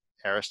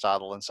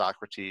Aristotle and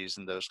Socrates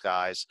and those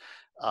guys.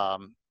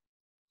 What's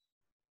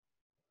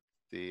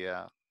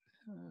the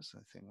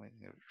thing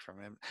from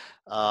him?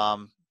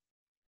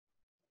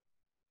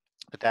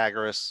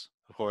 Pythagoras,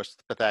 of course,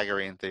 the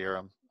Pythagorean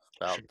theorem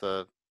about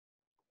the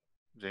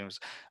James.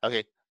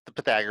 Okay, the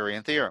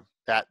Pythagorean theorem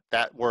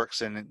that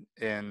works in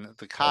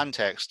the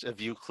context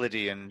of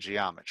Euclidean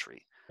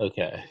geometry.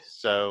 Okay.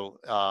 So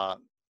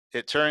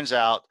it turns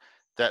out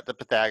that the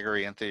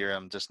Pythagorean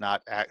theorem does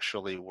not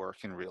actually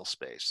work in real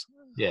space.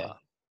 Yeah.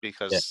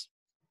 Because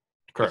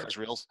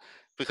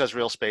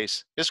real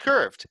space is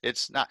curved.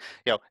 It's not,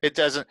 it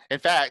doesn't. In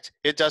fact,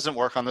 it doesn't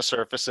work on the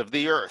surface of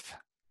the Earth.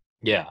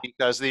 Yeah.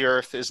 Because the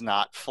Earth is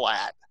not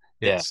flat.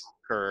 It's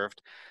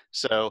curved.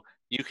 So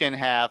you can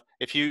have,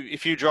 if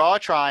you draw a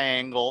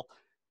triangle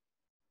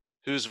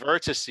whose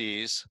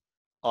vertices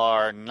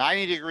are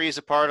 90 degrees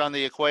apart on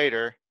the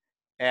equator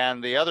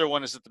and the other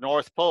one is at the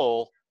North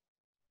Pole,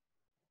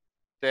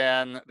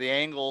 then the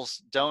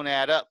angles don't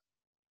add up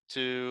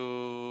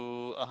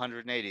to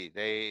 180.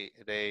 They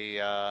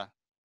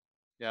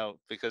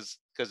because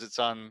it's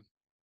on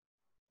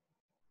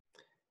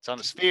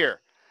a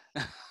sphere.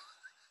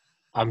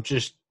 I'm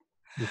just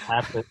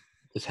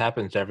this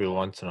happens every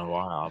once in a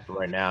while, but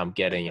right now I'm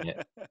getting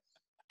it.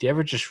 Do you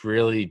ever just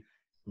really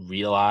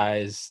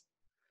realize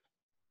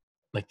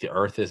like the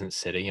Earth isn't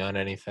sitting on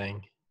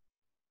anything?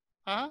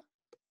 Huh?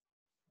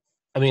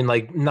 I mean,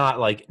 not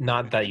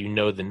that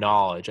the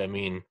knowledge. I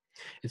mean,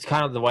 it's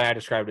kind of the way I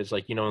described it is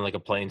like, when like a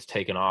plane's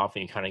taking off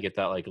and you kind of get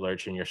that like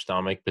lurch in your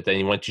stomach, but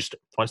then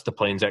once the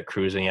plane's at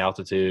cruising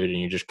altitude and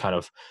you're just kind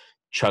of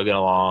chugging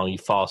along, you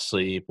fall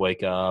asleep,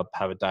 wake up,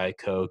 have a Diet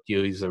Coke,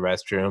 you use the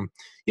restroom.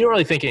 You don't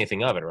really think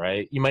anything of it,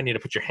 right? You might need to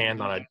put your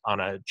hand on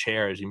a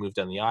chair as you move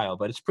down the aisle,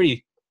 but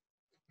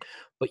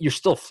but you're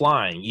still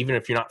flying, even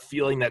if you're not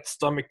feeling that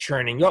stomach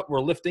churning up,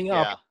 we're lifting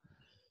up. Yeah.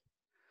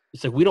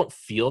 It's like we don't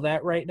feel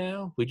that right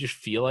now. We just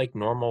feel like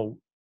normal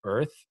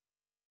Earth.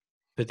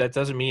 But that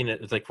doesn't mean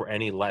it's like we're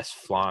any less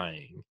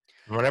flying.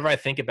 And whenever I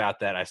think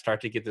about that, I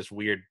start to get this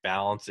weird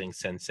balancing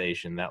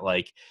sensation that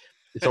like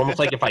it's almost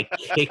like if I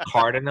kick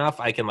hard enough,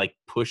 I can like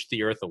push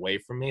the Earth away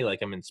from me, like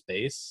I'm in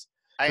space.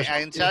 I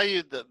can tell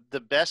you the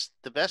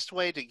best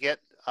way to get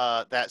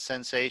that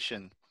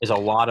sensation is a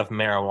lot of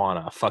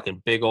marijuana, a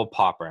fucking big old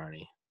pop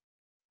brownie.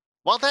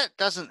 Well, that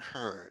doesn't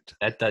hurt.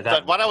 That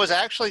But what I was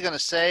actually going to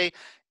say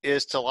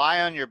is to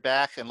lie on your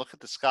back and look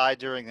at the sky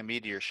during a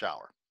meteor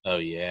shower. Oh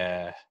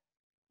yeah.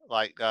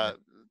 Like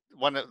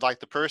like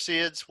the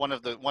Perseids, one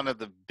of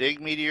the big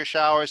meteor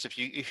showers. If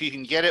you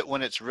can get it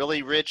when it's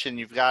really rich and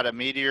you've got a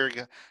meteor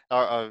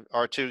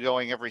or two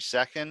going every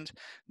second,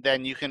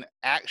 then you can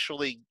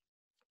actually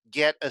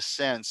get a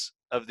sense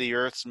of the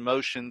Earth's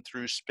motion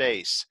through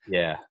space.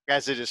 Yeah.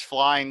 As it is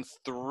flying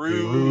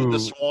through the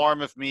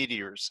swarm of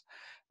meteors.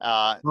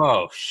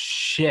 Oh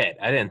shit!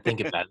 I didn't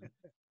think about it.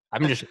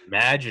 I'm just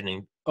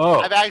imagining.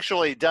 Oh, I've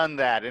actually done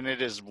that, and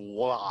it is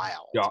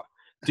wild. yeah,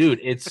 dude,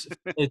 it's.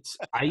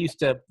 I used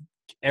to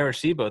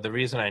Arecibo. The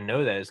reason I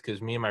know that is because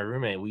me and my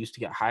roommate, we used to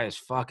get high as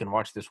fuck and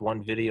watch this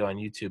one video on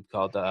YouTube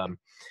called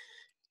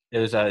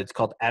it's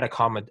called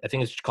Atacama. I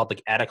think it's called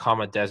like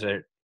Atacama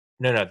Desert.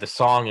 No, the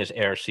song is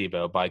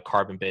Arecibo by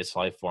Carbon Based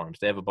Life Forms.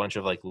 They have a bunch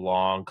of like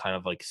long, kind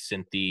of like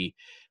synthy,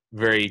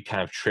 very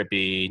kind of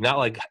trippy, not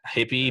like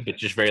hippie, but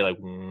just very like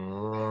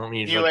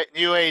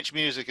new age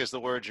music is the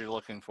word you're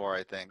looking for,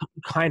 I think.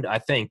 Kind of, I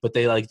think, but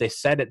they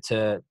set it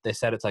to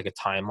like a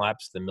time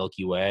lapse, the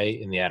Milky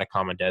Way in the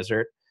Atacama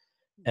Desert,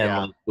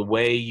 and like, the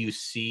way you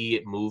see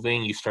it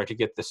moving, you start to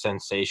get the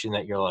sensation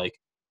that you're like,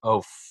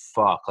 oh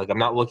fuck, like I'm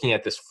not looking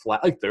at this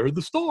flat, like there are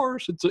the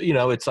stars. It's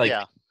it's like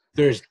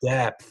there's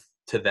depth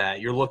to that.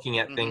 You're looking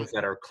at things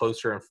that are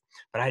closer,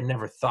 but I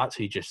never thought.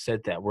 So you just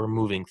said that we're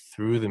moving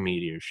through the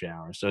meteor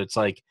shower. So it's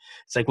like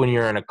when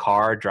you're in a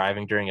car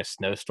driving during a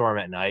snowstorm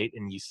at night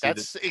and you see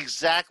that's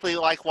exactly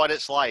like what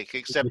it's like,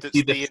 except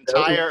it's the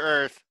entire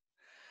Earth.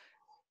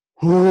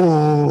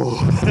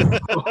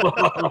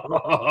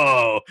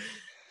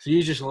 So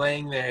you're just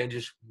laying there and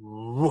just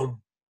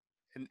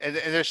and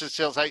there's just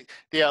feels like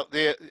I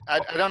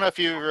don't know if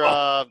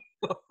you're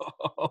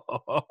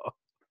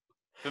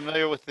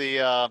familiar with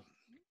the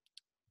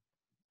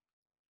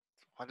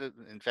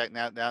in fact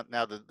now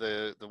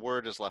the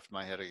word has left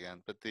my head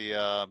again, but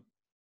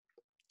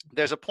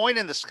there's a point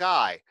in the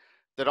sky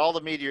that all the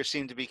meteors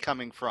seem to be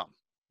coming from.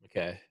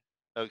 Okay,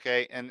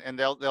 and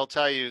they'll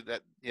tell you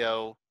that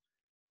they'll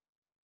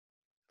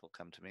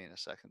come to me in a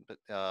second,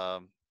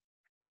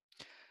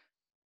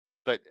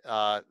 but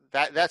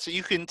that's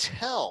you can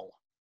tell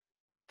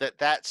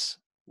that's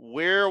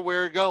where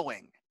we're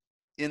going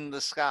in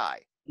the sky.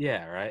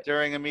 Yeah, right.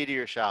 During a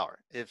meteor shower,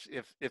 if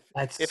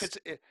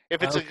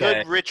it's a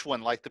good rich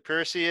one like the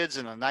Perseids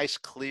and a nice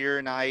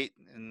clear night,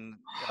 and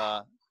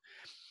now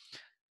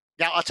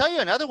I'll tell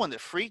you another one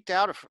that freaked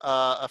out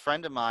a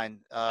friend of mine.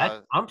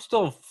 I'm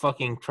still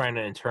fucking trying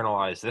to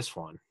internalize this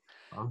one.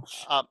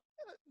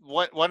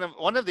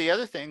 One of the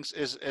other things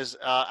is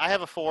I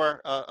have a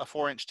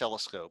 4-inch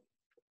telescope,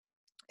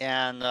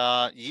 and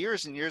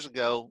years and years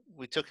ago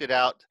we took it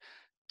out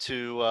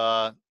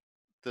to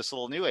this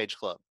little New Age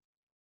club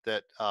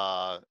that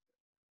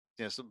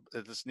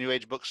this New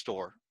Age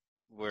bookstore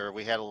where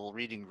we had a little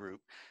reading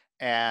group,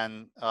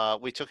 and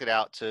we took it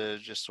out to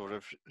just sort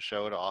of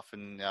show it off,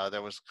 and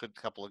there was a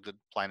couple of good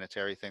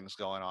planetary things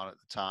going on at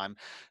the time.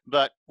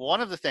 But one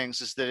of the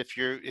things is that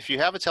if you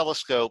have a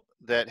telescope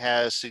that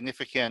has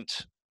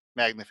significant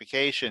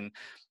magnification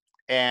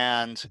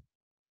and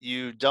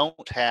you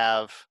don't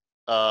have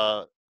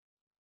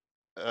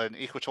an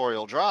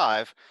equatorial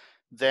drive,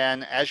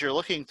 then as you're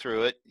looking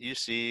through it, you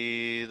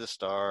see the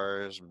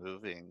stars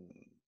moving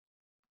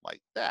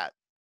like that.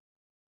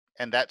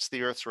 And that's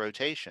the Earth's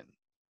rotation.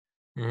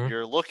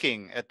 You're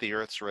looking at the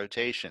Earth's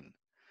rotation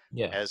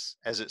as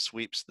it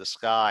sweeps the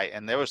sky.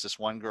 And there was this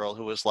one girl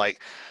who was like,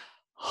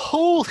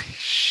 holy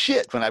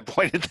shit, when I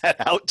pointed that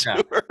out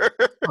to her.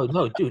 Oh,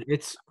 no, dude,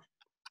 it's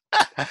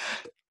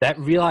that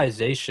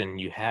realization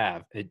you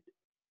have,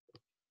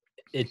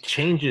 it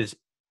changes.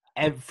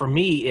 And for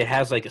me, it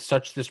has like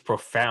such this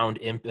profound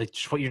impact.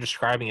 Just what you're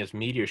describing as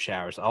meteor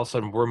showers. All of a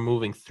sudden, we're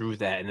moving through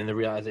that, and then the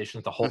realization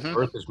that the whole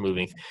Earth is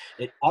moving.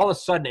 All of a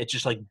sudden, it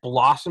just like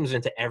blossoms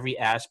into every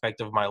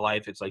aspect of my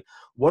life. It's like,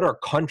 what are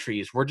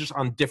countries? We're just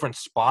on different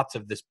spots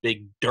of this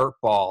big dirt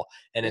ball,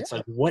 and it's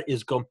like, what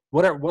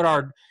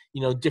are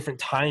different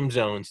time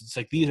zones? It's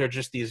like these are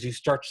just these. You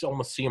start to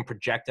almost see them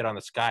projected on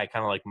the sky,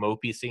 kind of like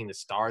Mopey seeing the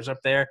stars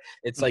up there.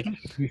 It's like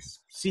you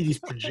see these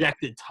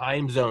projected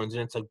time zones,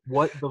 and it's like,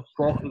 what the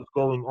fuck is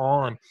going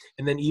on?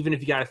 And then even if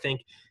you got to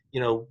think,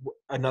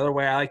 another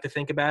way I like to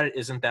think about it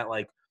isn't that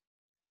like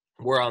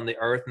we're on the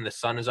Earth and the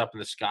sun is up in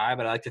the sky,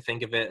 but I like to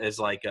think of it as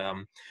like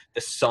the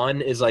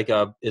sun is like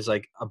a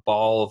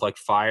ball of like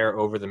fire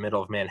over the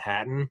middle of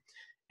Manhattan,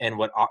 and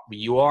what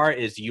you are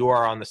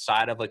on the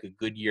side of like a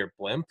Goodyear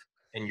blimp,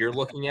 and you're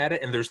looking at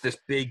it, and there's this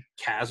big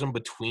chasm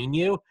between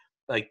you.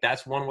 Like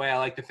that's one way I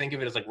like to think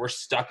of it, is like we're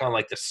stuck on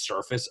like the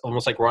surface,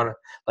 almost like we're on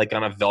a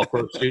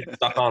Velcro suit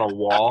stuck on a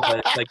wall,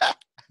 and it's like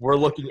we're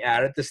looking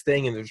at this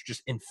thing, and there's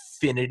just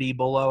infinity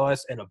below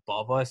us and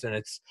above us, and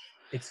it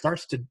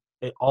starts to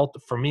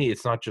for me.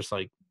 It's not just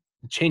like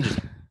it changes.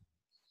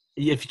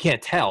 If you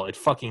can't tell, it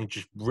fucking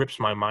just rips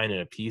my mind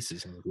into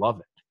pieces, and I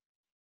love it.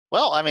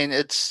 Well, I mean,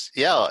 it's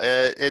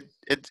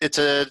it's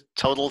a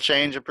total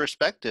change of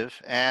perspective,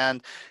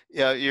 and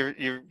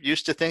you're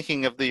used to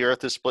thinking of the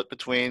Earth as split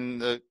between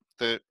the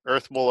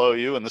Earth below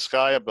you and the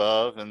sky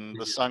above, and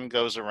the sun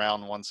goes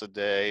around once a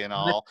day and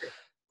all.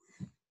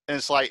 And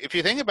it's like, if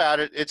you think about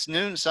it, it's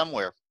noon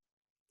somewhere.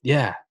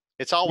 Yeah.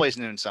 It's always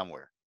noon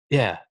somewhere.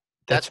 Yeah.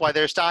 That's why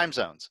there's time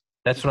zones.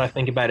 That's what I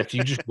think about. If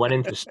you just went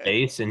into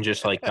space and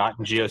just like got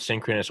in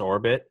geosynchronous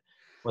orbit,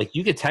 like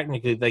you could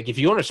technically, like if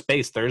you go into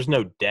space, there's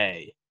no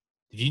day.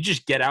 If you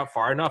just get out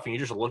far enough and you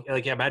just look,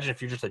 like imagine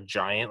if you're just a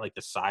giant, like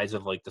the size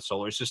of like the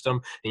solar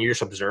system, and you're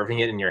just observing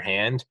it in your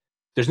hand.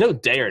 There's no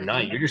day or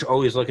night. You're just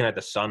always looking at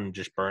the sun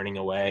just burning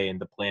away and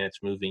the planets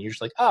moving. You're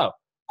just like, oh,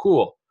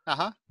 cool.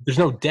 There's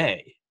no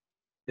day.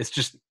 It's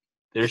just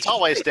it's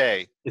always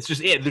day. It's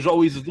just There's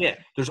always There's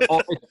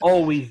it's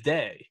always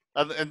day.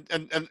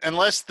 And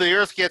unless the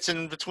Earth gets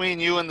in between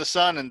you and the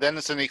sun, and then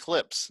it's an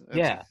eclipse.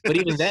 Yeah, but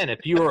even then, if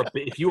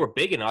you were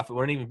big enough, it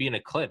wouldn't even be an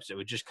eclipse. It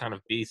would just kind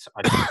of be.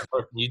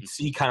 You'd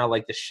see kind of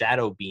like the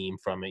shadow beam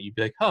from it. You'd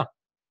be like, huh.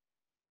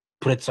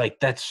 But it's like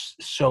that's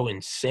so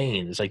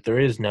insane. It's like there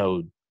is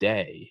no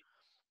day.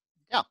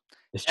 Yeah.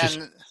 It's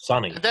just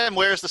sunny. And then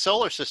where's the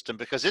solar system?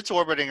 Because it's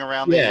orbiting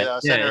around the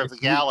center of the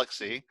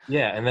galaxy.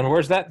 Yeah, and then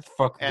where's that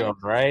fuck going,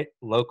 right?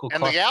 Local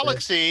cluster. And the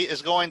galaxy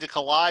is going to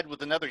collide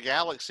with another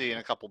galaxy in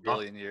a couple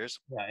billion years.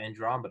 Yeah,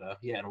 Andromeda.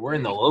 Yeah, and we're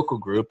in the local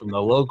group, and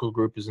the local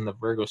group is in the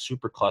Virgo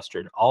supercluster.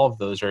 And all of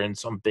those are in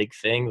some big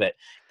thing that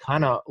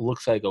kind of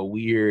looks like a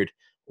weird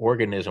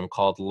organism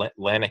called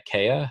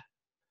Laniakea.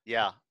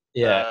 Yeah.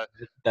 Yeah,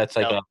 that's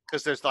like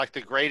because there's like the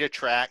Great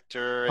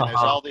Attractor, and there's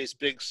all these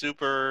big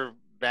super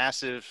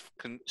massive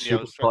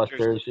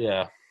clusters.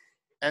 Yeah,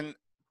 and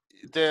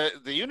the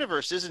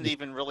universe isn't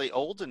even really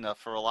old enough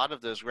for a lot of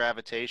those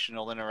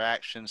gravitational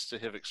interactions to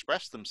have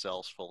expressed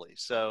themselves fully.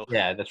 So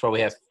yeah, that's why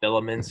we have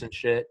filaments and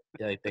shit.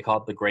 Like they call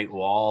it the Great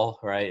Wall,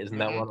 right? Isn't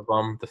that one of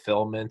them? The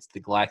filaments, the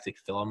galactic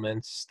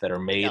filaments that are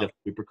made of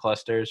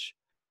superclusters.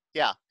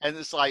 Yeah, and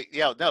it's like,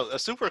 no, a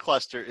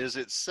supercluster is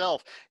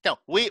itself. No,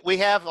 we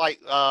have like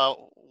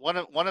one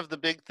of the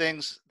big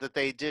things that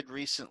they did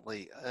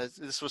recently.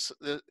 This was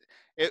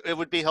it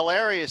would be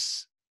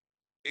hilarious,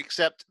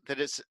 except that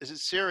it's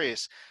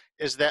serious.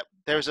 Is that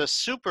there's a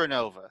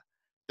supernova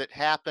that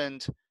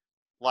happened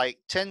like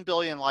 10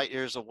 billion light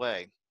years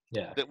away.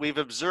 Yeah. That we've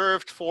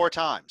observed 4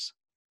 times,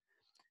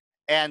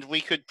 and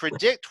we could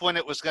predict when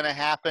it was going to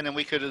happen, and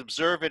we could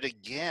observe it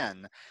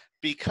again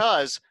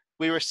because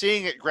we were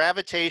seeing it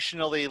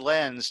gravitationally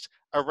lensed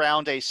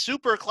around a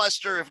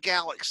supercluster of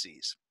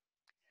galaxies.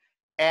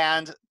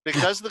 And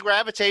because the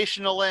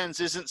gravitational lens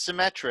isn't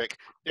symmetric,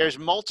 there's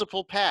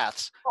multiple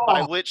paths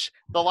by which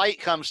the light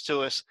comes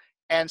to us.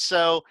 And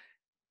so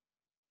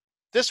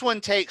this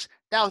one takes,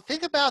 now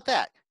think about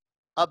that,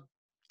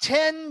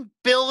 10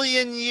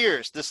 billion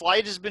years this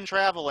light has been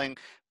traveling,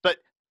 but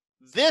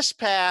this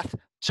path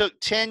took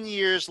 10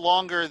 years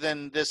longer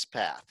than this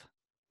path.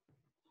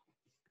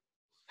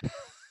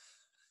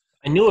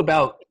 I knew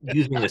about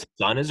using the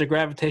sun as a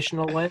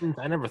gravitational lens.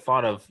 I never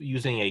thought of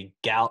using a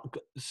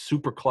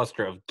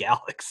supercluster of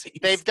galaxies.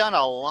 They've done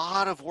a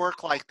lot of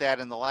work like that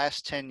in the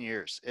last 10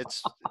 years.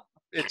 It's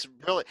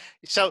really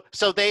so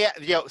they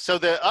so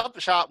the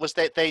upshot was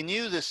that they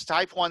knew this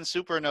type 1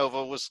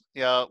 supernova was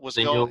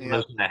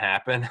going to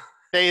happen.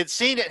 They had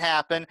seen it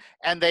happen,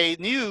 and they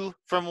knew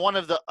from one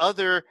of the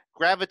other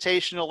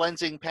gravitational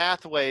lensing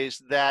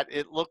pathways that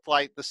it looked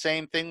like the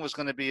same thing was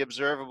going to be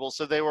observable.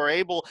 So they were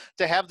able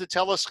to have the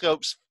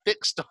telescopes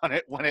fixed on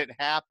it when it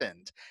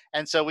happened.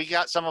 And so we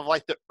got some of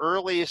like the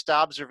earliest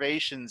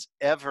observations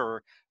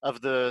ever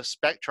of the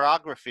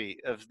spectrography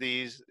of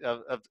these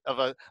of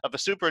a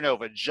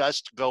supernova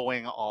just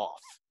going off.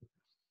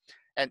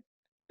 And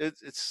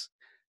it's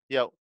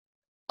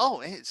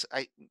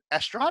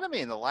astronomy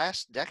in the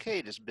last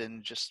decade has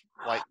been just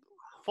like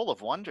full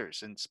of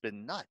wonders, and it's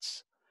been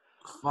nuts.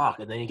 Fuck,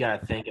 and then you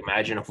gotta think,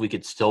 imagine if we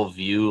could still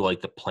view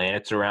like the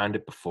planets around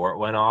it before it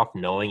went off,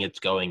 knowing it's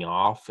going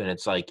off. And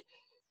it's like,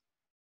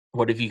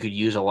 what if you could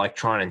use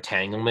electron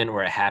entanglement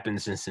where it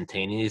happens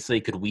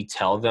instantaneously? Could we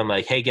tell them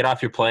like, hey, get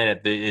off your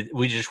planet,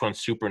 we just went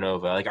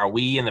supernova? Like, are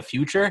we in the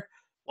future?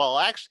 Well,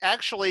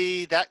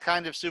 actually, that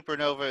kind of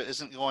supernova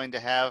isn't going to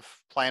have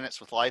planets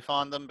with life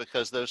on them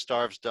because those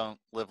stars don't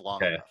live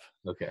long enough.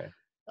 Okay.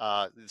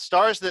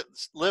 Stars that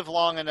live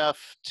long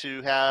enough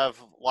to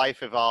have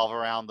life evolve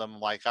around them,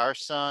 like our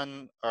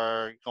sun,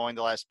 are going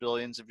to last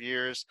billions of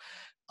years,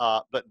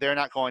 but they're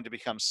not going to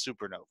become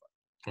supernova.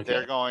 Okay.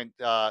 They're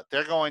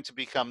going to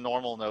become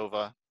normal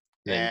nova.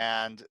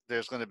 And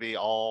there's going to be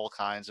all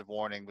kinds of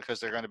warning because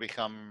they're going to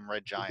become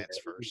red giants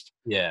first.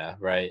 Yeah,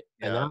 right.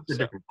 And there are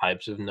different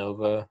types of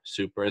nova.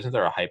 Super, isn't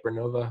there a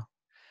hypernova?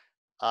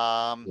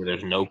 Where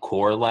there's no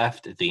core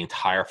left, the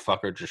entire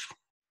fucker just.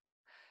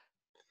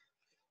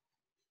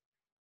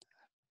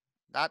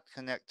 Not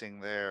connecting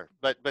there,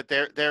 but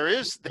there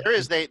is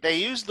they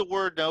use the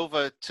word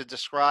nova to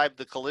describe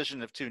the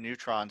collision of 2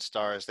 neutron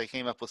stars. They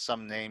came up with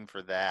some name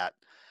for that.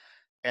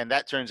 And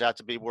that turns out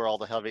to be where all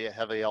the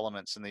heavy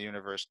elements in the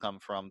universe come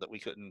from that we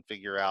couldn't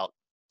figure out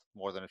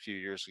more than a few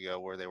years ago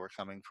where they were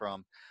coming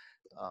from.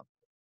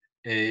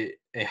 A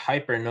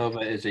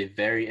hypernova is a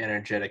very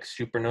energetic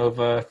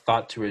supernova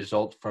thought to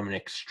result from an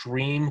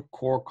extreme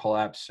core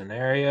collapse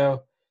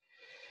scenario.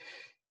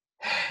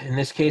 In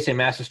this case, a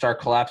massive star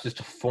collapses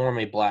to form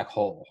a black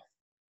hole.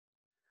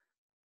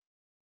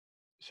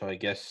 So I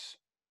guess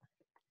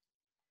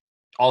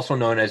also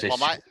known as a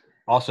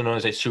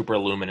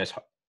superluminous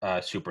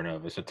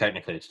supernova. So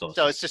technically, it's still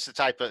it's just a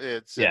type of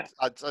it's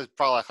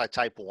probably like a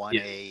type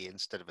 1A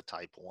instead of a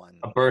type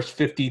 1. A burst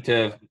 5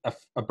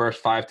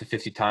 to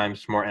 50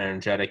 times more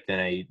energetic than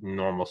a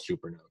normal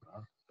supernova.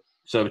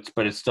 So it's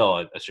still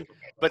a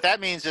supernova. But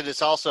that means that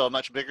it's also a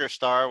much bigger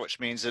star, which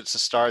means it's a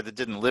star that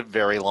didn't live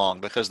very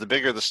long, because the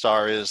bigger the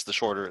star is, the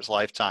shorter its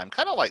lifetime.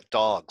 Kind of like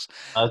dogs.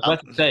 I was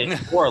about to say,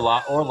 or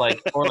like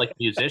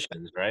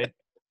musicians, right?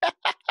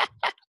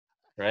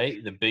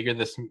 Right? The bigger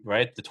this,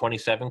 right? The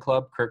 27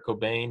 Club, Kurt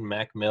Cobain,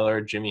 Mac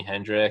Miller, Jimi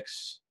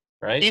Hendrix,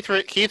 right?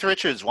 Keith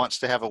Richards wants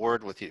to have a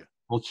word with you.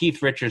 Well,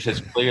 Keith Richards has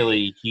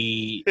clearly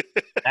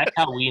that's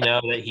how we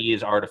know that he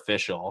is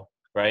artificial,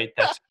 right?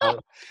 That's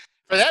for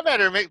that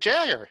matter, Mick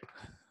Jagger.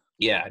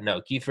 Yeah,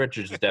 no, Keith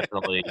Richards is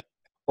definitely,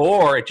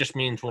 or it just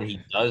means when he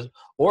does,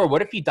 or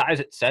what if he dies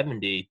at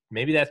 70?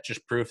 Maybe that's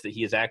just proof that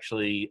he is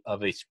actually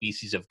of a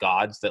species of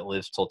gods that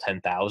lives till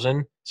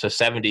 10,000. So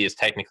 70 is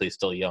technically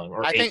still young.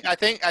 Or I think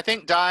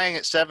dying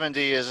at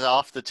 70 is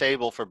off the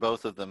table for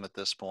both of them at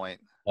this point.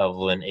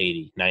 Oh, then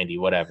 80, 90,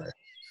 whatever.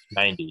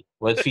 90.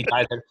 What if he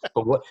dies?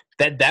 But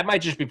that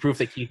might just be proof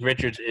that Keith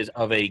Richards is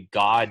of a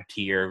god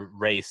tier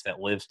race that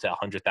lives to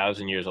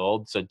 100,000 years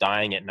old. So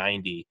dying at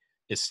 90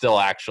 is still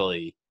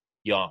actually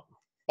young.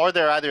 Or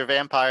they're either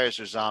vampires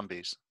or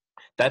zombies.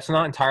 That's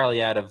not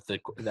entirely out of the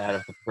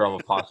realm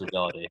of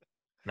possibility.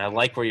 And I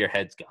like where your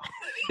head's going.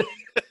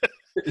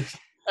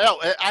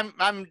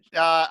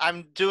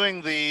 I'm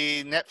doing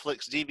the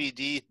Netflix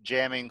DVD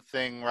jamming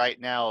thing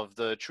right now of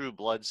the True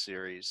Blood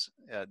series,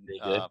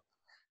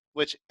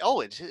 which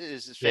it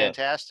is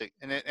fantastic,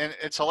 and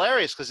it's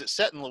hilarious because it's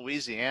set in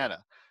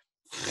Louisiana,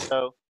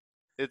 so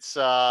it's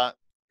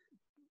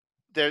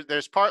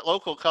there's part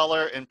local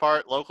color and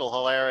part local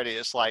hilarity.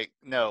 It's like,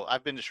 no,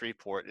 I've been to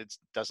Shreveport. It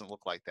doesn't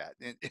look like that.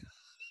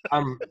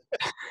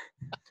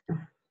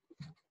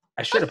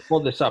 I should have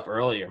pulled this up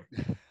earlier.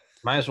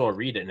 Might as well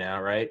read it now,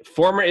 right?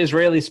 Former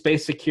Israeli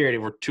space security.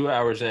 We're 2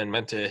 hours in.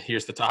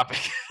 Here's the topic.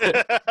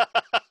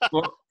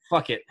 Well,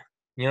 fuck it.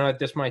 You know what?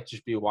 This might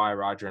just be why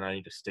Roger and I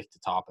need to stick to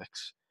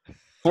topics.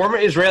 Former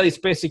Israeli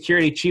space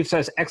security chief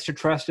says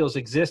extraterrestrials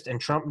exist and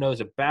Trump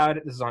knows about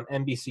it. This is on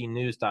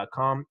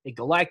NBCnews.com. A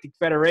galactic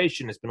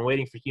federation has been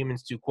waiting for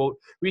humans to, quote,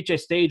 reach a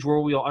stage where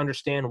we'll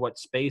understand what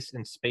space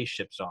and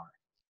spaceships are.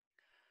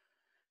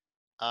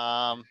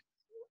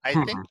 I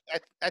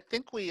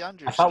think we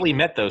understand. I thought we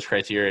met those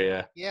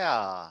criteria.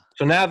 Yeah.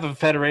 So now the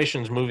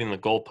Federation's moving the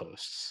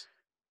goalposts.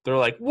 They're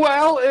like,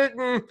 well,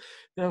 we're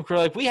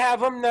like, we have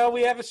them. No,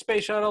 we have a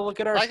space shuttle.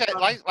 Look at our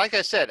like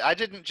I said, I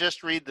didn't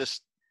just read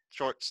this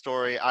short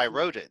story. I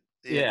wrote it.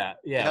 They're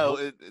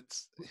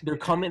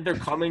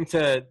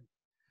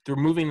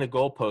moving the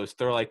goalposts.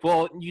 They're like,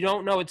 well, you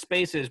don't know what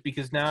space is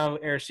because now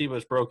Arecibo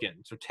is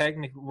broken. So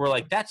technically, we're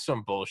like, that's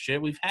some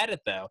bullshit. We've had it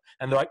though,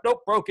 and they're like,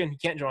 nope, broken. You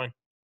can't join.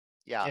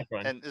 Yeah,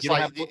 and it's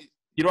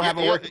you don't have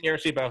a working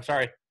Arecibo.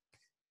 Sorry.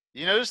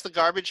 You notice the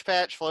garbage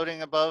patch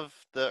floating above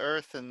the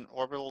Earth in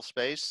orbital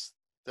space?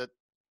 That,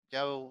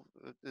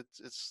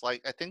 it's like,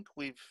 I think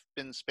we've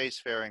been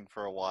spacefaring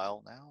for a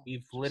while now.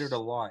 We've littered a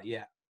lot,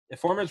 yeah. The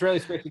former Israeli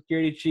space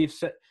security chief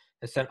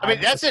has sent. I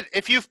mean, that's it.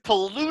 If you've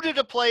polluted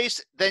a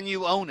place, then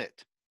you own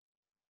it.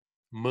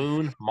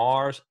 Moon,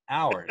 Mars,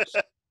 ours.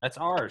 That's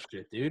ours,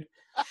 shit, dude.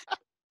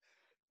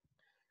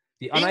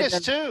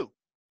 Venus too.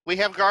 We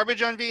have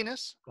garbage on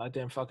Venus.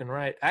 Goddamn fucking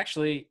right.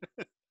 Actually.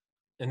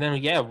 And then,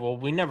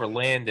 we never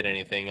landed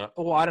anything.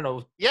 Oh, I don't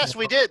know. Yes,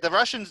 we did. The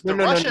Russians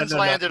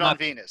landed on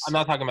Venus. I'm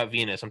not talking about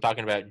Venus. I'm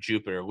talking about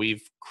Jupiter.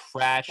 We've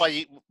crashed.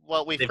 We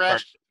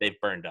crashed. They've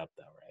burned up,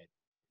 though, right?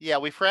 Yeah,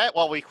 we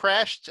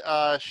crashed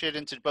shit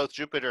into both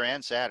Jupiter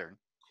and Saturn.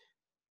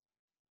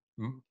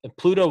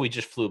 Pluto, we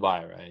just flew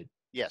by, right?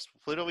 Yes,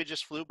 Pluto, we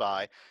just flew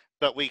by.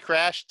 But we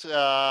crashed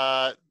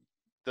the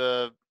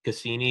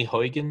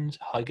Cassini-Huygens?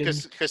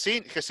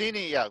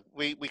 Cassini, yeah.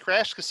 We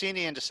crashed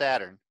Cassini into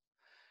Saturn.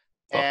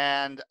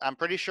 And I'm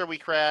pretty sure we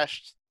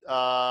crashed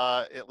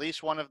at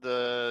least one of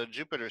the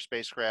Jupiter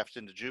spacecraft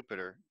into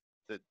Jupiter.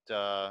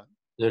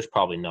 There's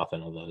probably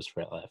nothing of those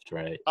left,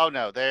 right? Oh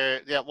no,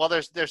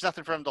 there's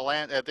nothing for them to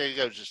land. They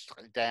go just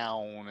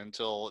down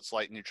until it's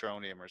like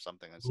neutronium or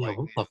something. It's what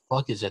the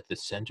fuck is at the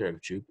center of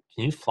Jupiter?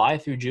 Can you fly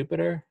through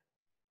Jupiter?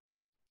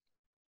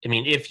 I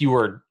mean, if you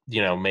were,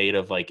 made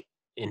of like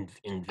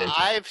invented.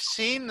 I've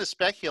seen the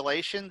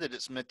speculation that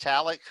it's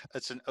metallic.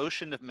 It's an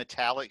ocean of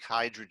metallic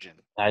hydrogen.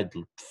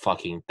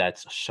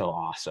 That's so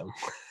awesome.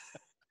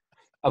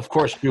 Of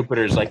course,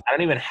 Jupiter's like, I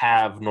don't even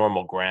have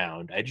normal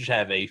ground. I just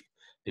have a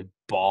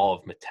ball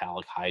of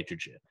metallic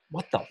hydrogen.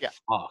 What the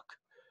fuck?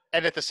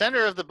 And at the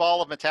center of the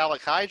ball of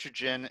metallic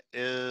hydrogen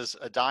is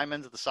a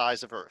diamond the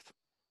size of Earth.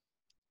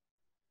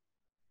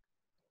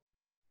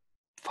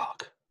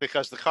 Fuck.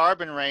 Because the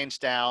carbon rains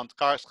down,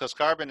 because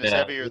carbon is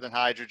heavier than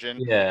hydrogen.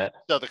 Yeah.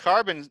 So the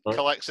carbon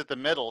collects at the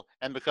middle,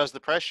 and because the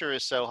pressure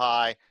is so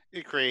high,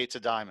 it creates a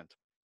diamond.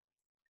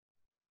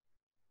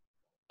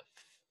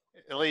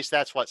 At least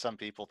that's what some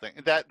people think.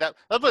 Let's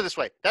put it this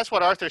way. That's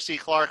what Arthur C.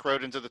 Clarke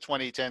wrote into the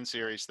 2010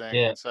 series thing.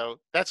 Yeah. And so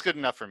that's good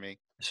enough for me.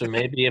 So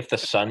maybe if the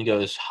sun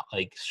goes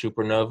like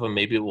supernova,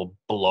 maybe it will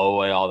blow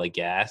away all the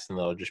gas and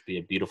there'll just be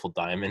a beautiful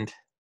diamond.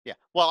 Yeah.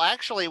 Well,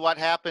 actually, what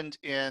happened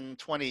in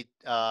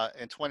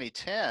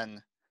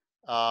 2010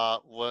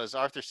 was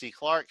Arthur C.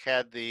 Clarke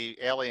had the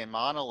alien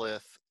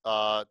monolith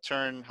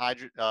turn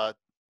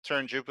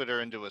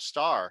Jupiter into a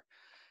star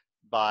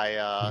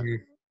by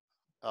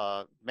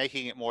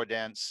making it more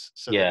dense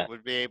so that it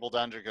would be able to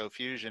undergo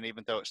fusion,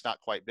 even though it's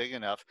not quite big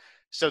enough,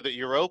 so that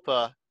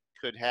Europa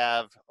could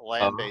have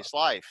land-based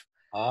life.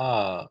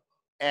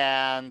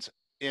 And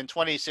in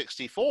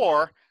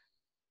 2064,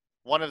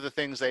 one of the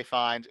things they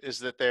find is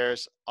that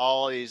there's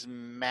all these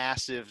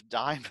massive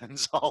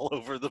diamonds all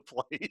over the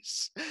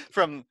place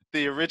from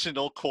the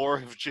original core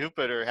of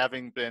Jupiter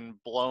having been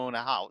blown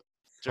out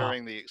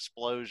during the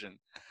explosion.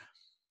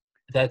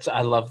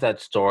 I love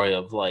that story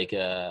of like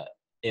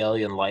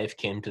alien life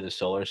came to the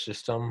solar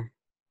system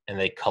and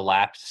they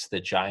collapsed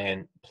the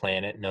giant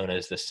planet known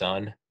as the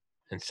sun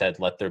and said,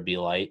 "Let there be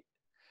light."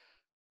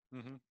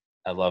 Mm-hmm.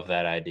 I love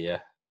that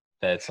idea.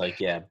 That's like,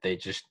 yeah, they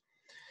just.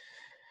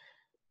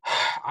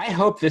 I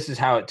hope this is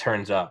how it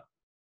turns up.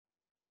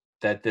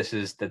 That this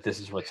is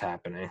what's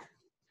happening.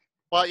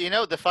 Well,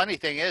 the funny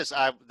thing is,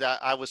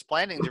 I was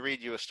planning to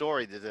read you a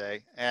story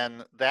today,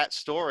 and that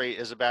story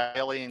is about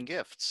alien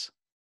gifts.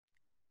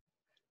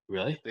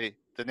 Really?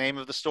 The name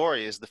of the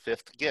story is The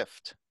Fifth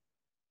Gift.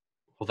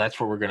 Well, that's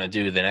what we're gonna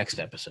do the next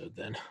episode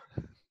then.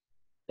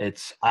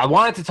 I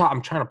wanted to talk.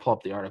 I'm trying to pull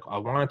up the article. I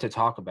wanted to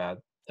talk about.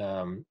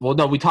 Well,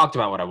 no, we talked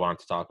about what I wanted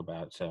to talk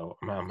about, so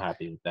I'm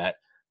happy with that.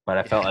 But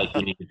I felt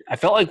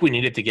like we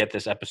needed to get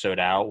this episode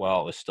out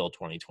while it was still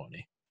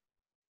 2020.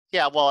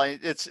 Yeah, well,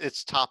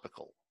 it's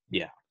topical.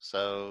 Yeah.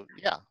 So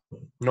yeah.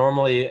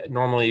 Normally,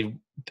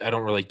 I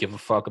don't really give a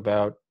fuck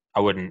about. I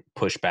wouldn't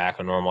push back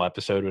a normal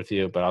episode with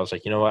you, but I was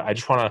like, you know what? I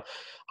just want to,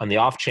 on the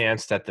off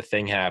chance that the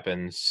thing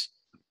happens.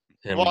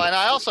 And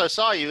I also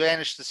saw you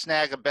managed to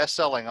snag a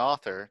best-selling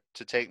author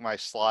to take my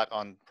slot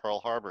on Pearl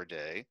Harbor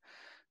Day.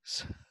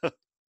 So,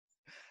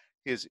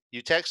 because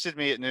you texted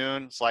me at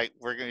noon, it's like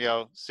we're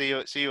gonna see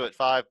you at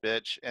 5,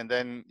 bitch, and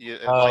then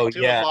at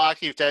 2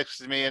 o'clock you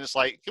texted me and it's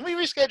like, can we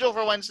reschedule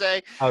for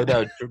Wednesday? Oh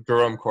no,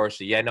 Jerome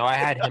Corsi. Yeah, no, I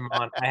had him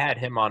on. I had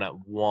him on at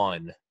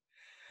 1.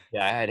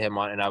 Yeah, I had him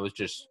on, and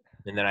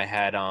and then I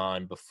had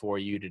on before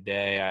you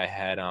today. I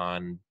had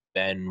on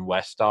Ben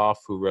Westhoff,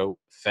 who wrote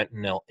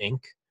Fentanyl Inc.,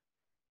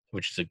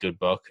 which is a good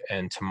book.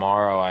 And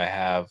tomorrow I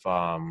have.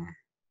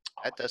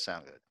 That does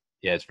sound good.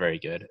 Yeah, it's very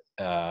good.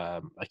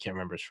 I can't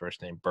remember his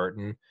first name.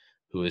 Burton,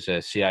 who is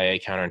a CIA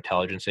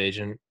counterintelligence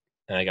agent,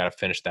 and I got to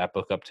finish that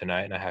book up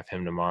tonight, and I have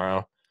him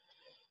tomorrow.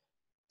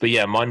 But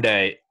yeah,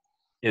 Monday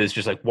it was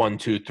just like 1,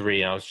 2,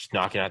 3, and I was just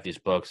knocking out these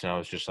books, and I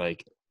was just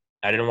like,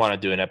 I didn't want to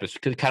do an episode,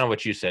 cause kind of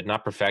what you said,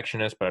 not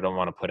perfectionist, but I don't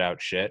want to put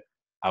out shit.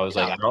 I was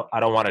like, I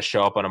don't want to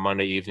show up on a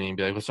Monday evening and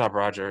be like, "What's up,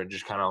 Roger?" and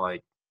just kind of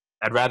like,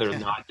 I'd rather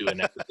not do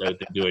an episode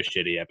than do a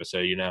shitty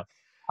episode.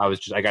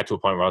 I got to a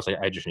point where I was like,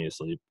 I just need to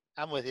sleep.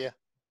 I'm with you.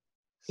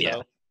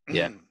 So,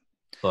 yeah.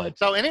 But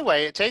so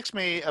anyway, it takes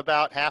me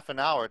about half an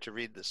hour to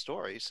read the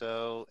story.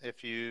 So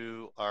if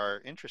you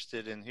are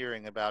interested in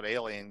hearing about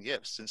alien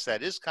gifts, since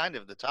that is kind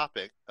of the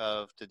topic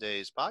of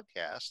today's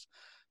podcast,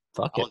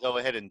 I'll go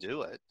ahead and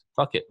do it.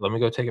 Fuck it. Let me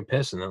go take a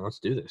piss and then let's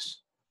do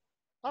this.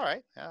 All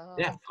right.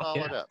 I'll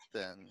follow it up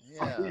then.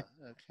 Yeah.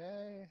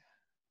 Okay.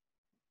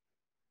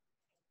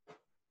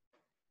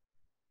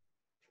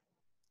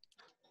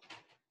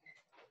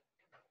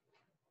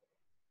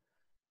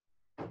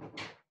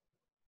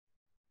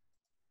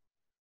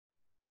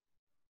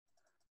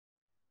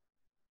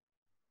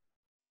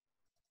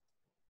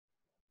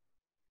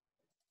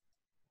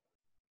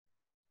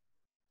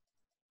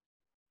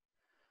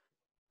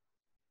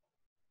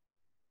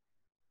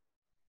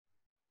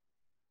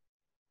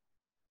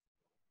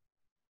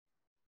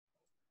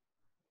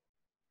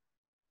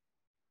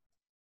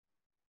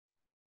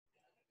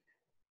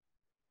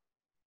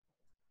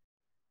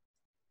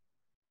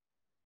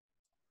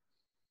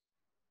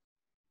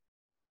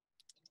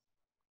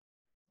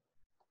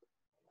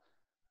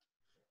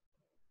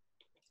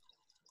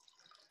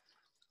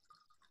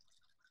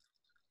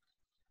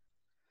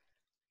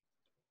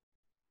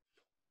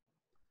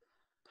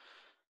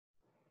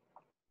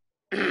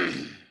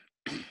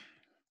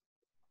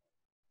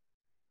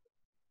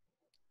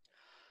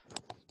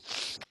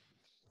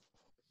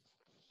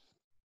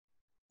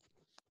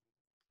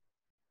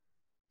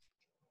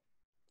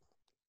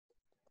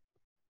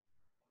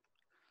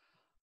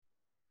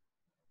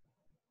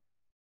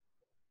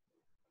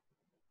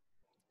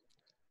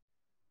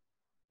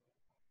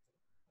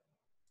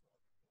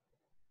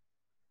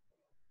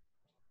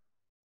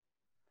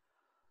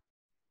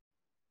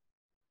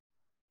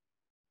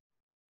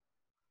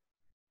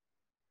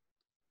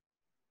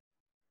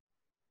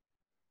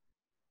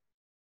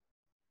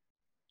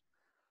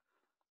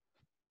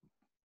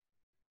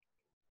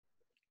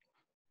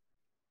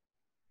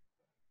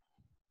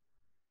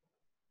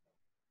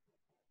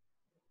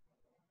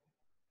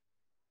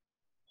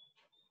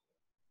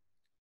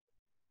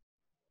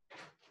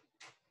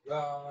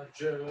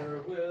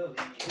 Roger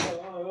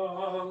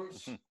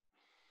Williams.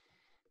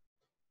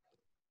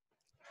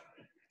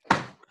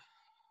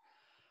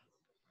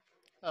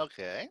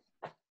 Okay.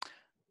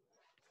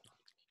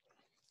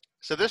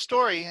 So this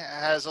story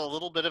has a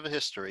little bit of a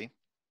history.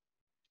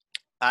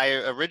 I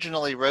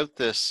originally wrote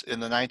this in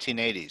the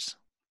 1980s,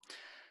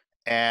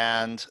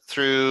 and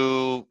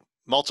through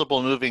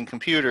multiple moving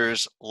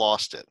computers,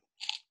 lost it.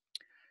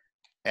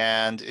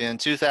 And in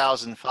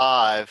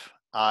 2005,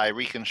 I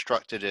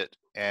reconstructed it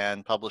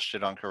and published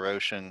it on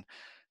Corrosion.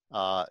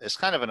 It's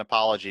kind of an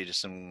apology to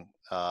some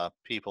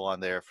people on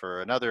there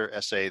for another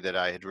essay that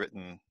I had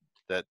written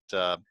that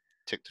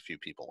ticked a few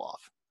people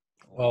off.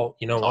 Well,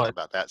 you know Talk what?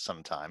 about that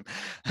sometime.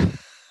 You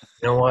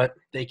know what?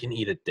 They can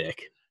eat a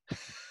dick.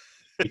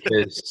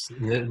 Because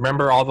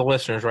remember all the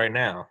listeners right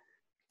now,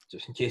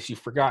 just in case you've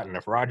forgotten,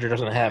 if Roger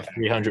doesn't have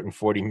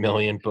 340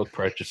 million book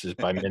purchases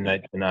by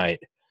midnight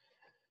tonight,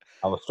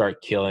 I will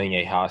start killing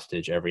a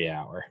hostage every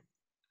hour.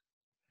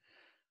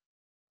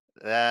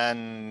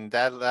 Then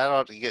that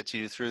ought to get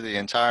you through the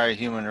entire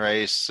human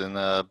race in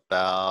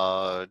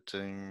about.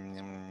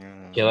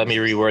 Okay, let me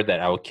reword that.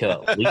 I will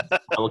kill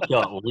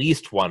at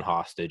least one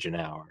hostage an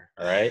hour.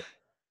 All right.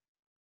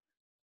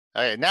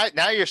 Okay,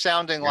 now you're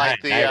sounding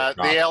like the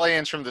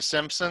aliens from The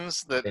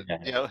Simpsons.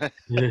 That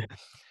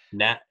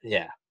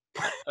Yeah.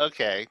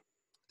 Okay,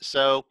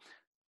 so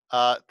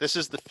this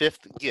is the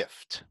fifth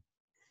gift.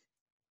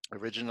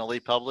 Originally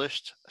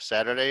published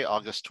Saturday,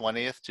 August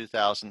 20th,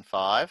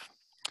 2005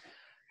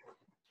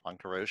 on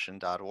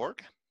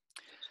corrosion.org.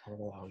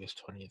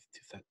 August 20th,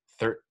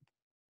 2003.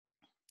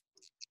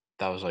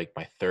 That was like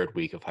my third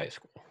week of high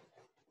school.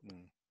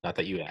 Not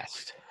that you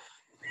asked.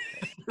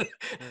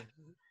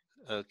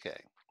 Okay.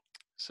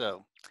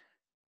 So,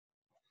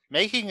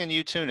 making a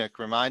new tunic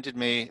reminded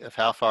me of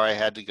how far I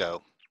had to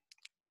go.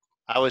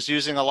 I was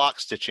using a lock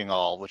stitching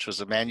awl, which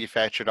was a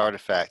manufactured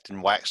artifact,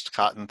 and waxed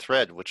cotton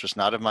thread, which was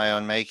not of my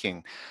own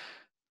making.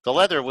 The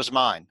leather was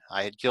mine.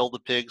 I had killed the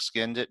pig,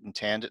 skinned it, and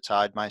tanned its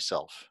hide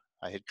myself.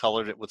 I had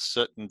colored it with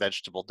soot and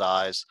vegetable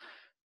dyes,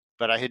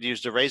 but I had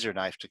used a razor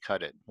knife to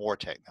cut it. More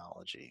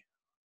technology.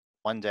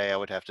 One day I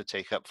would have to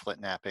take up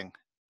flint knapping.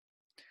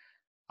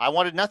 I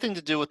wanted nothing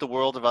to do with the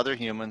world of other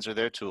humans or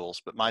their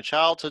tools, but my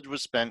childhood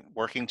was spent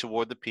working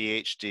toward the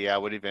PhD I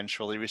would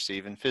eventually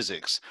receive in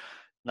physics,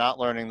 not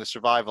learning the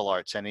survival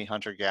arts any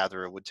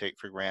hunter-gatherer would take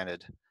for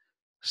granted.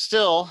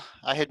 Still,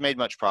 I had made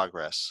much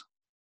progress.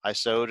 I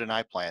sowed and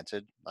I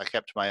planted. I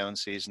kept my own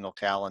seasonal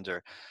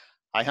calendar.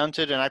 I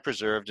hunted and I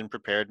preserved and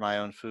prepared my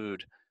own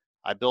food.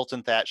 I built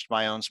and thatched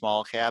my own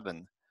small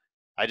cabin.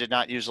 I did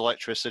not use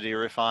electricity or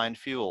refined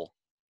fuel.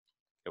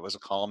 It was a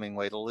calming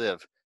way to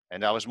live,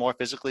 and I was more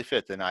physically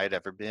fit than I had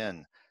ever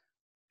been.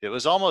 It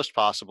was almost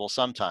possible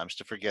sometimes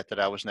to forget that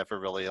I was never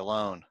really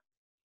alone.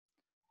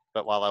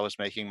 But while I was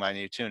making my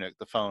new tunic,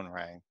 the phone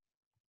rang.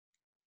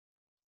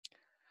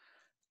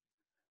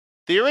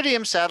 The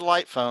Iridium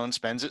satellite phone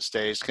spends its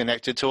days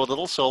connected to a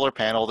little solar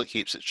panel that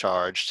keeps it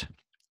charged.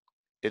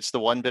 It's the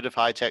one bit of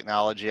high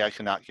technology I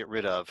cannot get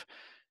rid of.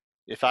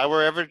 If it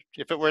were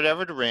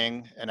ever to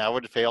ring and I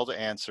were to fail to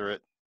answer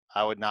it,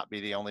 I would not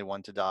be the only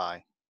one to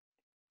die.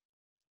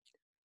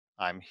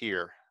 I'm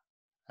here,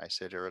 I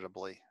said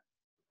irritably.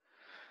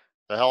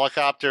 The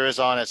helicopter is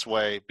on its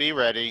way. Be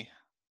ready.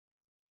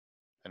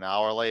 An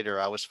hour later,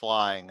 I was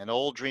flying, an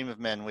old dream of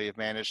men we have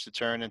managed to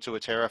turn into a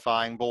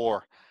terrifying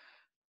bore.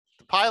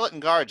 The pilot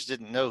and guards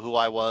didn't know who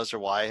I was or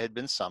why I had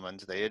been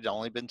summoned. They had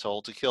only been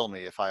told to kill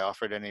me if I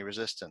offered any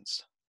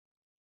resistance.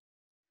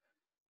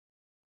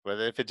 But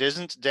if it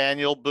isn't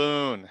Daniel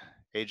Boone,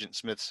 Agent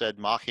Smith said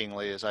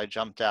mockingly as I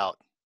jumped out.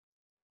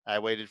 I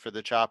waited for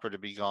the chopper to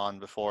be gone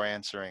before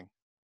answering.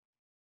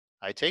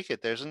 I take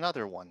it there's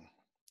another one.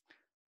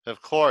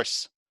 Of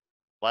course.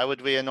 Why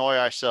would we annoy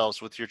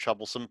ourselves with your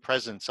troublesome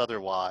presence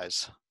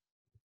otherwise?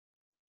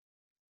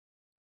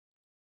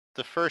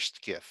 The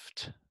first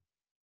gift.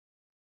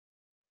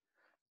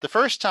 The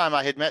first time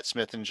I had met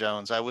Smith and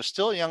Jones, I was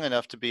still young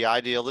enough to be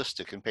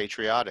idealistic and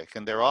patriotic,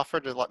 and their offer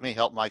to let me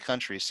help my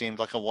country seemed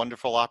like a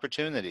wonderful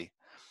opportunity.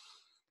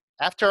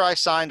 After I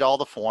signed all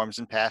the forms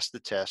and passed the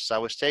tests, I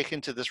was taken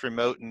to this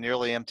remote and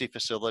nearly empty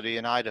facility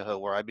in Idaho,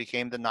 where I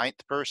became the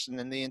 9th person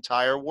in the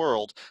entire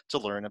world to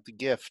learn of the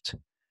gift.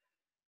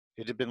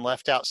 It had been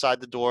left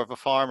outside the door of a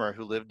farmer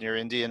who lived near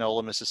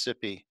Indianola,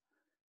 Mississippi.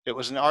 It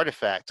was an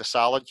artifact, a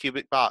solid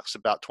cubic box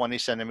about 20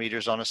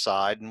 centimeters on a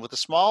side and with a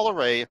small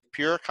array of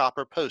pure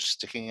copper posts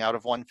sticking out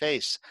of one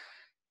face.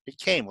 It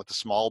came with a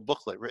small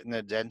booklet written in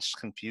a dense,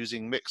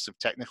 confusing mix of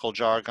technical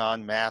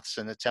jargon, maths,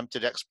 and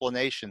attempted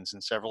explanations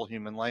in several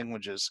human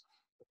languages.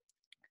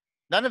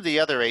 None of the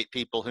other 8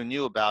 people who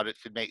knew about it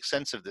could make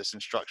sense of this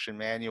instruction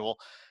manual,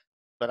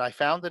 but I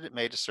found that it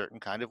made a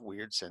certain kind of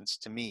weird sense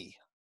to me.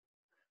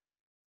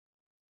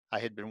 I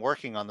had been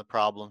working on the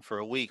problem for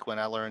a week when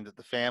I learned that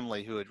the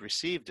family who had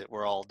received it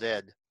were all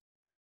dead.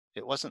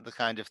 It wasn't the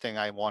kind of thing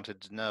I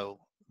wanted to know,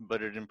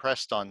 but it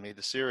impressed on me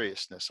the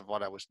seriousness of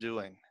what I was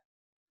doing.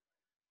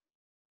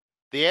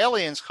 The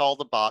aliens call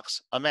the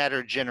box a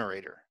matter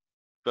generator,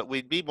 but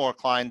we'd be more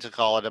inclined to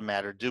call it a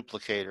matter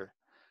duplicator.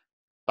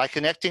 By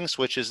connecting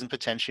switches and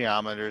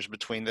potentiometers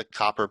between the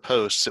copper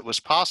posts, it was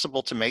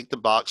possible to make the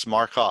box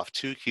mark off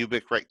 2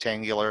 cubic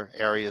rectangular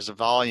areas of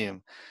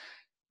volume.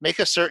 Make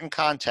a certain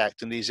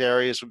contact, and these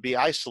areas would be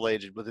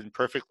isolated within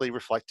perfectly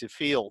reflective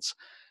fields.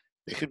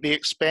 They could be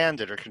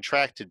expanded or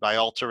contracted by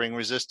altering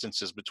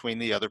resistances between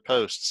the other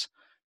posts.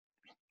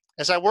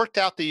 As I worked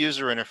out the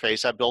user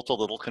interface, I built a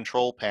little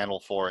control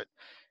panel for it.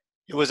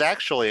 It was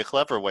actually a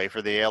clever way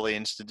for the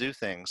aliens to do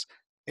things.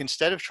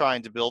 Instead of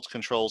trying to build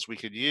controls we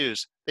could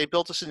use, they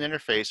built us an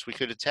interface we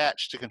could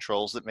attach to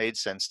controls that made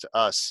sense to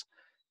us.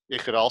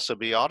 It could also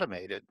be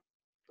automated.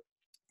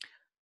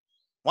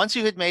 Once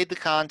you had made the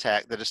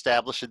contact that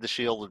established the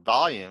shielded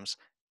volumes,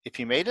 if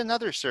you made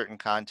another certain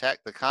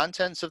contact, the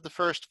contents of the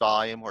first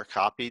volume were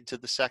copied to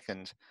the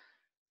second.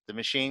 The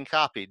machine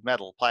copied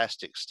metal,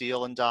 plastic,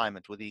 steel, and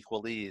diamond with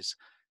equal ease.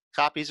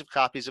 Copies of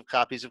copies of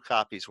copies of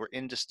copies were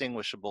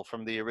indistinguishable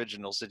from the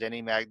originals at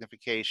any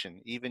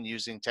magnification, even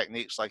using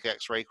techniques like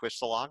X-ray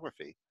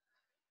crystallography.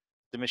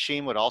 The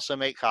machine would also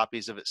make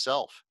copies of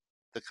itself.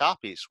 The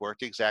copies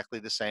worked exactly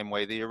the same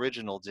way the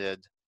original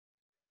did.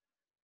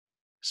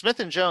 Smith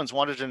and Jones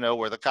wanted to know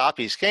where the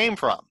copies came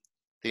from.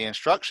 The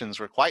instructions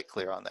were quite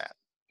clear on that.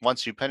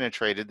 Once you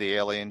penetrated the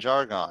alien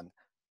jargon,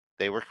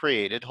 they were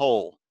created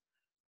whole.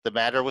 The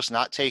matter was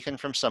not taken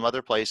from some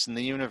other place in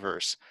the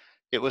universe.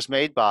 It was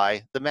made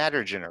by the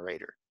matter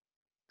generator.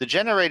 The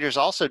generators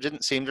also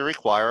didn't seem to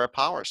require a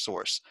power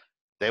source.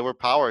 They were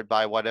powered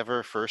by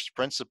whatever first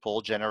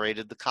principle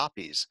generated the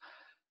copies.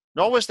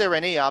 Nor was there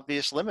any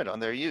obvious limit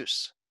on their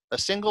use. A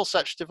single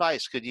such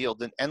device could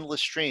yield an endless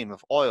stream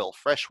of oil,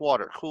 fresh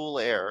water, cool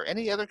air, or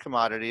any other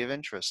commodity of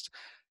interest,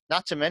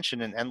 not to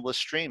mention an endless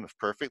stream of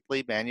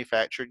perfectly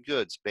manufactured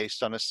goods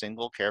based on a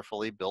single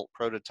carefully built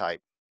prototype.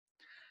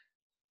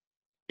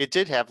 It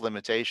did have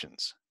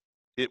limitations.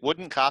 It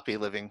wouldn't copy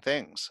living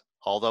things,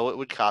 although it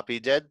would copy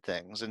dead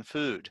things and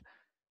food.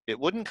 It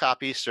wouldn't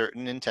copy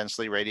certain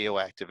intensely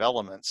radioactive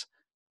elements,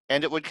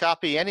 and it would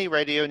copy any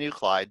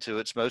radionuclide to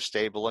its most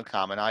stable and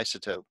common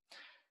isotope.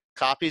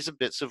 Copies of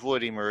bits of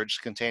wood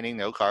emerged containing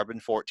no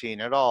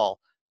carbon-14 at all.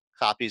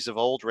 Copies of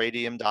old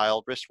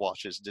radium-dialed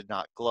wristwatches did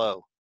not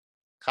glow.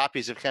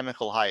 Copies of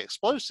chemical high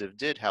explosive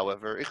did,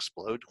 however,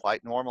 explode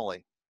quite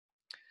normally.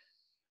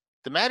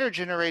 The matter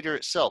generator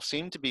itself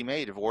seemed to be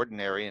made of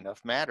ordinary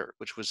enough matter,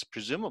 which was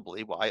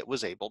presumably why it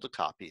was able to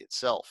copy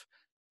itself.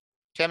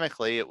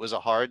 Chemically, it was a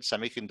hard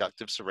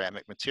semiconductive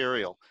ceramic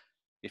material.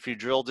 If you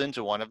drilled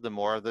into one of them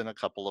more than a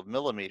couple of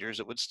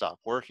millimeters, it would stop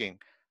working.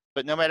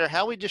 But no matter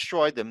how we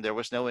destroyed them, there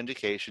was no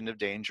indication of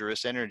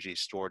dangerous energy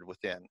stored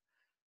within.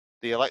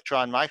 The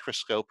electron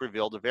microscope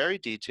revealed a very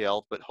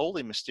detailed but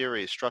wholly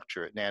mysterious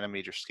structure at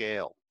nanometer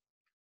scale.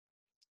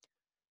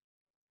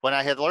 When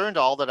I had learned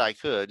all that I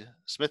could,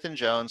 Smith and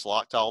Jones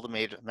locked all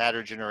the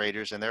matter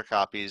generators and their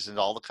copies and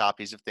all the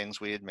copies of things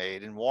we had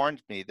made and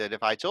warned me that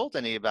if I told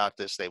any about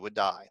this, they would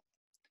die.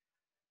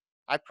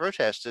 I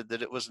protested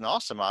that it was an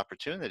awesome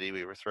opportunity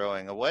we were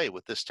throwing away.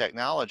 With this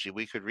technology,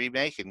 we could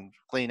remake and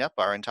clean up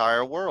our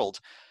entire world.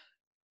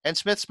 And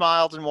Smith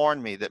smiled and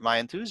warned me that my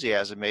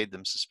enthusiasm made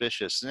them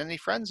suspicious, and any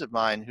friends of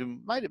mine who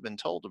might have been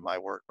told of my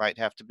work might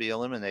have to be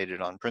eliminated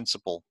on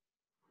principle.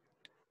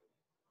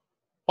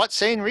 What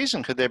sane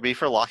reason could there be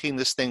for locking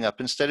this thing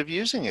up instead of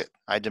using it?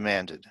 I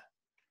demanded.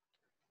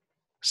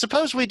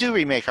 Suppose we do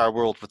remake our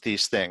world with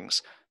these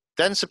things.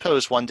 Then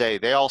suppose one day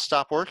they all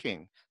stop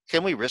working.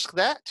 Can we risk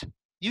that?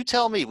 You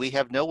tell me. We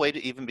have no way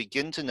to even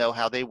begin to know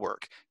how they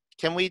work.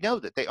 Can we know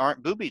that they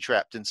aren't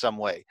booby-trapped in some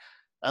way?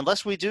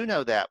 Unless we do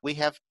know that, we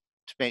have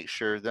to make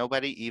sure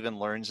nobody even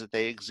learns that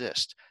they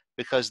exist,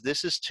 because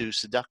this is too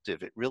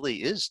seductive. It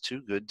really is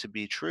too good to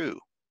be true.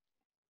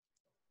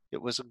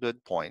 It was a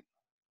good point,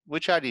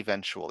 which I'd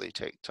eventually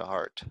take to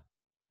heart.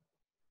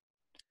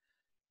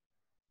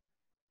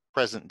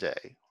 Present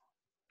day.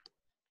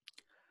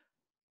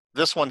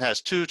 This one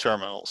has 2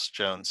 terminals,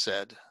 Jones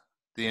said.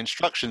 The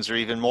instructions are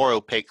even more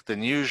opaque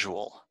than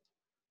usual.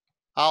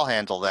 I'll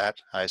handle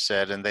that, I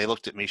said, and they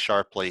looked at me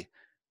sharply.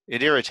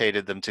 It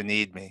irritated them to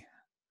need me.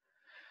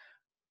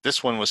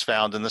 This one was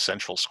found in the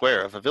central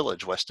square of a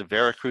village west of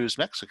Veracruz,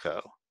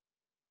 Mexico.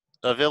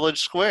 A village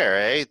square,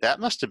 eh?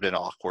 That must have been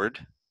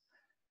awkward.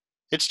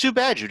 It's too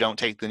bad you don't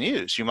take the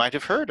news. You might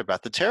have heard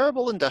about the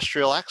terrible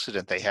industrial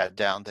accident they had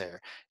down there.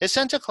 It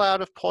sent a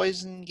cloud of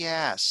poison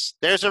gas.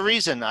 There's a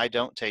reason I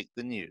don't take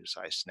the news,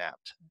 I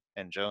snapped,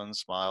 and Jones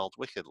smiled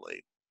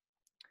wickedly.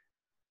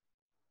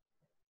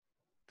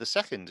 The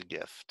second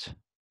gift.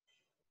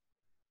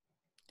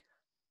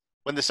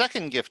 When the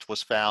second gift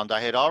was found,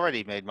 I had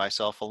already made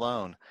myself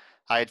alone.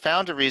 I had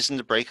found a reason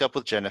to break up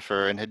with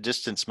Jennifer and had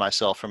distanced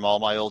myself from all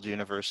my old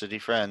university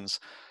friends.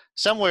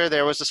 Somewhere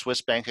there was a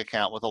Swiss bank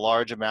account with a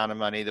large amount of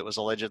money that was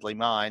allegedly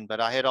mine, but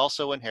I had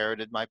also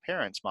inherited my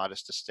parents'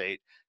 modest estate,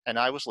 and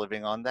I was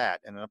living on that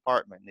in an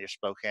apartment near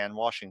Spokane,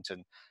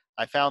 Washington.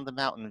 I found the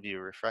mountain view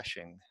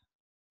refreshing.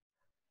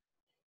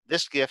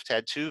 This gift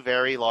had 2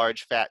 very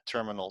large fat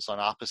terminals on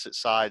opposite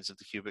sides of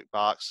the cubic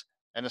box,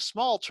 and a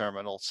small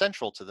terminal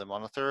central to them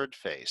on a third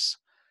face.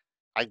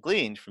 I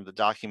gleaned from the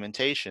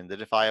documentation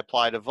that if I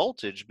applied a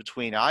voltage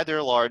between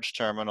either large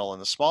terminal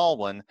and the small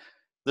one,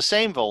 the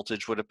same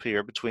voltage would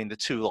appear between the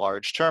two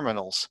large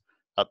terminals,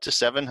 up to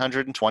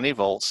 720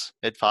 volts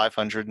at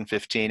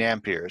 515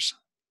 amperes.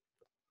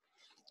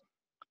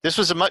 This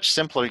was a much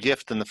simpler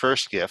gift than the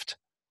first gift,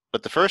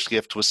 but the first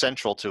gift was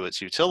central to its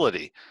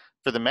utility,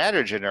 for the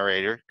matter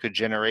generator could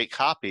generate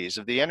copies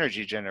of the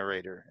energy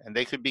generator, and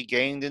they could be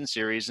gained in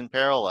series and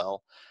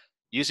parallel.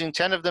 Using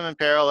 10 of them in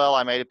parallel,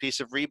 I made a piece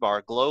of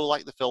rebar glow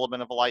like the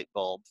filament of a light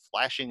bulb,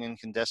 flashing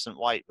incandescent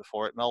white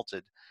before it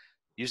melted.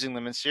 Using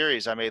them in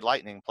series, I made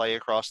lightning play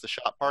across the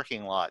shop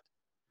parking lot.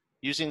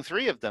 Using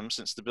 3 of them,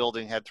 since the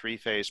building had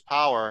 3-phase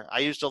power, I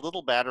used a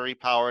little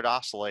battery-powered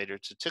oscillator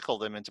to tickle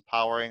them into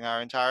powering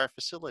our entire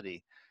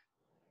facility.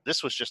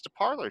 This was just a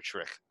parlor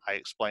trick. I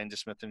explained to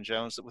Smith &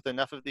 Jones that with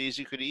enough of these,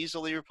 you could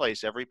easily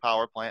replace every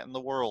power plant in the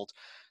world,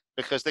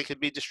 because they could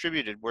be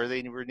distributed where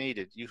they were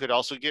needed. You could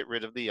also get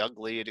rid of the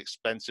ugly and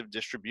expensive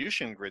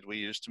distribution grid we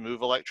used to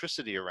move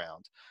electricity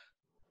around.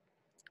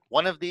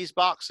 One of these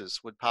boxes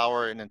would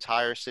power an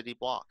entire city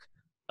block.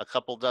 A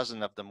couple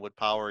dozen of them would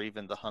power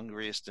even the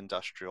hungriest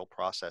industrial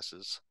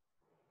processes.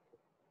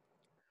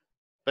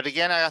 But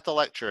again, I got the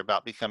lecture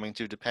about becoming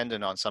too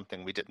dependent on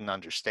something we didn't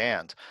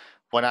understand.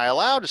 When I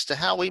allowed as to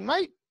how we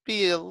might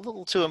be a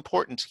little too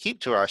important to keep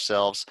to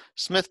ourselves,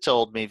 Smith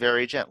told me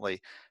very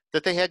gently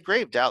that they had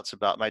grave doubts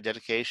about my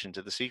dedication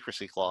to the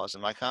secrecy clause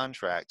in my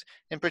contract.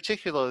 In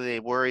particular, they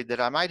worried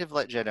that I might have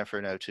let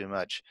Jennifer know too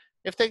much.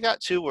 If they got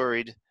too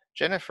worried,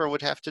 Jennifer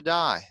would have to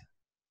die.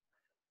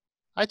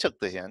 I took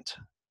the hint.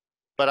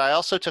 But I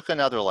also took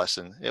another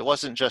lesson. It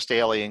wasn't just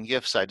alien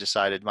gifts I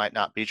decided might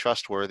not be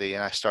trustworthy,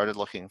 and I started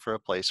looking for a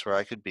place where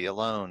I could be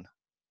alone.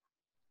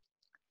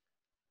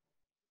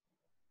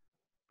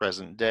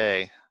 Present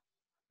day.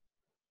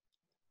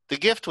 The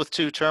gift with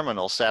 2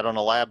 terminals sat on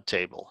a lab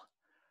table.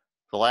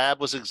 The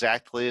lab was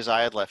exactly as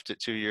I had left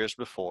it 2 years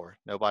before.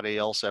 Nobody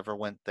else ever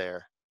went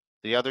there.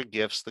 The other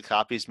gifts, the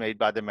copies made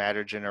by the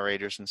matter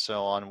generators and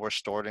so on, were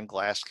stored in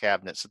glass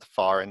cabinets at the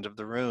far end of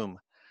the room.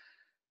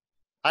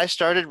 I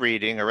started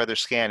reading, or rather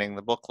scanning,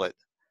 the booklet.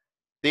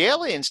 The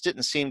aliens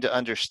didn't seem to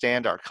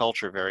understand our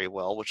culture very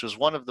well, which was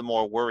one of the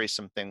more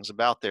worrisome things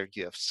about their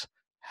gifts.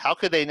 How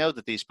could they know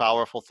that these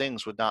powerful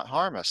things would not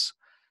harm us?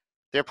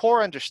 Their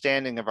poor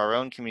understanding of our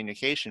own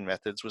communication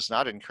methods was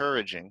not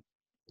encouraging.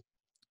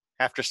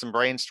 After some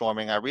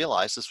brainstorming, I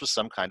realized this was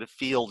some kind of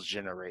field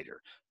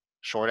generator.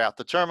 Short out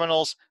the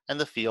terminals, and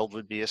the field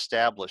would be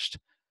established.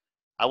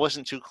 I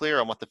wasn't too clear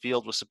on what the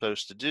field was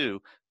supposed to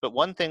do, but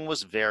one thing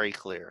was very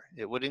clear.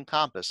 It would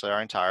encompass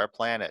our entire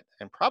planet,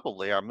 and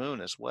probably our moon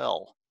as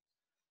well.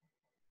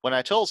 When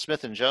I told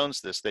Smith &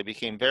 Jones this, they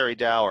became very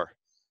dour.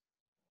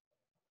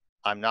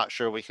 "I'm not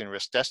sure we can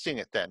risk testing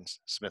it then,"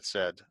 Smith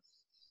said.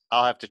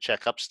 "I'll have to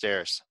check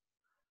upstairs."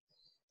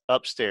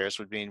 Upstairs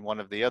would mean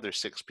one of the other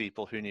 6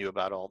 people who knew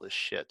about all this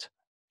shit.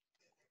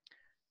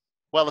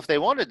 Well, if they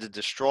wanted to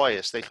destroy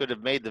us, they could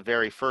have made the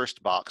very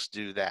first box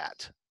do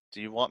that.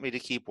 Do you want me to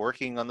keep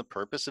working on the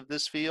purpose of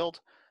this field?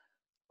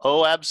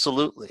 Oh,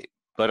 absolutely.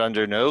 But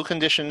under no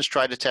conditions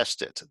try to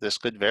test it. This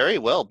could very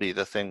well be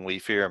the thing we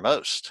fear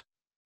most.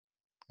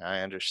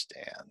 I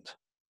understand.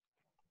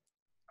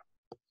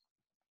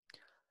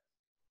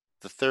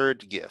 The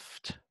third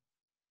gift.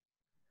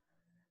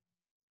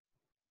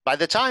 By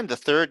the time the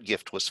third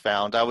gift was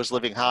found, I was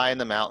living high in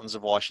the mountains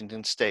of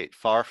Washington State,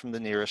 far from the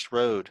nearest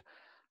road.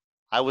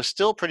 I was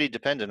still pretty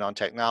dependent on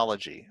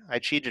technology. I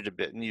cheated a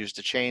bit and used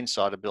a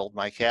chainsaw to build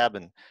my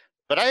cabin,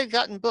 but I had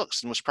gotten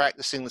books and was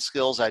practicing the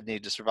skills I'd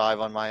need to survive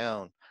on my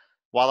own.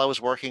 While I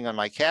was working on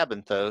my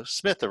cabin, though,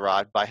 Smith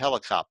arrived by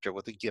helicopter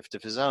with a gift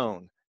of his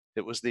own.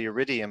 It was the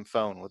Iridium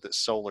phone with its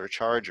solar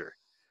charger.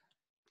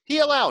 He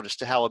allowed as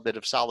to how a bit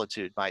of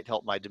solitude might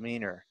help my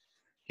demeanor.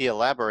 He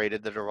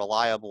elaborated that a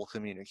reliable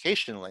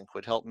communication link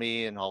would help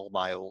me and all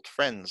my old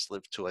friends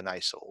live to a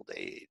nice old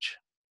age.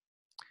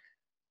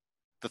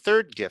 The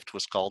third gift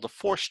was called a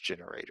force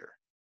generator.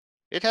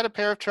 It had a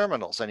pair of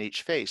terminals on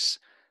each face.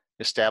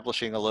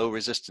 Establishing a low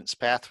resistance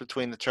path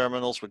between the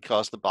terminals would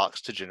cause the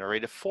box to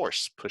generate a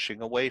force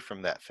pushing away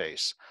from that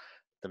face.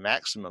 The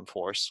maximum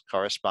force,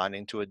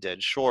 corresponding to a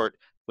dead short,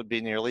 would be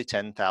nearly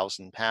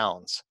 10,000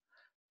 pounds.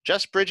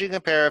 Just bridging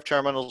a pair of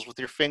terminals with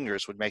your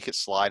fingers would make it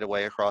slide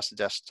away across the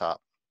desktop.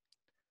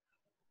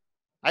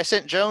 I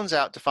sent Jones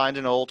out to find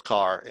an old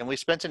car, and we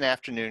spent an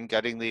afternoon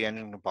gutting the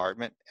engine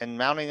compartment and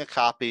mounting a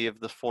copy of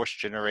the force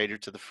generator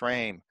to the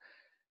frame.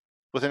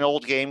 With an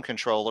old game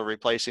controller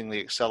replacing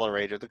the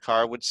accelerator, the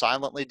car would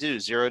silently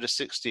do 0 to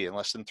 60 in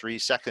less than 3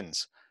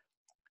 seconds.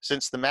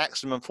 Since the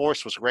maximum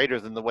force was greater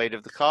than the weight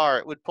of the car,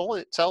 it would pull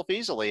itself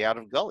easily out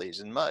of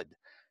gullies and mud.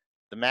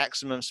 The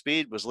maximum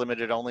speed was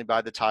limited only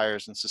by the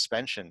tires and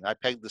suspension. I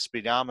pegged the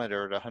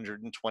speedometer at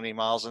 120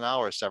 miles an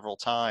hour several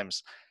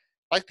times.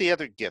 Like the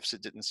other gifts,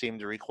 it didn't seem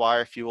to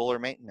require fuel or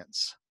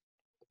maintenance.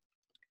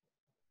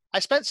 I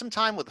spent some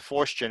time with the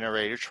force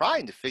generator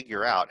trying to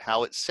figure out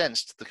how it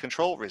sensed the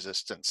control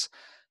resistance.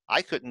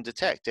 I couldn't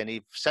detect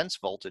any sense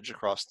voltage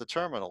across the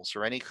terminals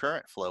or any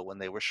current flow when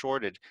they were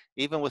shorted,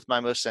 even with my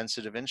most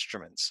sensitive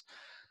instruments.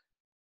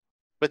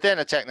 But then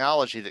a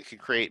technology that could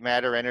create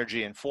matter,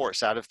 energy, and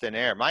force out of thin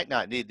air might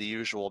not need the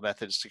usual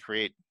methods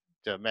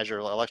to measure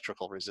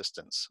electrical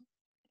resistance.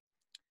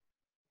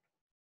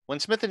 When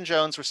Smith and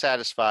Jones were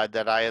satisfied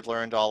that I had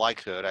learned all I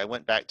could, I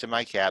went back to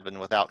my cabin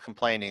without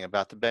complaining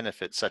about the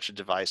benefits such a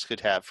device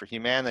could have for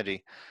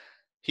humanity.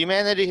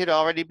 Humanity had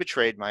already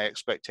betrayed my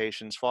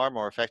expectations far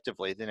more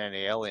effectively than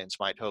any aliens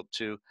might hope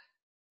to,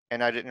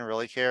 and I didn't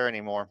really care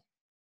anymore.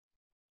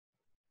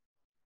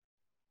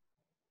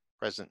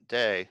 Present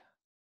day.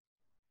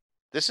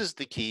 This is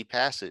the key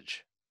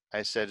passage,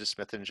 I said as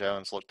Smith and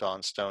Jones looked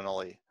on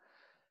stonily.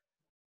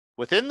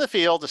 Within the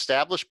field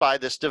established by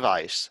this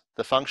device,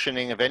 the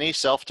functioning of any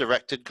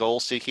self-directed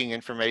goal-seeking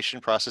information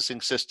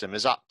processing system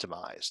is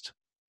optimized.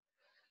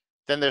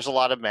 Then there's a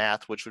lot of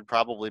math, which would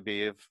probably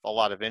be of a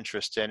lot of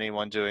interest to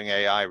anyone doing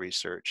AI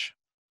research.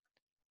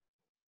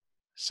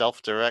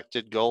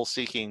 Self-directed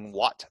goal-seeking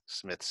what?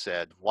 Smith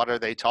said. What are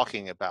they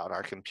talking about?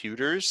 Our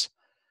computers?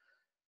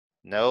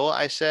 No,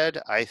 I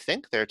said. I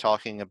think they're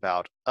talking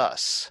about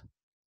us.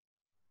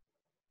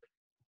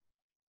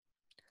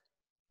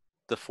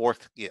 The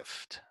fourth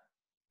gift.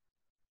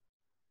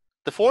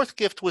 The fourth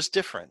gift was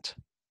different.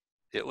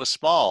 It was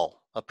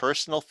small, a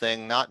personal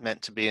thing not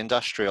meant to be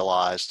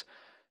industrialized.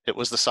 It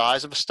was the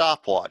size of a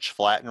stopwatch,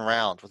 flat and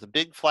round, with a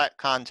big flat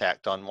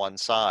contact on one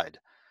side.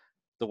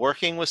 The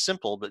working was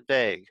simple but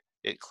vague.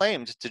 It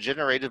claimed to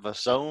generate a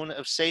zone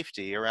of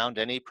safety around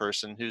any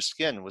person whose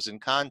skin was in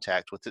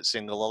contact with its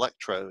single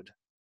electrode.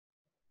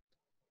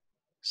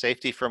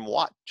 Safety from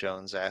what?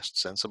 Jones asked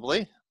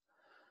sensibly.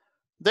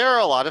 There are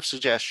a lot of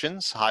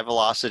suggestions,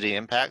 high-velocity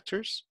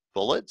impactors,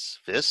 bullets,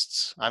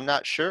 fists, I'm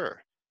not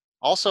sure.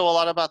 Also a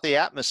lot about the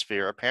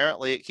atmosphere.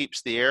 Apparently it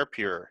keeps the air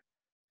pure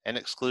and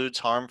excludes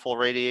harmful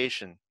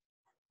radiation.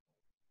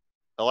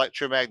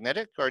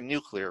 Electromagnetic or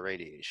nuclear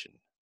radiation?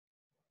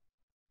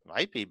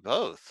 Might be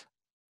both.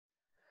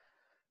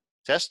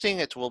 Testing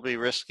it will be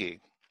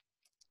risky.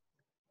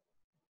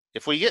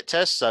 If we get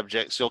test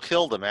subjects, you'll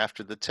kill them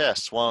after the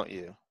tests, won't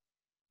you?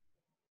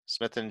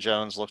 Smith and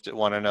Jones looked at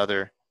one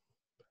another.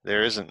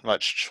 There isn't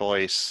much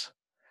choice.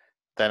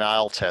 Then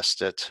I'll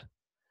test it.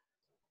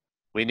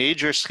 We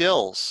need your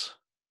skills.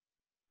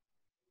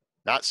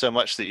 Not so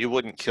much that you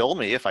wouldn't kill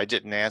me if I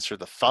didn't answer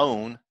the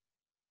phone.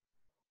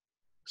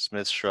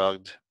 Smith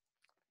shrugged.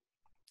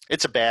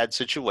 It's a bad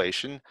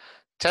situation.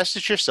 Test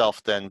it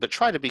yourself then, but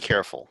try to be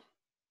careful.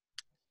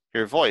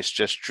 Your voice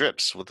just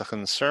drips with a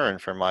concern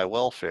for my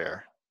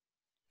welfare.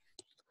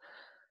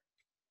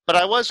 But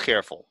I was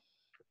careful.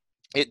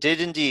 It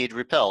did indeed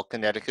repel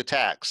kinetic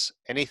attacks.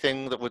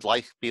 Anything that would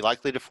be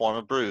likely to form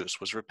a bruise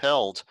was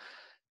repelled.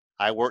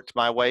 I worked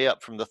my way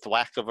up from the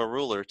thwack of a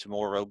ruler to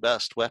more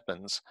robust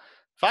weapons,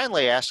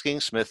 finally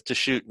asking Smith to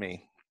shoot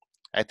me.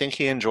 I think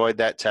he enjoyed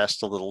that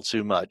test a little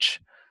too much.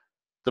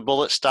 The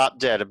bullet stopped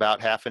dead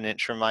about half an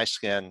inch from my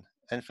skin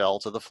and fell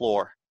to the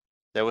floor.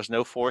 There was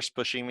no force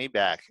pushing me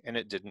back, and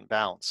it didn't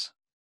bounce.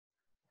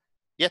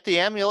 Yet the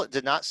amulet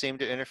did not seem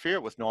to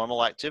interfere with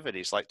normal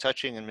activities like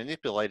touching and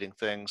manipulating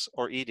things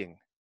or eating.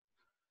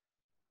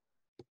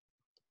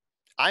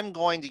 I'm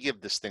going to give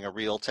this thing a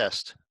real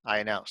test, I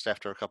announced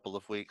after a couple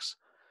of weeks.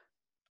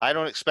 I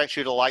don't expect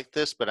you to like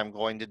this, but I'm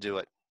going to do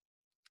it.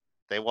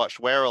 They watched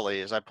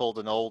warily as I pulled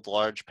an old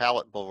large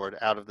pallet board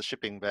out of the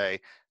shipping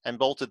bay and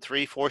bolted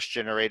 3 force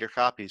generator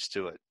copies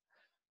to it.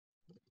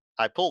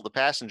 I pulled the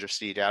passenger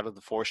seat out of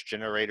the force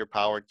generator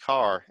powered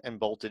car and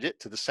bolted it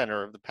to the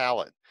center of the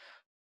pallet.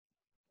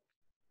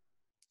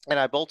 And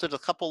I bolted a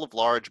couple of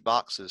large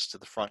boxes to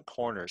the front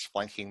corners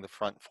flanking the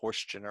front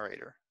force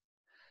generator.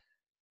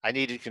 I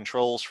needed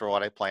controls for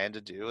what I planned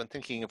to do, and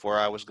thinking of where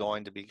I was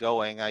going to be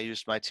going, I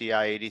used my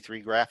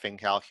TI-83 graphing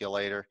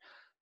calculator.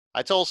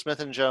 I told Smith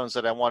and Jones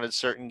that I wanted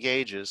certain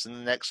gauges, and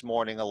the next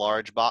morning a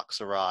large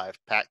box arrived,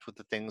 packed with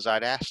the things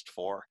I'd asked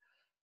for.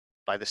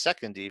 By the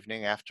second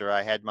evening, after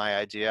I had my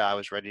idea, I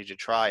was ready to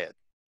try it.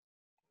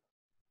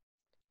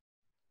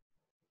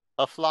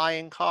 A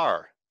flying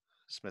car,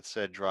 Smith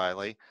said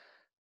dryly.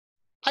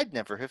 I'd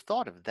never have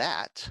thought of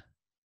that.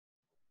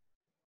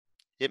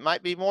 It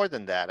might be more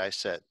than that, I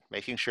said,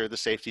 making sure the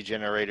safety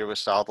generator was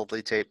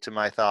solidly taped to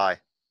my thigh.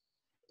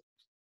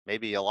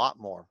 Maybe a lot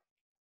more.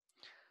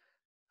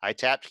 I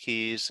tapped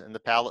keys, and the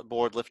pallet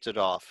board lifted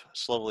off,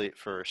 slowly at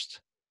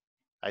first.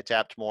 I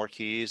tapped more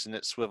keys, and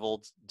it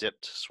swiveled,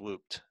 dipped,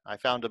 swooped. I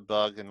found a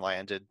bug and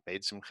landed,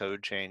 made some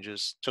code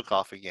changes, took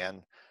off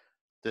again.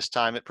 This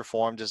time it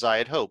performed as I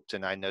had hoped,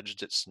 and I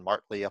nudged it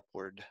smartly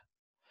upward.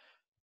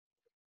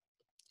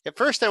 At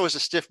first there was a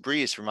stiff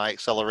breeze for my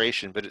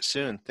acceleration, but it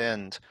soon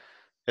thinned.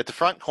 At the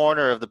front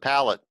corner of the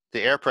pallet,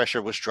 the air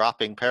pressure was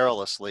dropping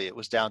perilously. It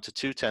was down to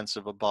 0.2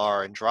 of a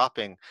bar and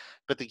dropping,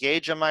 but the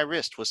gauge on my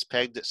wrist was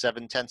pegged at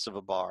 0.7 of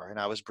a bar, and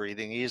I was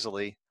breathing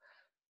easily.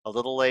 A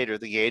little later,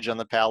 the gauge on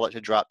the pallet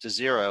had dropped to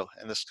 0,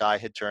 and the sky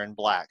had turned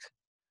black.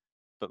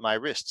 But my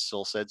wrist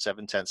still said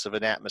 0.7 of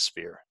an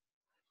atmosphere.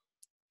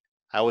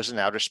 I was in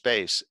outer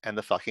space, and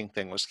the fucking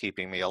thing was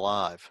keeping me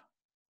alive.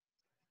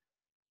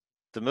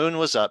 The moon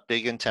was up,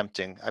 big and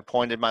tempting. I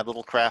pointed my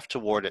little craft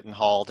toward it and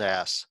hauled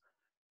ass.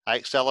 I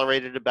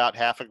accelerated about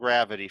half a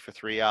gravity for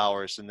 3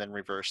 hours and then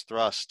reverse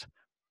thrust.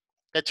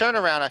 At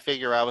turnaround, I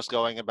figure I was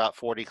going about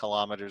 40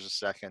 kilometers a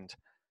second.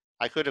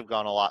 I could have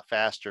gone a lot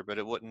faster, but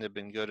it wouldn't have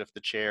been good if the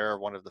chair or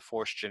one of the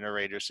force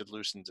generators had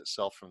loosened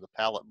itself from the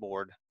pallet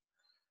board.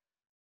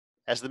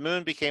 As the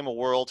moon became a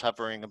world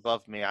hovering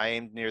above me, I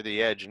aimed near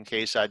the edge in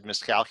case I'd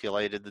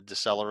miscalculated the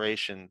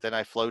deceleration. Then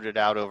I floated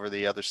out over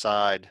the other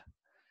side.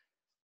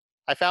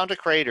 I found a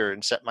crater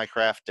and set my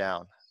craft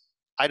down.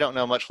 I don't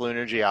know much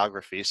lunar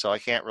geography, so I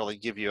can't really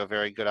give you a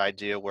very good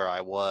idea where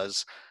I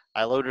was.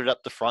 I loaded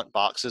up the front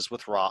boxes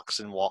with rocks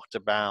and walked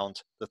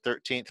abound, the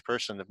 13th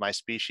person of my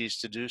species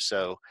to do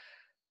so.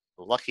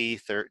 Lucky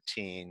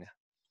 13.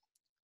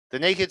 The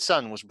naked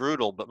sun was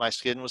brutal, but my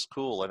skin was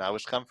cool and I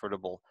was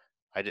comfortable.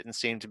 I didn't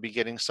seem to be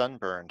getting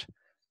sunburned.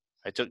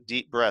 I took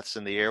deep breaths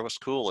and the air was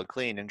cool and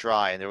clean and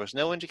dry, and there was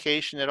no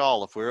indication at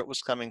all of where it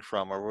was coming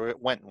from or where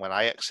it went when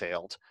I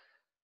exhaled.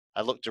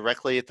 I looked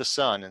directly at the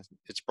sun, and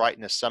its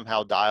brightness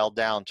somehow dialed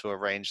down to a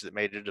range that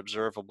made it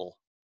observable.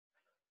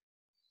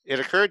 It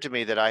occurred to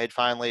me that I had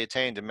finally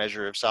attained a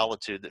measure of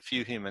solitude that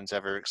few humans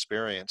ever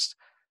experienced.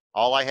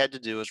 All I had to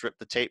do was rip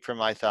the tape from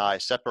my thigh,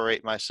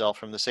 separate myself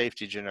from the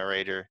safety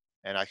generator,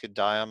 and I could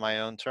die on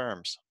my own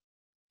terms.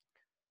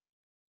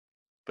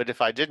 But if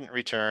I didn't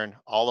return,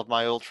 all of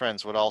my old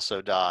friends would also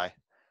die.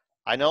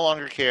 I no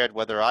longer cared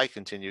whether I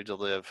continued to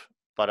live,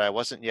 but I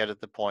wasn't yet at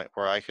the point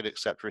where I could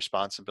accept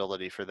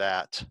responsibility for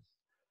that.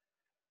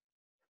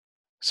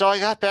 So I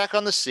got back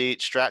on the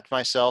seat, strapped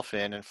myself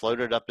in, and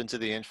floated up into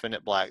the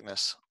infinite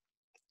blackness.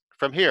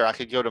 From here, I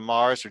could go to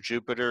Mars or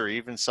Jupiter or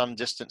even some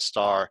distant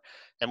star,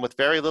 and with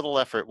very little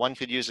effort, one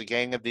could use a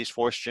gang of these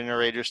force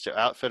generators to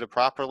outfit a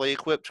properly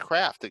equipped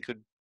craft that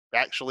could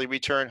actually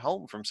return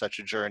home from such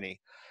a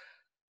journey.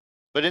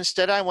 But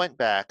instead I went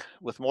back,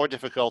 with more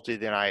difficulty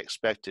than I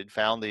expected,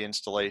 found the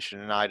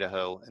installation in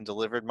Idaho, and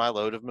delivered my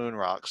load of moon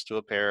rocks to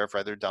a pair of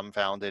rather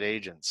dumbfounded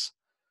agents.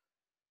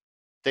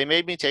 They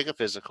made me take a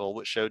physical,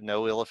 which showed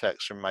no ill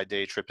effects from my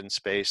day trip in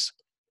space.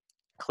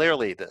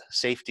 Clearly, the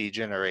safety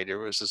generator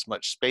was as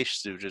much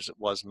spacesuit as it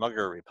was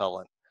mugger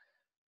repellent.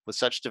 With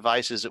such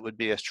devices, it would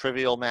be a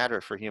trivial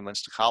matter for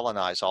humans to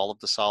colonize all of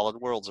the solid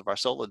worlds of our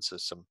solar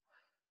system.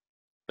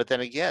 But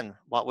then again,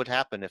 what would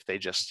happen if they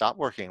just stopped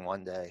working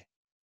one day?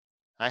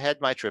 I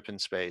had my trip in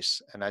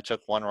space, and I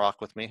took one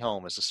rock with me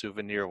home as a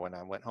souvenir when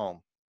I went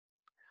home.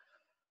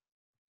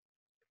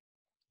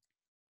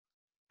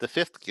 The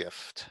fifth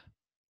gift.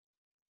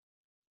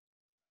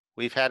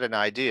 We've had an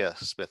idea,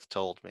 Smith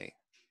told me.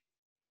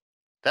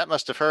 That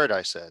must have hurt,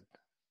 I said.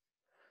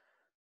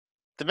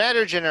 The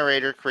matter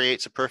generator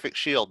creates a perfect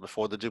shield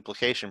before the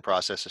duplication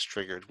process is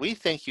triggered. We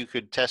think you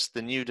could test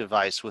the new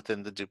device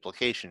within the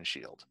duplication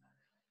shield.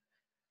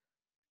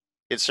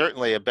 It's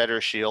certainly a better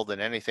shield than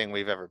anything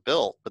we've ever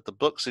built, but the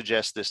book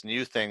suggests this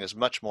new thing is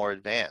much more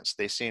advanced.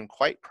 They seem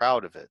quite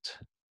proud of it.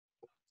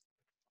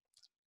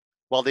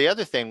 Well, the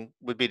other thing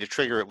would be to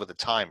trigger it with a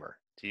timer.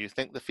 Do you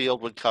think the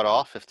field would cut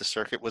off if the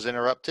circuit was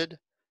interrupted?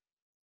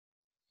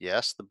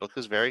 Yes, the book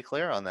is very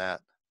clear on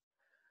that.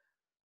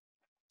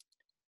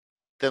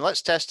 Then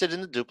let's test it in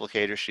the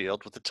duplicator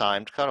shield with the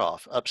timed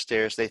cutoff.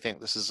 Upstairs, they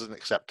think this is an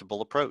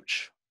acceptable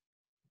approach.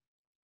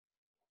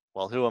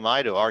 Well, who am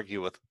I to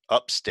argue with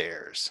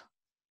upstairs?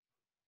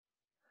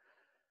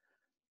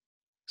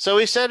 So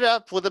we set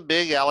up with a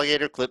big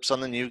alligator clips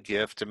on the new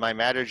gift and my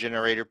matter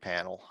generator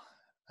panel.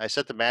 I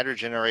set the matter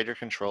generator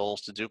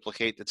controls to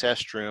duplicate the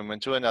test room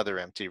into another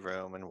empty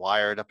room and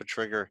wired up a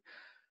trigger.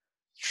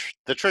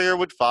 The trigger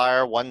would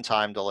fire one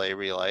time delay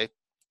relay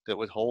that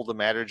would hold the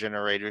matter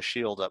generator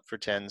shield up for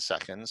 10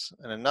 seconds,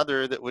 and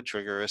another that would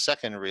trigger a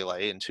second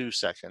relay in 2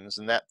 seconds,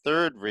 and that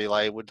third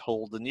relay would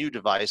hold the new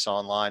device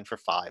online for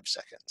 5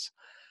 seconds.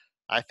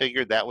 I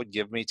figured that would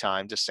give me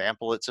time to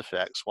sample its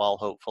effects while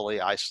hopefully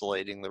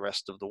isolating the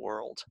rest of the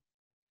world.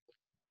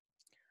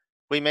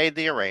 We made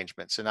the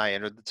arrangements, and I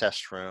entered the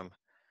test room.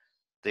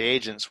 The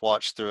agents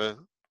watched through a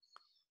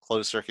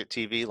closed-circuit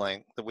TV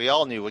link that we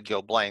all knew would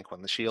go blank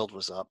when the shield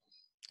was up.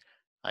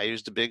 I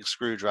used a big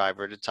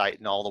screwdriver to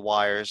tighten all the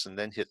wires and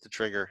then hit the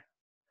trigger.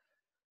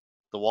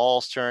 The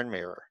walls turned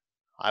mirror.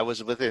 I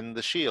was within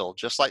the shield,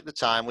 just like the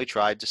time we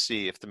tried to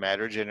see if the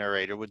matter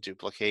generator would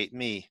duplicate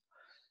me.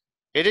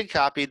 It had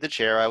copied the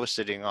chair I was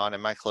sitting on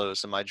and my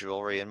clothes and my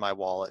jewelry and my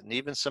wallet and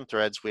even some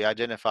threads we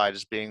identified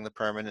as being the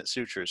permanent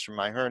sutures from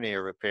my hernia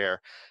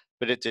repair,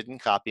 but it didn't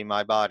copy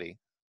my body.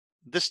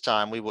 This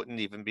time we wouldn't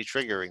even be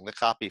triggering the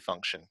copy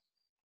function.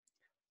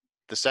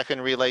 The second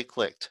relay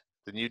clicked.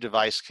 The new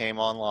device came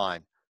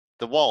online.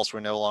 The walls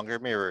were no longer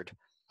mirrored.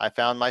 I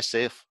found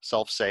myself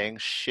saying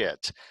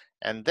shit.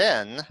 And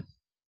then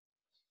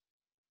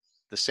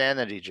the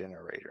sanity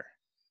generator.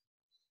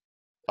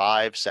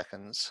 5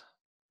 seconds.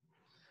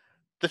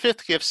 The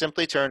fifth gift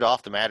simply turned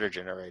off the matter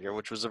generator,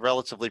 which was a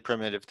relatively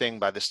primitive thing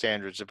by the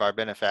standards of our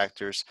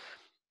benefactors.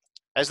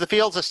 As the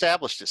fields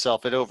established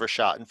itself, it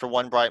overshot, and for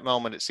one bright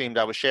moment it seemed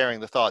I was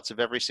sharing the thoughts of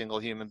every single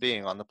human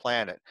being on the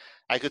planet.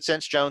 I could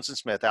sense Jones and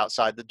Smith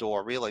outside the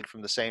door, reeling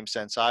from the same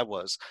sense I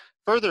was.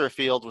 Further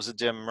afield was a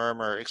dim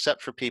murmur,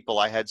 except for people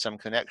I had some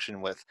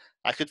connection with.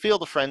 I could feel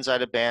the friends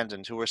I'd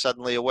abandoned, who were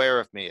suddenly aware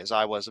of me as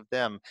I was of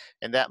them.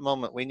 In that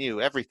moment we knew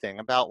everything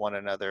about one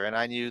another, and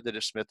I knew that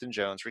if Smith and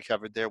Jones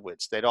recovered their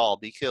wits, they'd all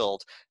be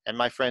killed, and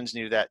my friends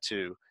knew that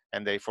too,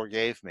 and they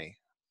forgave me.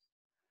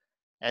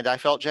 And I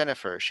felt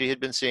Jennifer. She had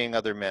been seeing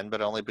other men,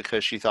 but only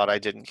because she thought I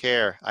didn't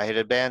care. I had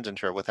abandoned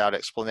her without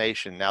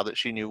explanation, now that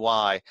she knew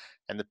why,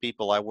 and the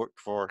people I worked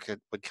for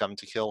would come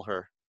to kill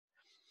her.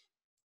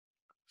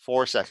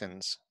 4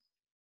 seconds.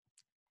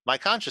 My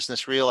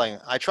consciousness reeling,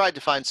 I tried to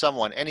find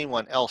someone,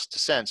 anyone else to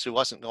sense who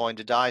wasn't going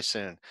to die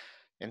soon.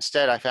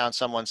 Instead, I found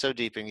someone so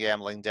deep in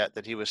gambling debt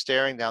that he was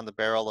staring down the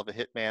barrel of a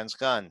hitman's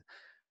gun.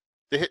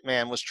 The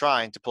hitman was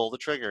trying to pull the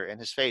trigger, and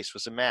his face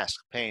was a mask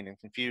of pain and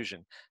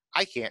confusion.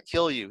 I can't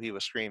kill you, he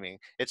was screaming.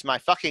 It's my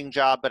fucking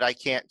job, but I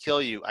can't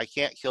kill you. I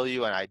can't kill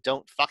you, and I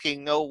don't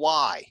fucking know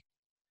why.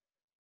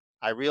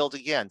 I reeled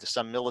again to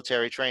some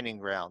military training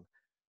ground.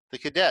 The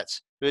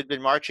cadets, who had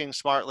been marching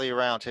smartly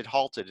around, had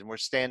halted and were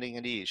standing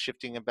at ease,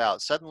 shifting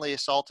about, suddenly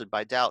assaulted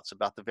by doubts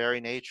about the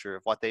very nature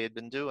of what they had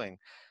been doing.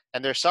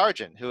 And their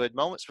sergeant, who had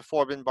moments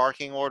before been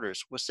barking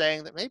orders, was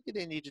saying that maybe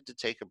they needed to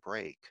take a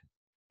break.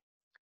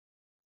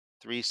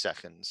 3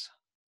 seconds.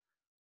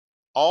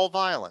 All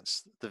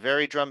violence, the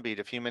very drumbeat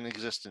of human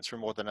existence for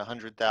more than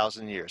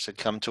 100,000 years, had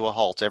come to a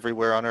halt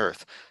everywhere on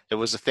Earth. It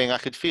was a thing I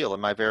could feel in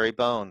my very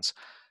bones.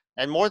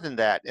 And more than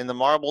that, in the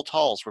marbled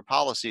halls where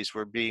policies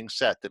were being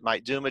set that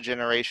might doom a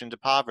generation to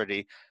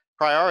poverty,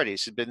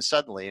 priorities had been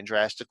suddenly and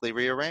drastically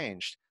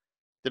rearranged.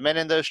 The men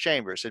in those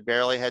chambers had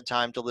barely had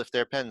time to lift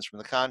their pens from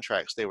the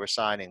contracts they were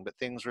signing, but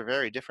things were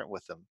very different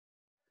with them.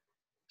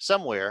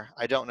 Somewhere,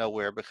 I don't know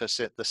where because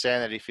the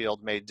sanity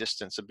field made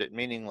distance a bit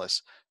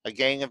meaningless, a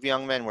gang of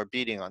young men were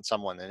beating on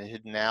someone in a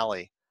hidden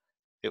alley.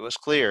 It was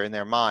clear in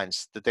their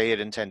minds that they had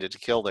intended to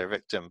kill their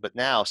victim, but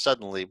now,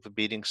 suddenly, the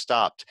beating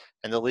stopped,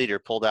 and the leader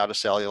pulled out a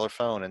cellular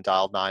phone and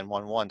dialed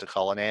 911 to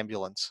call an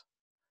ambulance.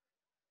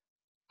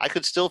 I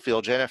could still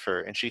feel Jennifer,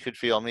 and she could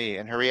feel me,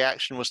 and her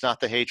reaction was not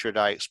the hatred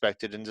I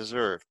expected and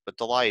deserved, but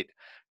delight.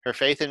 Her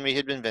faith in me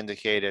had been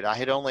vindicated. I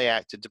had only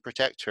acted to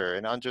protect her,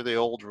 and under the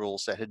old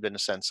rules that had been a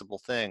sensible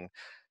thing.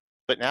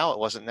 But now it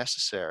wasn't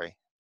necessary,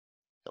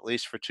 at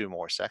least for 2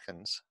 more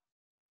seconds.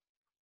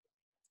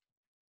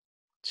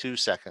 2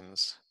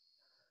 seconds.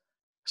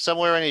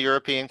 Somewhere in a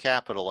European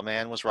capital, a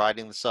man was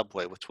riding the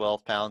subway with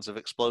 12 pounds of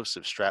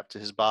explosives strapped to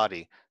his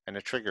body and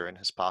a trigger in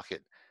his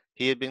pocket.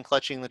 He had been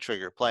clutching the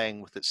trigger,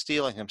 playing with it,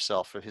 steeling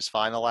himself for his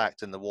final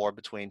act in the war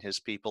between his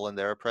people and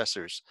their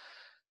oppressors.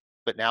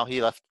 But now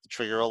he left the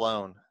trigger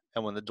alone,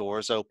 and when the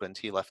doors opened,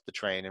 he left the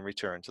train and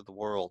returned to the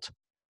world.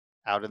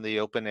 Out in the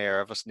open air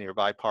of a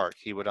nearby park,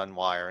 he would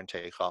unwire and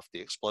take off the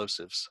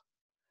explosives.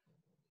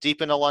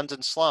 Deep in a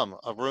London slum,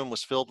 a room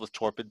was filled with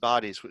torpid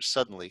bodies which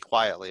suddenly,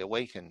 quietly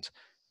awakened.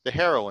 The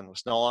heroin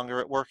was no longer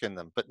at work in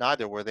them, but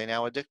neither were they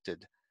now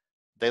addicted.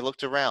 They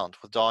looked around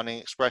with dawning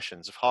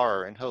expressions of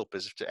horror and hope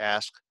as if to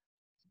ask,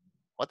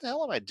 what the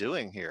hell am I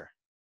doing here?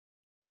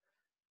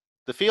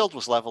 The field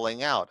was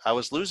leveling out. I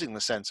was losing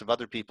the sense of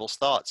other people's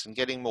thoughts and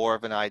getting more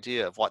of an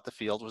idea of what the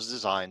field was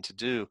designed to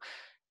do.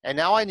 And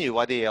now I knew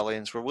why the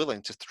aliens were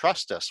willing to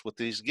trust us with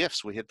these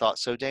gifts we had thought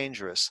so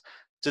dangerous.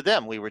 To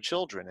them, we were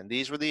children, and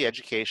these were the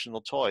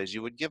educational toys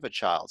you would give a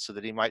child so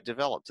that he might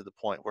develop to the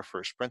point where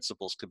first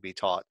principles could be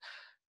taught.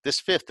 This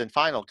fifth and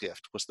final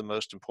gift was the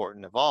most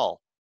important of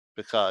all,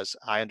 because,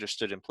 I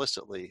understood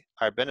implicitly,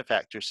 our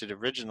benefactors had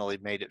originally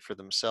made it for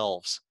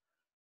themselves.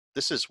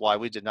 This is why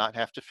we did not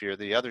have to fear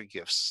the other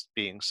gifts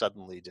being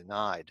suddenly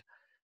denied.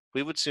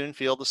 We would soon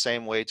feel the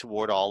same way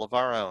toward all of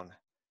our own,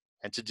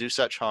 and to do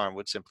such harm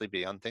would simply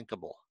be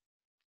unthinkable.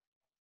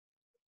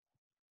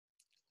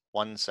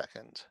 1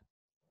 second.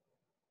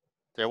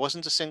 There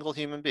wasn't a single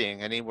human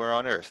being anywhere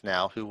on Earth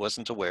now who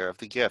wasn't aware of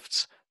the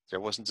gifts. There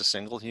wasn't a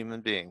single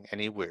human being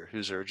anywhere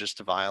whose urges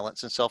to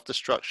violence and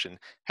self-destruction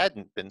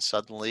hadn't been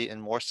suddenly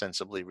and more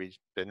sensibly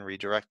been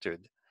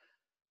redirected.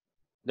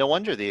 No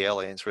wonder the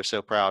aliens were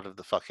so proud of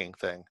the fucking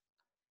thing.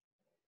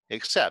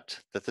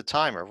 Except that the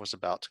timer was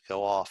about to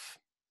go off.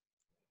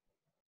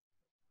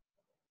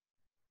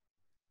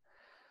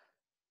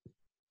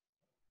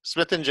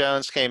 Smith and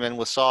Jones came in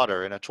with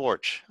solder and a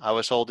torch. I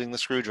was holding the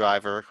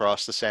screwdriver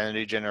across the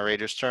sanity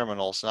generator's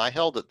terminals, and I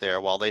held it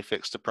there while they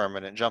fixed a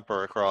permanent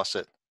jumper across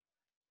it.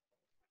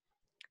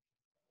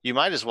 You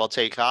might as well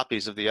take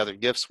copies of the other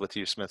gifts with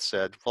you, Smith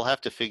said. We'll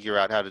have to figure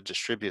out how to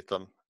distribute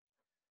them.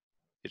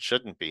 It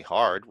shouldn't be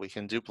hard. We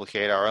can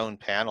duplicate our own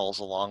panels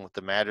along with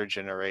the matter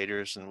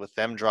generators, and with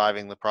them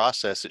driving the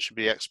process, it should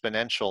be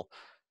exponential.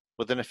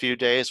 Within a few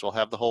days, we'll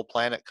have the whole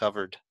planet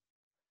covered.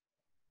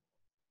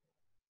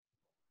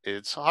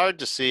 It's hard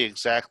to see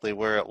exactly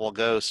where it will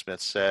go,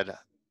 Smith said.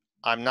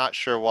 I'm not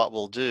sure what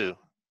we'll do.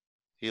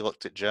 He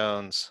looked at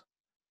Jones.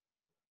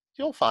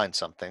 You'll find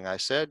something, I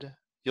said.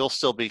 You'll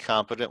still be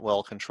competent,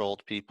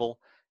 well-controlled people,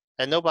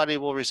 and nobody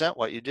will resent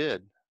what you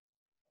did.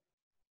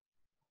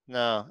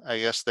 No, I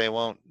guess they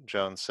won't,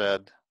 Jones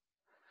said.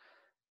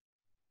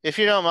 If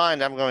you don't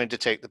mind, I'm going to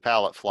take the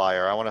pallet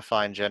flyer. I want to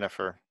find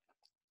Jennifer.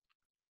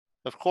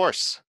 Of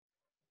course.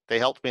 They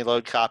helped me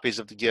load copies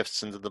of the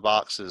gifts into the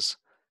boxes.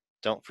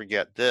 Don't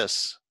forget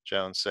this,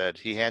 Jones said.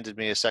 He handed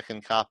me a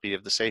second copy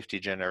of the safety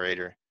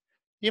generator.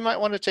 You might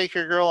want to take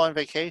your girl on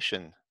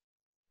vacation.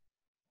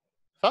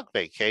 Fuck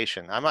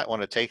vacation. I might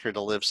want to take her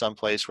to live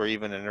someplace where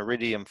even an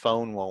iridium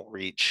phone won't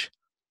reach.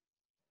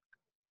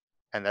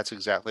 And that's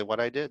exactly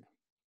what I did.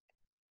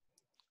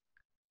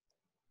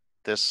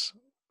 This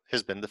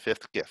has been The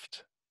Fifth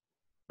Gift,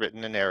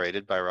 written and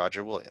narrated by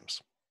Roger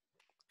Williams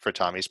for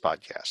Tommy's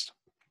Podcast.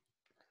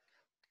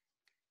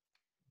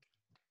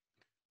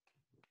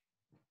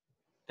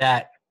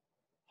 That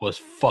was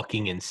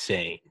fucking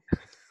insane.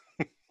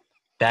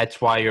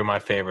 That's why you're my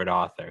favorite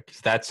author, because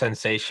that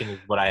sensation is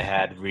what I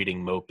had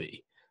reading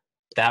Mopey.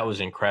 That was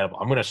incredible.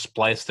 I'm going to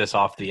splice this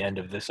off the end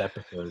of this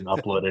episode and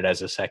upload it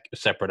as a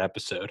separate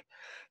episode.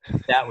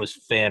 That was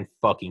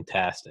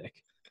fan-fucking-tastic.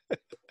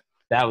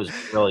 That was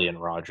brilliant,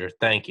 Roger.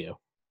 Thank you.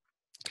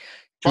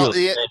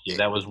 Truly, thank you.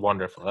 That was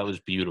wonderful. That was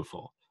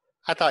beautiful.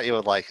 I thought you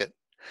would like it.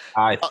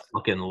 I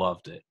fucking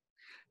loved it.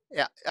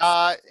 Yeah.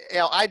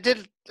 I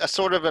did a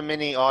sort of a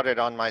mini audit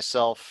on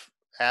myself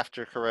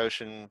after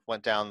Corrosion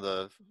went down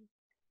the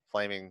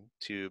flaming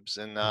tubes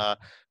and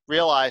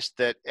realized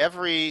that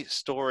every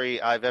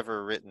story I've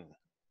ever written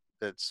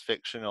that's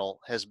fictional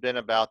has been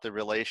about the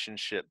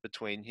relationship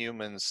between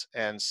humans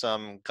and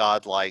some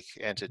godlike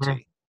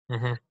entity.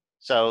 Mm-hmm.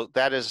 So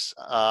that is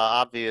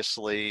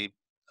obviously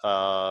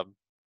my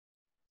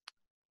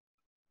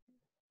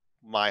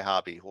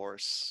hobby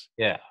horse.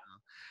 Yeah.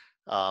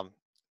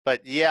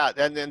 But yeah,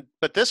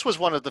 but this was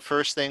one of the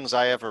first things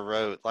I ever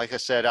wrote. Like I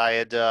said,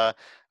 I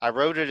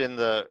wrote it in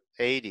the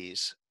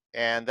 80s,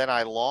 and then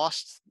I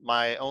lost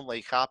my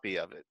only copy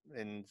of it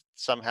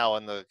somehow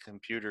in the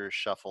computer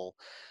shuffle,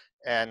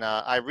 and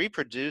I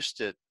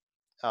reproduced it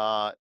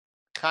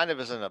kind of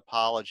as an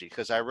apology,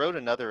 because I wrote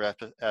another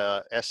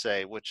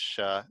essay, which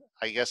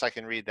I guess I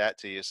can read that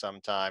to you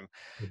sometime,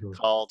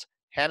 called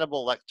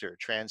Hannibal Lecter,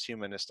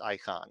 Transhumanist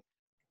Icon.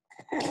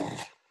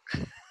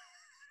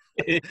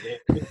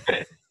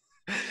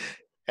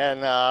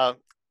 And a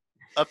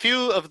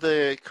few of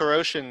the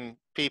Corrosion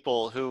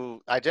people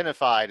who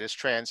identified as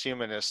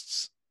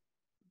transhumanists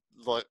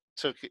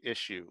took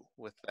issue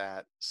with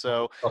that.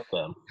 So,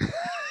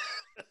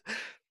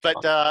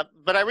 but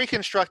I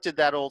reconstructed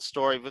that old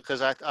story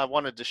because I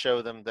wanted to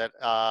show them that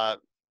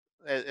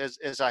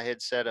as I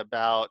had said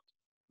about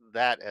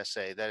that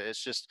essay, that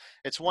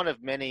it's one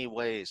of many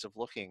ways of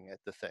looking at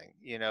the thing.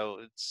 You know,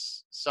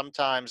 it's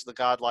sometimes the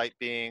godlike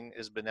being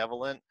is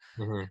benevolent.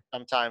 Mm-hmm.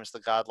 Sometimes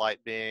the godlike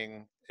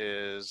being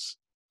is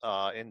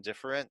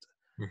indifferent.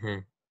 Mm-hmm.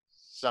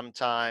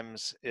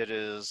 Sometimes it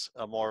is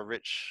a more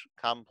rich,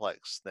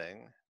 complex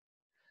thing.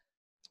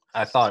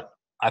 I thought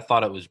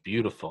it was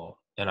beautiful,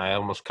 and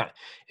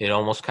it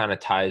almost kind of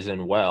ties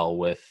in well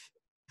with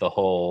the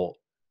whole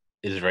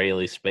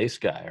Israeli space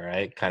guy,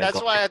 right?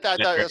 That's why I thought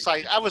it's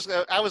like I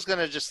was going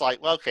to just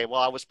like, well, okay,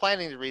 well, I was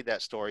planning to read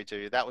that story to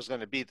you. That was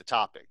going to be the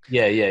topic.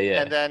 Yeah.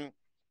 And then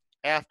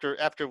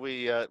after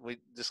we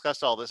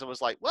discussed all this, it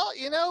was like, well,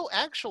 you know,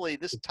 actually,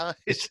 this ties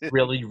it's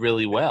really,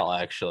 really well.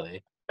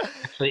 Actually,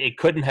 it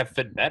couldn't have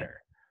fit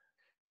better,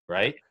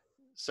 right?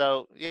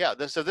 So yeah,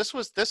 so this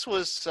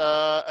was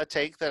a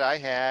take that I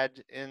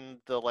had in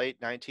the late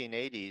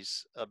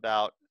 1980s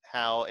about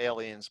how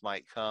aliens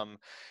might come,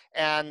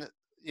 and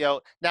you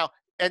know, now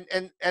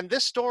and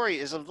this story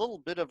is a little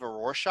bit of a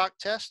Rorschach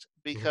test,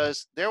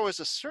 because there was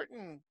a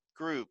certain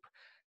group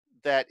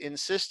that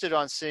insisted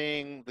on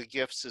seeing the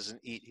gifts as an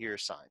eat here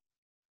sign,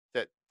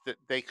 that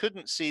they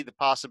couldn't see the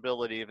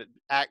possibility of it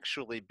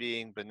actually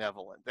being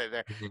benevolent.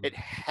 It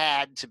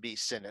had to be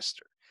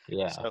sinister.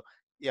 Yeah. So,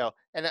 you know,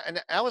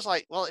 and I was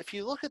like, well, if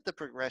you look at the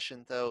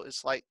progression though,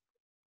 it's like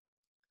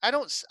I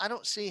don't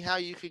see how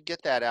you could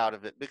get that out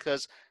of it,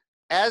 because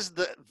as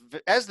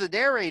the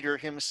narrator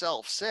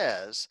himself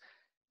says,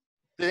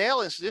 the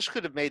aliens just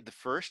could have made the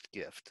first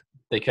gift.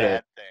 They could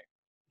have.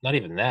 Not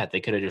even that.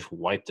 They could have just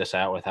wiped us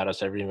out without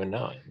us ever even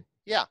knowing.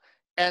 Yeah.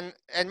 And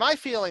my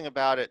feeling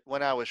about it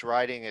when I was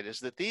writing it is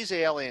that these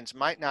aliens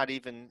might not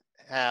even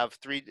have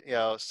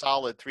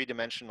solid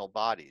three-dimensional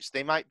bodies.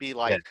 They might be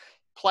like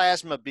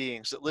plasma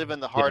beings that live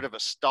in the heart of a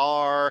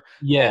star,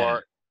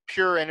 or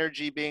pure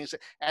energy beings.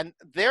 And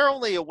they're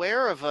only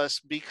aware of us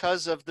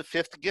because of the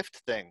fifth gift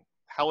thing,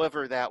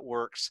 however that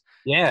works.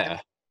 Yeah.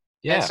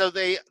 And so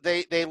they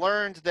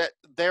learned that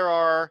there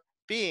are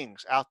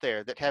beings out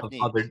there that have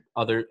needs.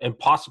 Other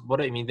impossible. What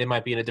I mean, they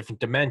might be in a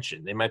different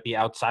dimension. They might be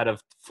outside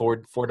of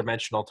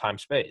four-dimensional time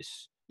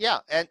space. Yeah,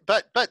 and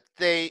but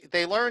they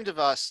learned of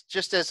us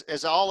just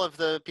as all of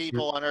the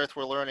people on Earth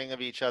were learning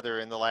of each other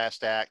in the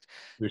last act.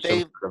 There's some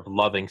sort of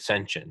loving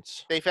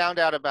sentience. They found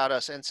out about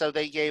us, and so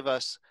they gave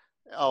us.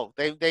 Oh,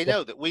 they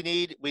know that we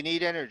need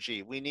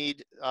energy. We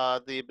need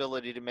the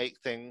ability to make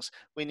things.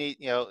 We need,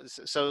 you know.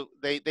 So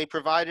they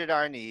provided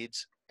our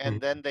needs, and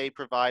then they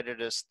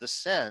provided us the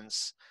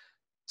sense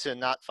to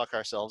not fuck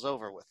ourselves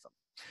over with them.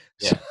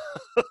 Yeah.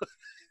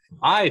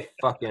 I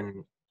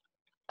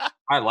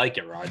like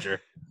it,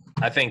 Roger.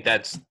 I think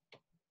that's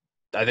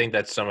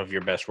some of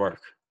your best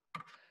work.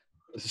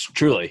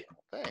 Truly.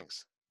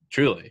 Thanks.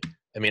 Truly.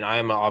 I mean, I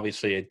am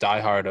obviously a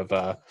diehard of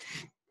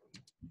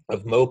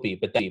Mopey,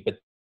 but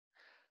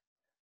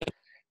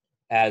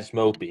as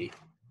Mopey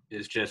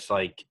is just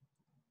like,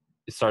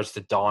 it starts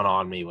to dawn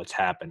on me what's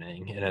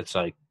happening, and it's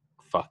like,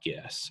 fuck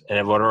yes.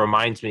 And what it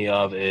reminds me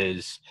of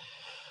is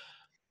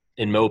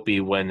in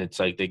Mopey when it's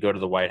like they go to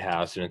the White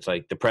House and it's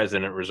like the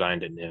president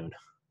resigned at noon.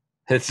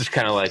 It's just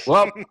kind of like,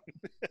 well,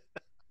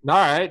 all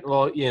right.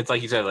 Well, it's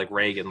like you said, like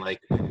Reagan,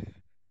 like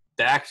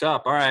Dax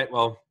up. All right.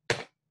 Well,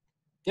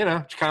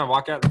 just kind of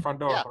walk out the front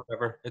door. Yeah.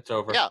 Whatever. It's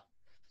over. Yeah.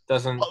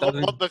 Doesn't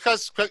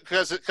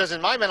because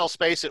in my mental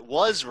space it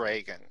was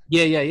Reagan.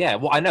 Yeah.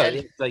 Well, I know.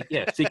 It's like,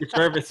 Secret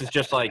Service is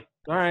just like,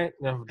 all right,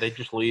 they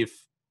just leave.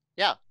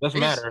 Yeah. Doesn't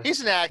matter. He's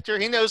an actor.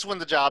 He knows when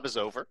the job is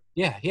over.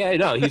 Yeah,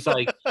 no. He's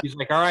like,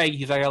 all right.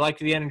 He's like, I like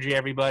the energy,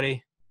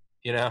 everybody.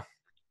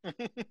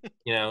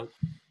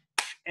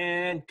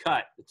 And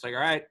cut. It's like, all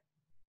right.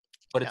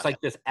 But it's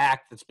like this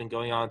act that's been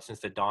going on since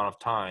the dawn of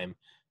time.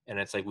 And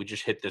it's like we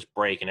just hit this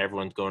break and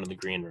everyone's going to the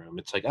green room.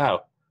 It's like, oh,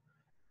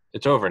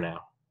 it's over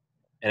now.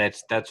 And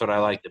that's what I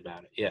liked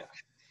about it. Yeah.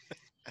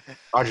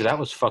 Roger, that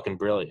was fucking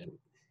brilliant.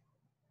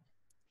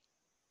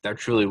 That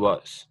truly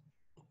was.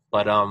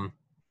 But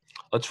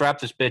let's wrap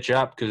this bitch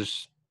up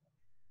because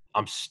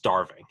I'm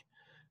starving.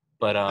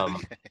 But I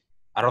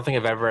don't think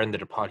I've ever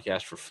ended a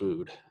podcast for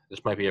food.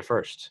 This might be a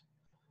first.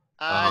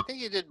 I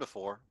think you did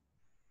before.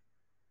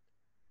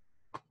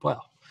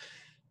 Well,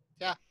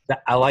 yeah,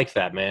 I like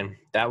that, man.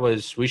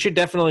 We should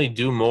definitely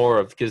do more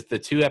of, because the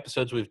 2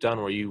 episodes we've done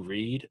where you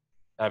read,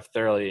 I've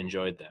thoroughly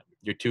enjoyed them.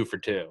 You're 2 for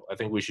 2. I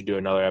think we should do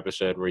another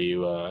episode where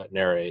you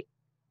narrate.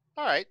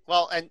 All right.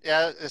 Well, and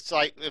it's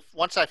like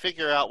once I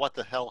figure out what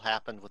the hell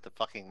happened with the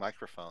fucking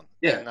microphone.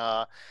 Yeah. And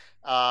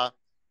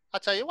I'll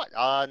tell you what.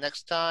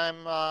 Next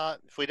time,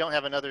 if we don't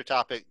have another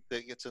topic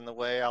that gets in the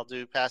way, I'll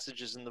do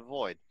Passages in the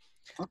Void.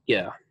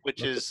 Yeah.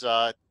 Which is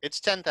it's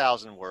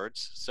 10,000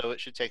 words, so it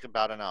should take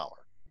about an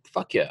hour.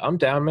 Fuck yeah, I'm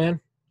down,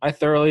 man. I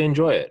thoroughly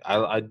enjoy it.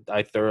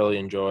 I thoroughly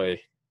enjoy.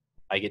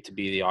 I get to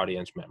be the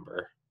audience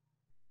member.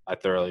 I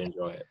thoroughly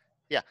enjoy it.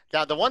 Yeah.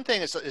 Now the one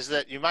thing is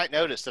that you might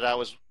notice that I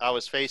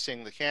was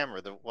facing the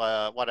camera.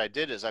 What I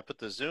did is I put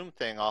the zoom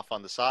thing off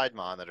on the side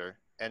monitor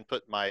and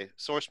put my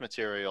source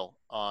material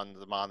on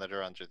the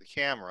monitor under the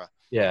camera.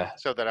 Yeah.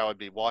 So that I would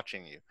be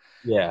watching you.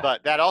 Yeah.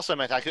 But that also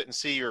meant I couldn't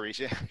see your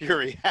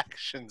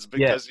reactions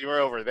because you were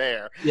over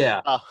there.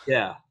 Yeah.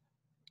 Yeah.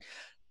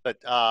 But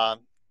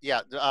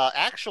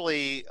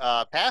actually,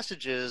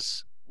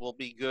 Passages will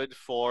be good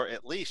for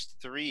at least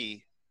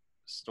 3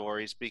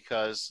 stories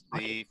because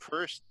the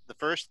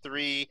first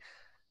 3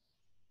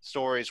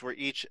 stories were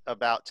each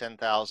about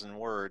 10,000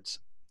 words,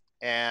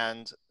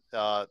 and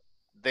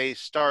they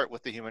start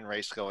with the human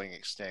race going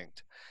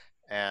extinct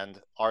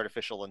and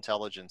artificial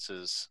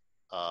intelligences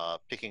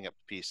picking up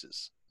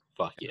pieces.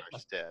 Fuck yeah.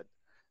 Instead.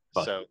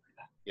 So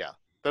yeah,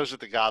 those are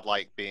the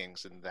godlike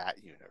beings in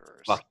that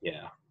universe. Fuck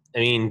yeah. I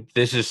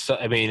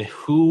mean,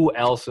 who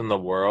else in the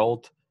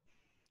world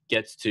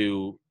gets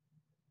to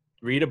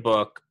read a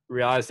book,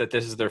 realize that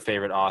this is their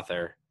favorite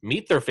author,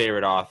 meet their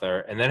favorite author,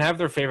 and then have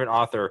their favorite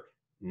author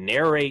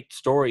narrate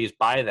stories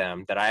by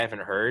them that I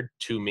haven't heard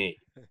to me?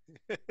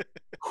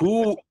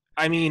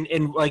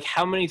 And like,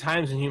 how many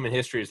times in human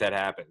history has that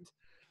happened?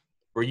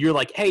 Where you're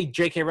like, hey,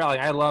 J.K. Rowling,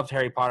 I loved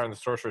Harry Potter and the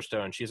Sorcerer's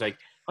Stone. She's like,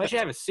 why don't you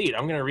have a seat?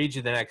 I'm going to read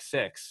you the next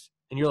 6.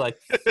 And you're like,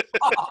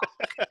 fuck.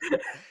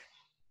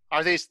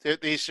 Are these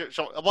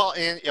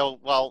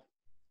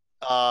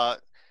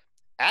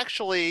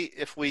actually,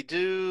 if we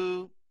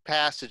do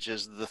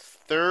Passages, the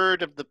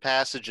 3rd of the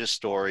Passages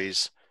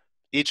stories,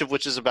 each of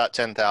which is about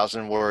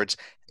 10,000 words,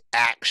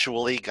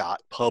 actually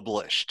got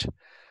published.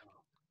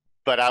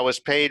 But I was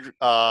paid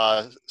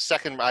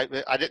second.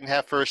 I didn't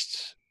have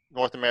first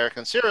North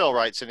American serial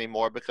rights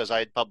anymore because I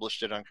had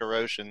published it on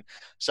Corrosion.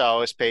 So I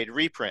was paid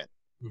reprint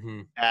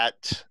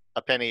at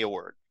a penny a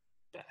word.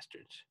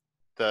 Bastards.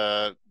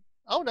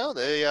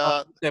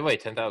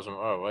 Wait, 10,000.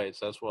 Oh, wait,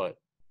 so that's what?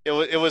 It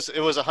was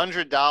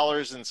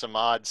 $100 and some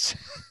odds,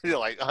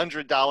 like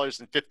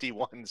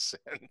 $100.51.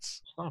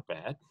 It's not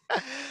bad.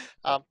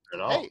 At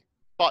all. Hey,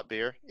 bought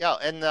beer. Yeah,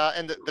 and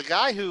the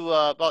guy who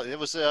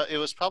it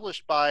was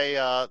published by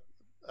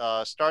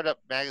a startup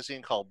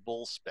magazine called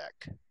Bull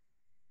Spec,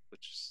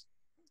 which is,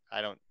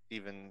 I don't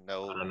even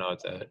know. I don't know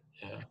what that.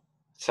 Yeah,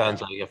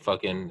 sounds like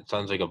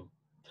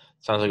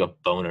a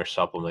boner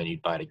supplement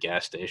you'd buy at a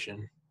gas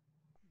station.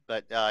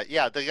 But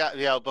the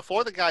guy,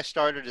 before the guy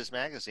started his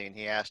magazine,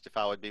 he asked if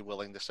I would be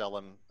willing to sell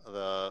him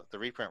the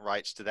reprint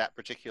rights to that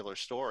particular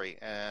story,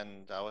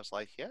 and I was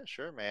like, yeah,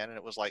 sure, man. And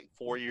it was like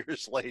 4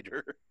 years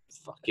later.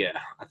 Fuck yeah,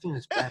 I think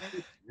it's bad.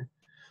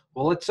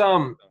 Well, let's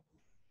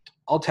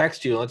I'll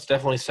text you. Let's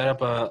definitely set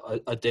up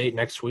a date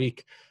next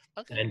week.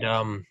 Okay.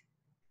 And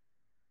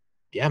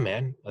yeah,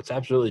 man, let's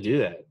absolutely do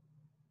that.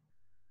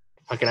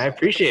 Fucking, I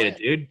appreciate it,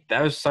 dude.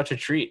 That was such a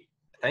treat.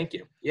 Thank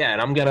you. Yeah,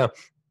 and I'm gonna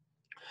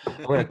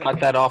I'm gonna cut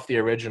that off the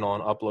original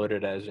and upload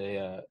it as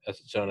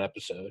its own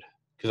episode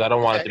because I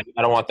don't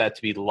want that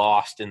to be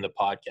lost in the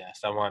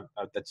podcast. I want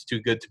that's too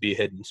good to be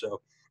hidden.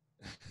 So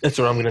that's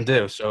what I'm gonna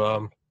do.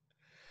 So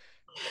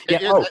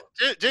yeah.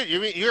 Dude,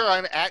 you're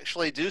gonna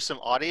actually do some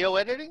audio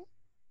editing?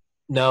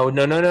 No.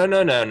 Don't get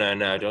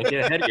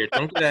ahead of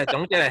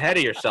don't get ahead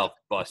of yourself,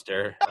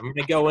 Buster. I'm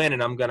gonna go in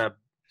and I'm gonna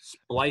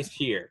splice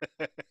here.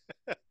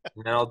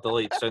 And then I'll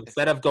delete. So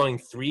instead of going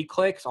 3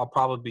 clicks, I'll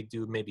probably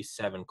do maybe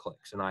 7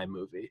 clicks in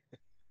iMovie.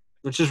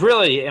 Which is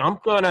really,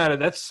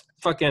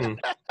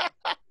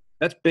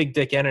 that's big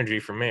dick energy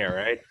for me, all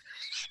right?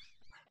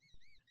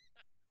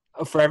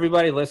 For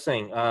everybody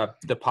listening,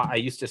 I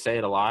used to say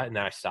it a lot, and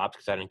then I stopped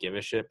because I didn't give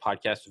a shit.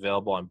 Podcast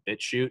available on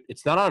BitChute.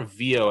 It's not on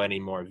VO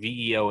anymore,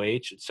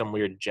 VEOH. It's some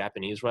weird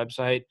Japanese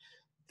website.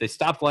 They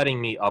stopped letting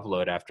me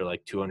upload after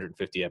like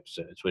 250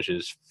 episodes, which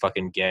is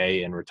fucking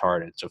gay and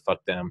retarded, so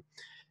fuck them.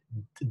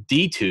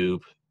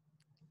 DTube,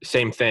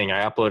 same thing.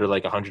 I uploaded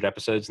like 100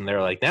 episodes, and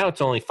they're like, now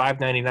it's only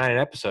 $5.99 an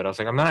episode. I was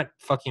like, I'm not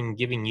fucking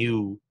giving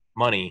you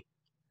money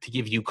to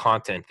give you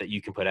content that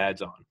you can put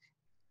ads on.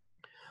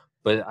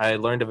 But I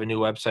learned of a new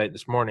website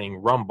this morning,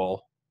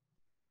 Rumble,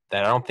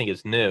 that I don't think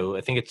is new.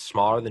 I think it's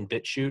smaller than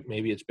BitChute.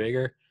 Maybe it's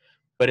bigger.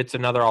 But it's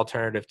another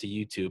alternative to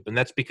YouTube. And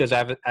that's because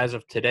as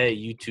of today,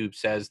 YouTube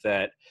says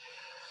that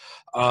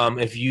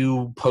if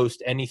you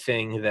post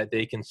anything that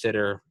they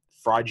consider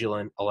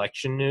fraudulent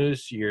election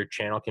news, your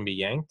channel can be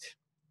yanked.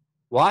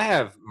 Well, I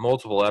have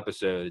multiple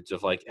episodes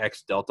of like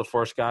ex-Delta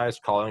Force guys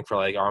calling for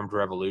like armed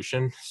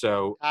revolution.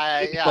 So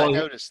I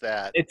noticed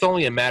that. It's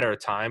only a matter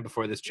of time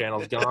before this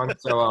channel's gone.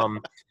 So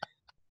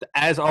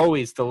as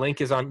always, the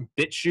link is on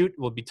BitChute,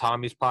 will be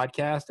Tommy's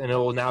podcast, and it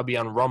will now be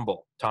on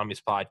Rumble,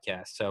 Tommy's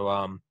podcast.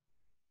 So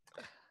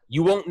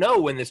you won't know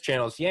when this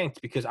channel is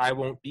yanked because I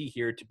won't be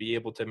here to be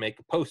able to make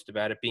a post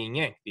about it being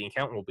yanked. The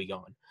account will be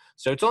gone.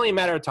 So it's only a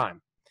matter of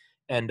time.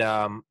 And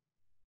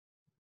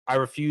I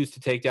refuse to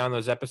take down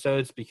those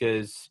episodes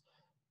because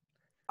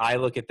I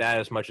look at that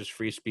as much as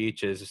free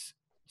speech as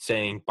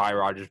saying buy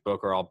Roger's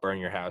book or I'll burn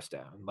your house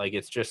down. Like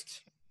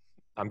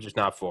I'm just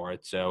not for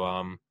it.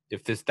 So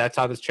if that's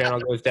how this channel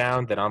goes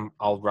down, then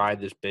I'll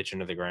ride this bitch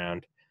into the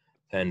ground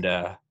and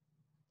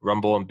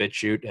Rumble and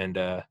BitChute, and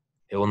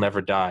it will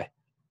never die.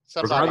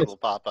 Somebody will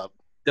pop up.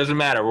 Doesn't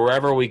matter.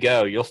 Wherever we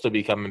go, you'll still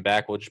be coming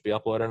back. We'll just be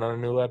uploading on a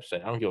new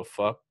website. I don't give a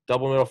fuck.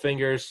 Double middle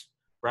fingers.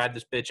 Ride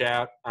this bitch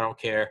out. I don't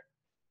care.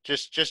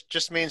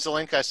 Just means the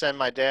link I send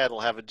my dad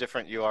will have a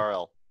different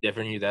URL.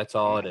 Different. That's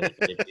all it is.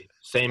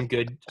 Same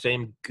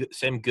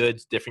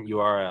goods, different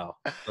URL.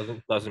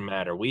 Doesn't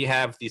matter. We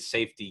have the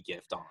safety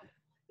gift on.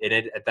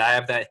 I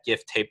have that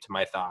gift taped to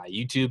my thigh.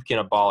 YouTube can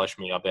abolish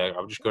me.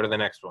 I'll just go to the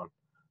next one.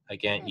 You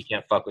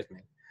can't fuck with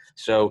me.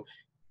 So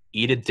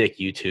eat a dick,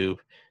 YouTube.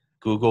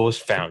 Google was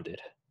founded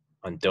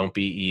on don't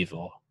be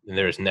evil. And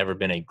there has never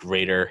been a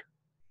greater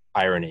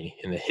irony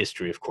in the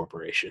history of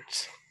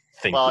corporations.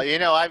 Well,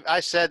 I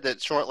said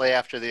that shortly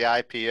after the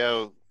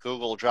IPO,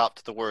 Google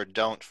dropped the word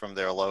 "don't" from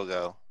their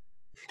logo.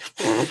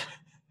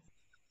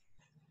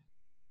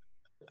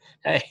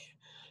 Hey,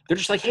 they're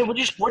just like, hey, we're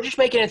just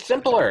making it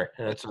simpler,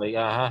 and it's like,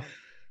 yeah.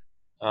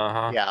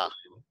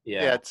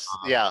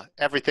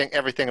 Everything.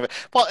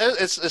 Well,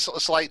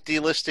 it's like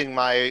delisting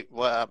my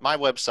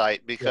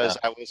website because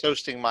I was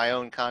hosting my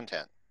own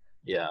content.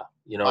 Yeah,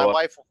 my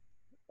wife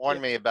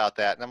warned me about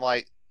that, and I'm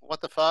like,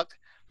 what the fuck?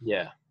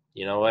 Yeah.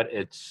 You know what?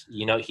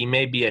 He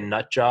may be a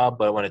nut job,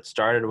 but when it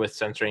started with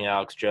censoring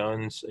Alex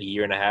Jones a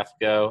year and a half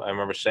ago, I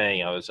remember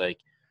saying, I was like,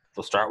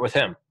 they'll start with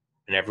him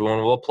and everyone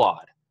will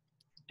applaud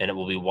and it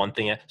will be one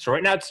thing. So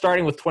right now it's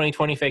starting with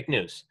 2020 fake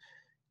news.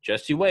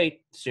 Just you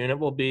wait. Soon it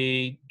will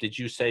be, did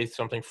you say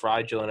something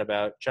fraudulent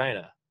about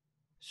China?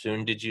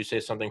 Soon did you say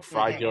something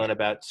fraudulent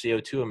about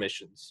CO2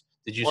 emissions?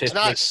 Did you say it's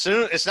not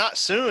soon? It's not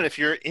soon if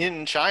you're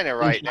in China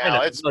right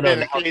now. It's been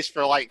the case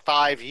for like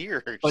 5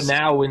 years. But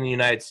now in the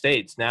United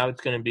States, now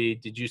it's going to be,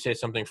 did you say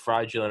something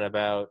fraudulent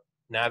about,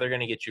 now they're going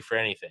to get you for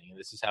anything. And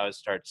this is how it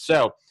starts.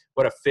 So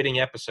what a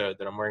fitting episode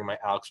that I'm wearing my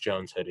Alex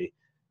Jones hoodie.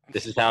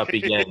 This is how it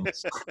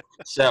begins.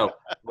 So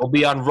we'll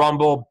be on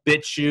Rumble,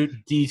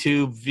 BitChute,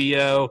 DTube,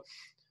 VO,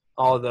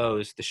 all of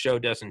those. The show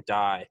doesn't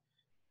die.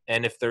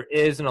 And if there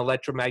is an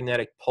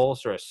electromagnetic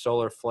pulse or a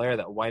solar flare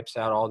that wipes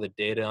out all the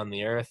data on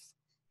the earth,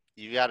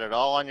 you got it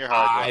all on your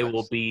hard drives.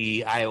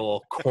 I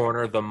will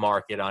corner the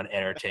market on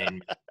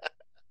entertainment.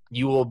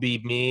 You will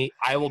be me.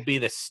 I will be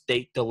the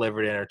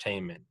state-delivered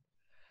entertainment.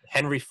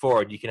 Henry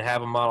Ford, you can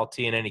have a Model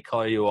T in any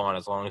color you want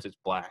as long as it's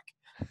black.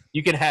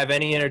 You can have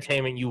any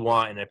entertainment you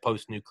want in a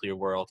post-nuclear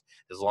world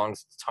as long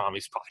as it's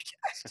Tommy's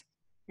podcast.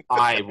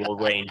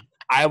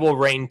 I will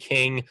reign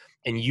king,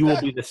 and you will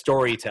be the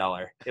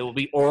storyteller. It will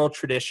be oral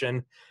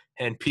tradition,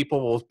 and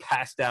people will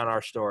pass down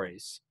our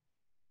stories.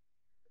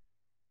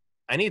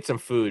 I need some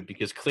food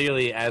because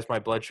clearly as my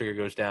blood sugar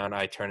goes down,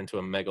 I turn into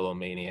a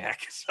megalomaniac.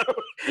 So.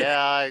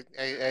 Yeah,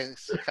 I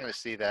kind of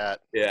see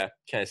that. Yeah,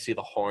 kind of see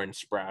the horn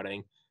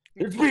sprouting.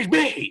 It's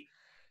me!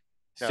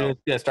 No. Soon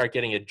it's going to start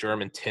getting a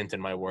German tint in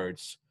my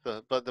words.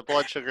 But the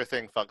blood sugar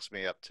thing fucks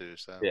me up too.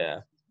 So yeah.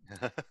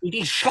 We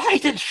need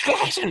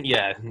slicing.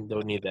 Yeah,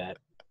 don't need that.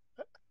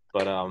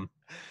 But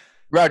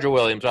Roger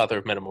Williams, author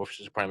of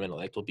Metamorphosis of Prime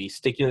Intellect, will be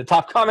sticking in the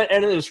top comment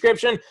and in the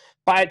description.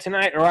 Buy it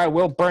tonight, or I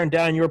will burn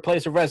down your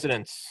place of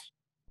residence.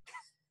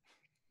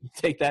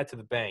 Take that to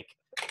the bank.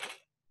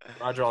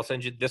 Roger, I'll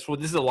send you this one.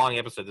 This is a long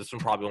episode. This one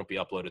probably won't be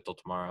uploaded till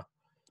tomorrow.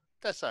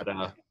 That's not.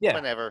 Yeah.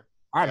 Whenever.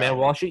 All right, man.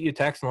 Well, I'll shoot you a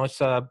text, and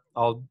let's. I'll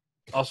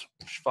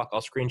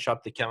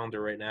screenshot the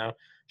calendar right now.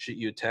 Shoot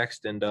you a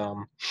text, and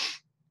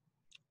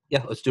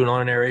yeah, let's do an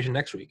on narration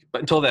next week.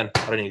 But until then,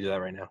 I don't need to do that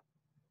right now.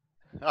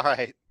 All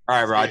right. All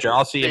right, Roger.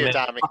 I'll see you, man.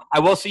 Tommy. I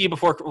will see you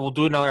before. We'll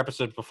do another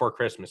episode before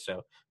Christmas.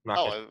 So.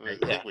 I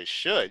think we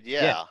should.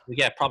 Yeah.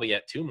 Yeah. Probably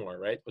get 2 more.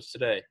 Right? What's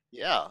today?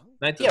 Yeah.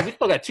 Yeah, we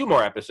still got 2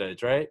 more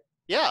episodes, right?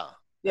 Yeah.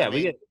 Yeah,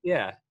 we get.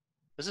 Yeah.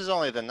 This is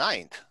only the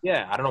 9th.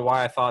 Yeah, I don't know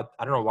why I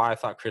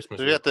thought Christmas.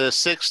 So we got the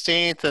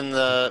 16th and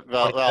the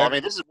I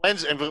mean, this is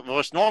Wednesday. And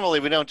normally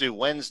we don't do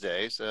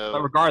Wednesday, so.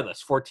 But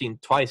regardless,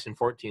 twice in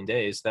 14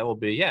 days. That will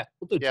be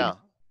we'll do 2.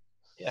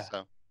 Yeah.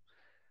 So.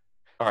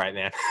 All right,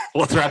 man.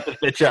 Let's wrap this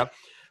bitch up.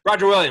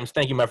 Roger Williams,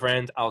 thank you, my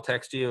friend. I'll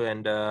text you,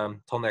 and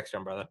till next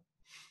time, brother.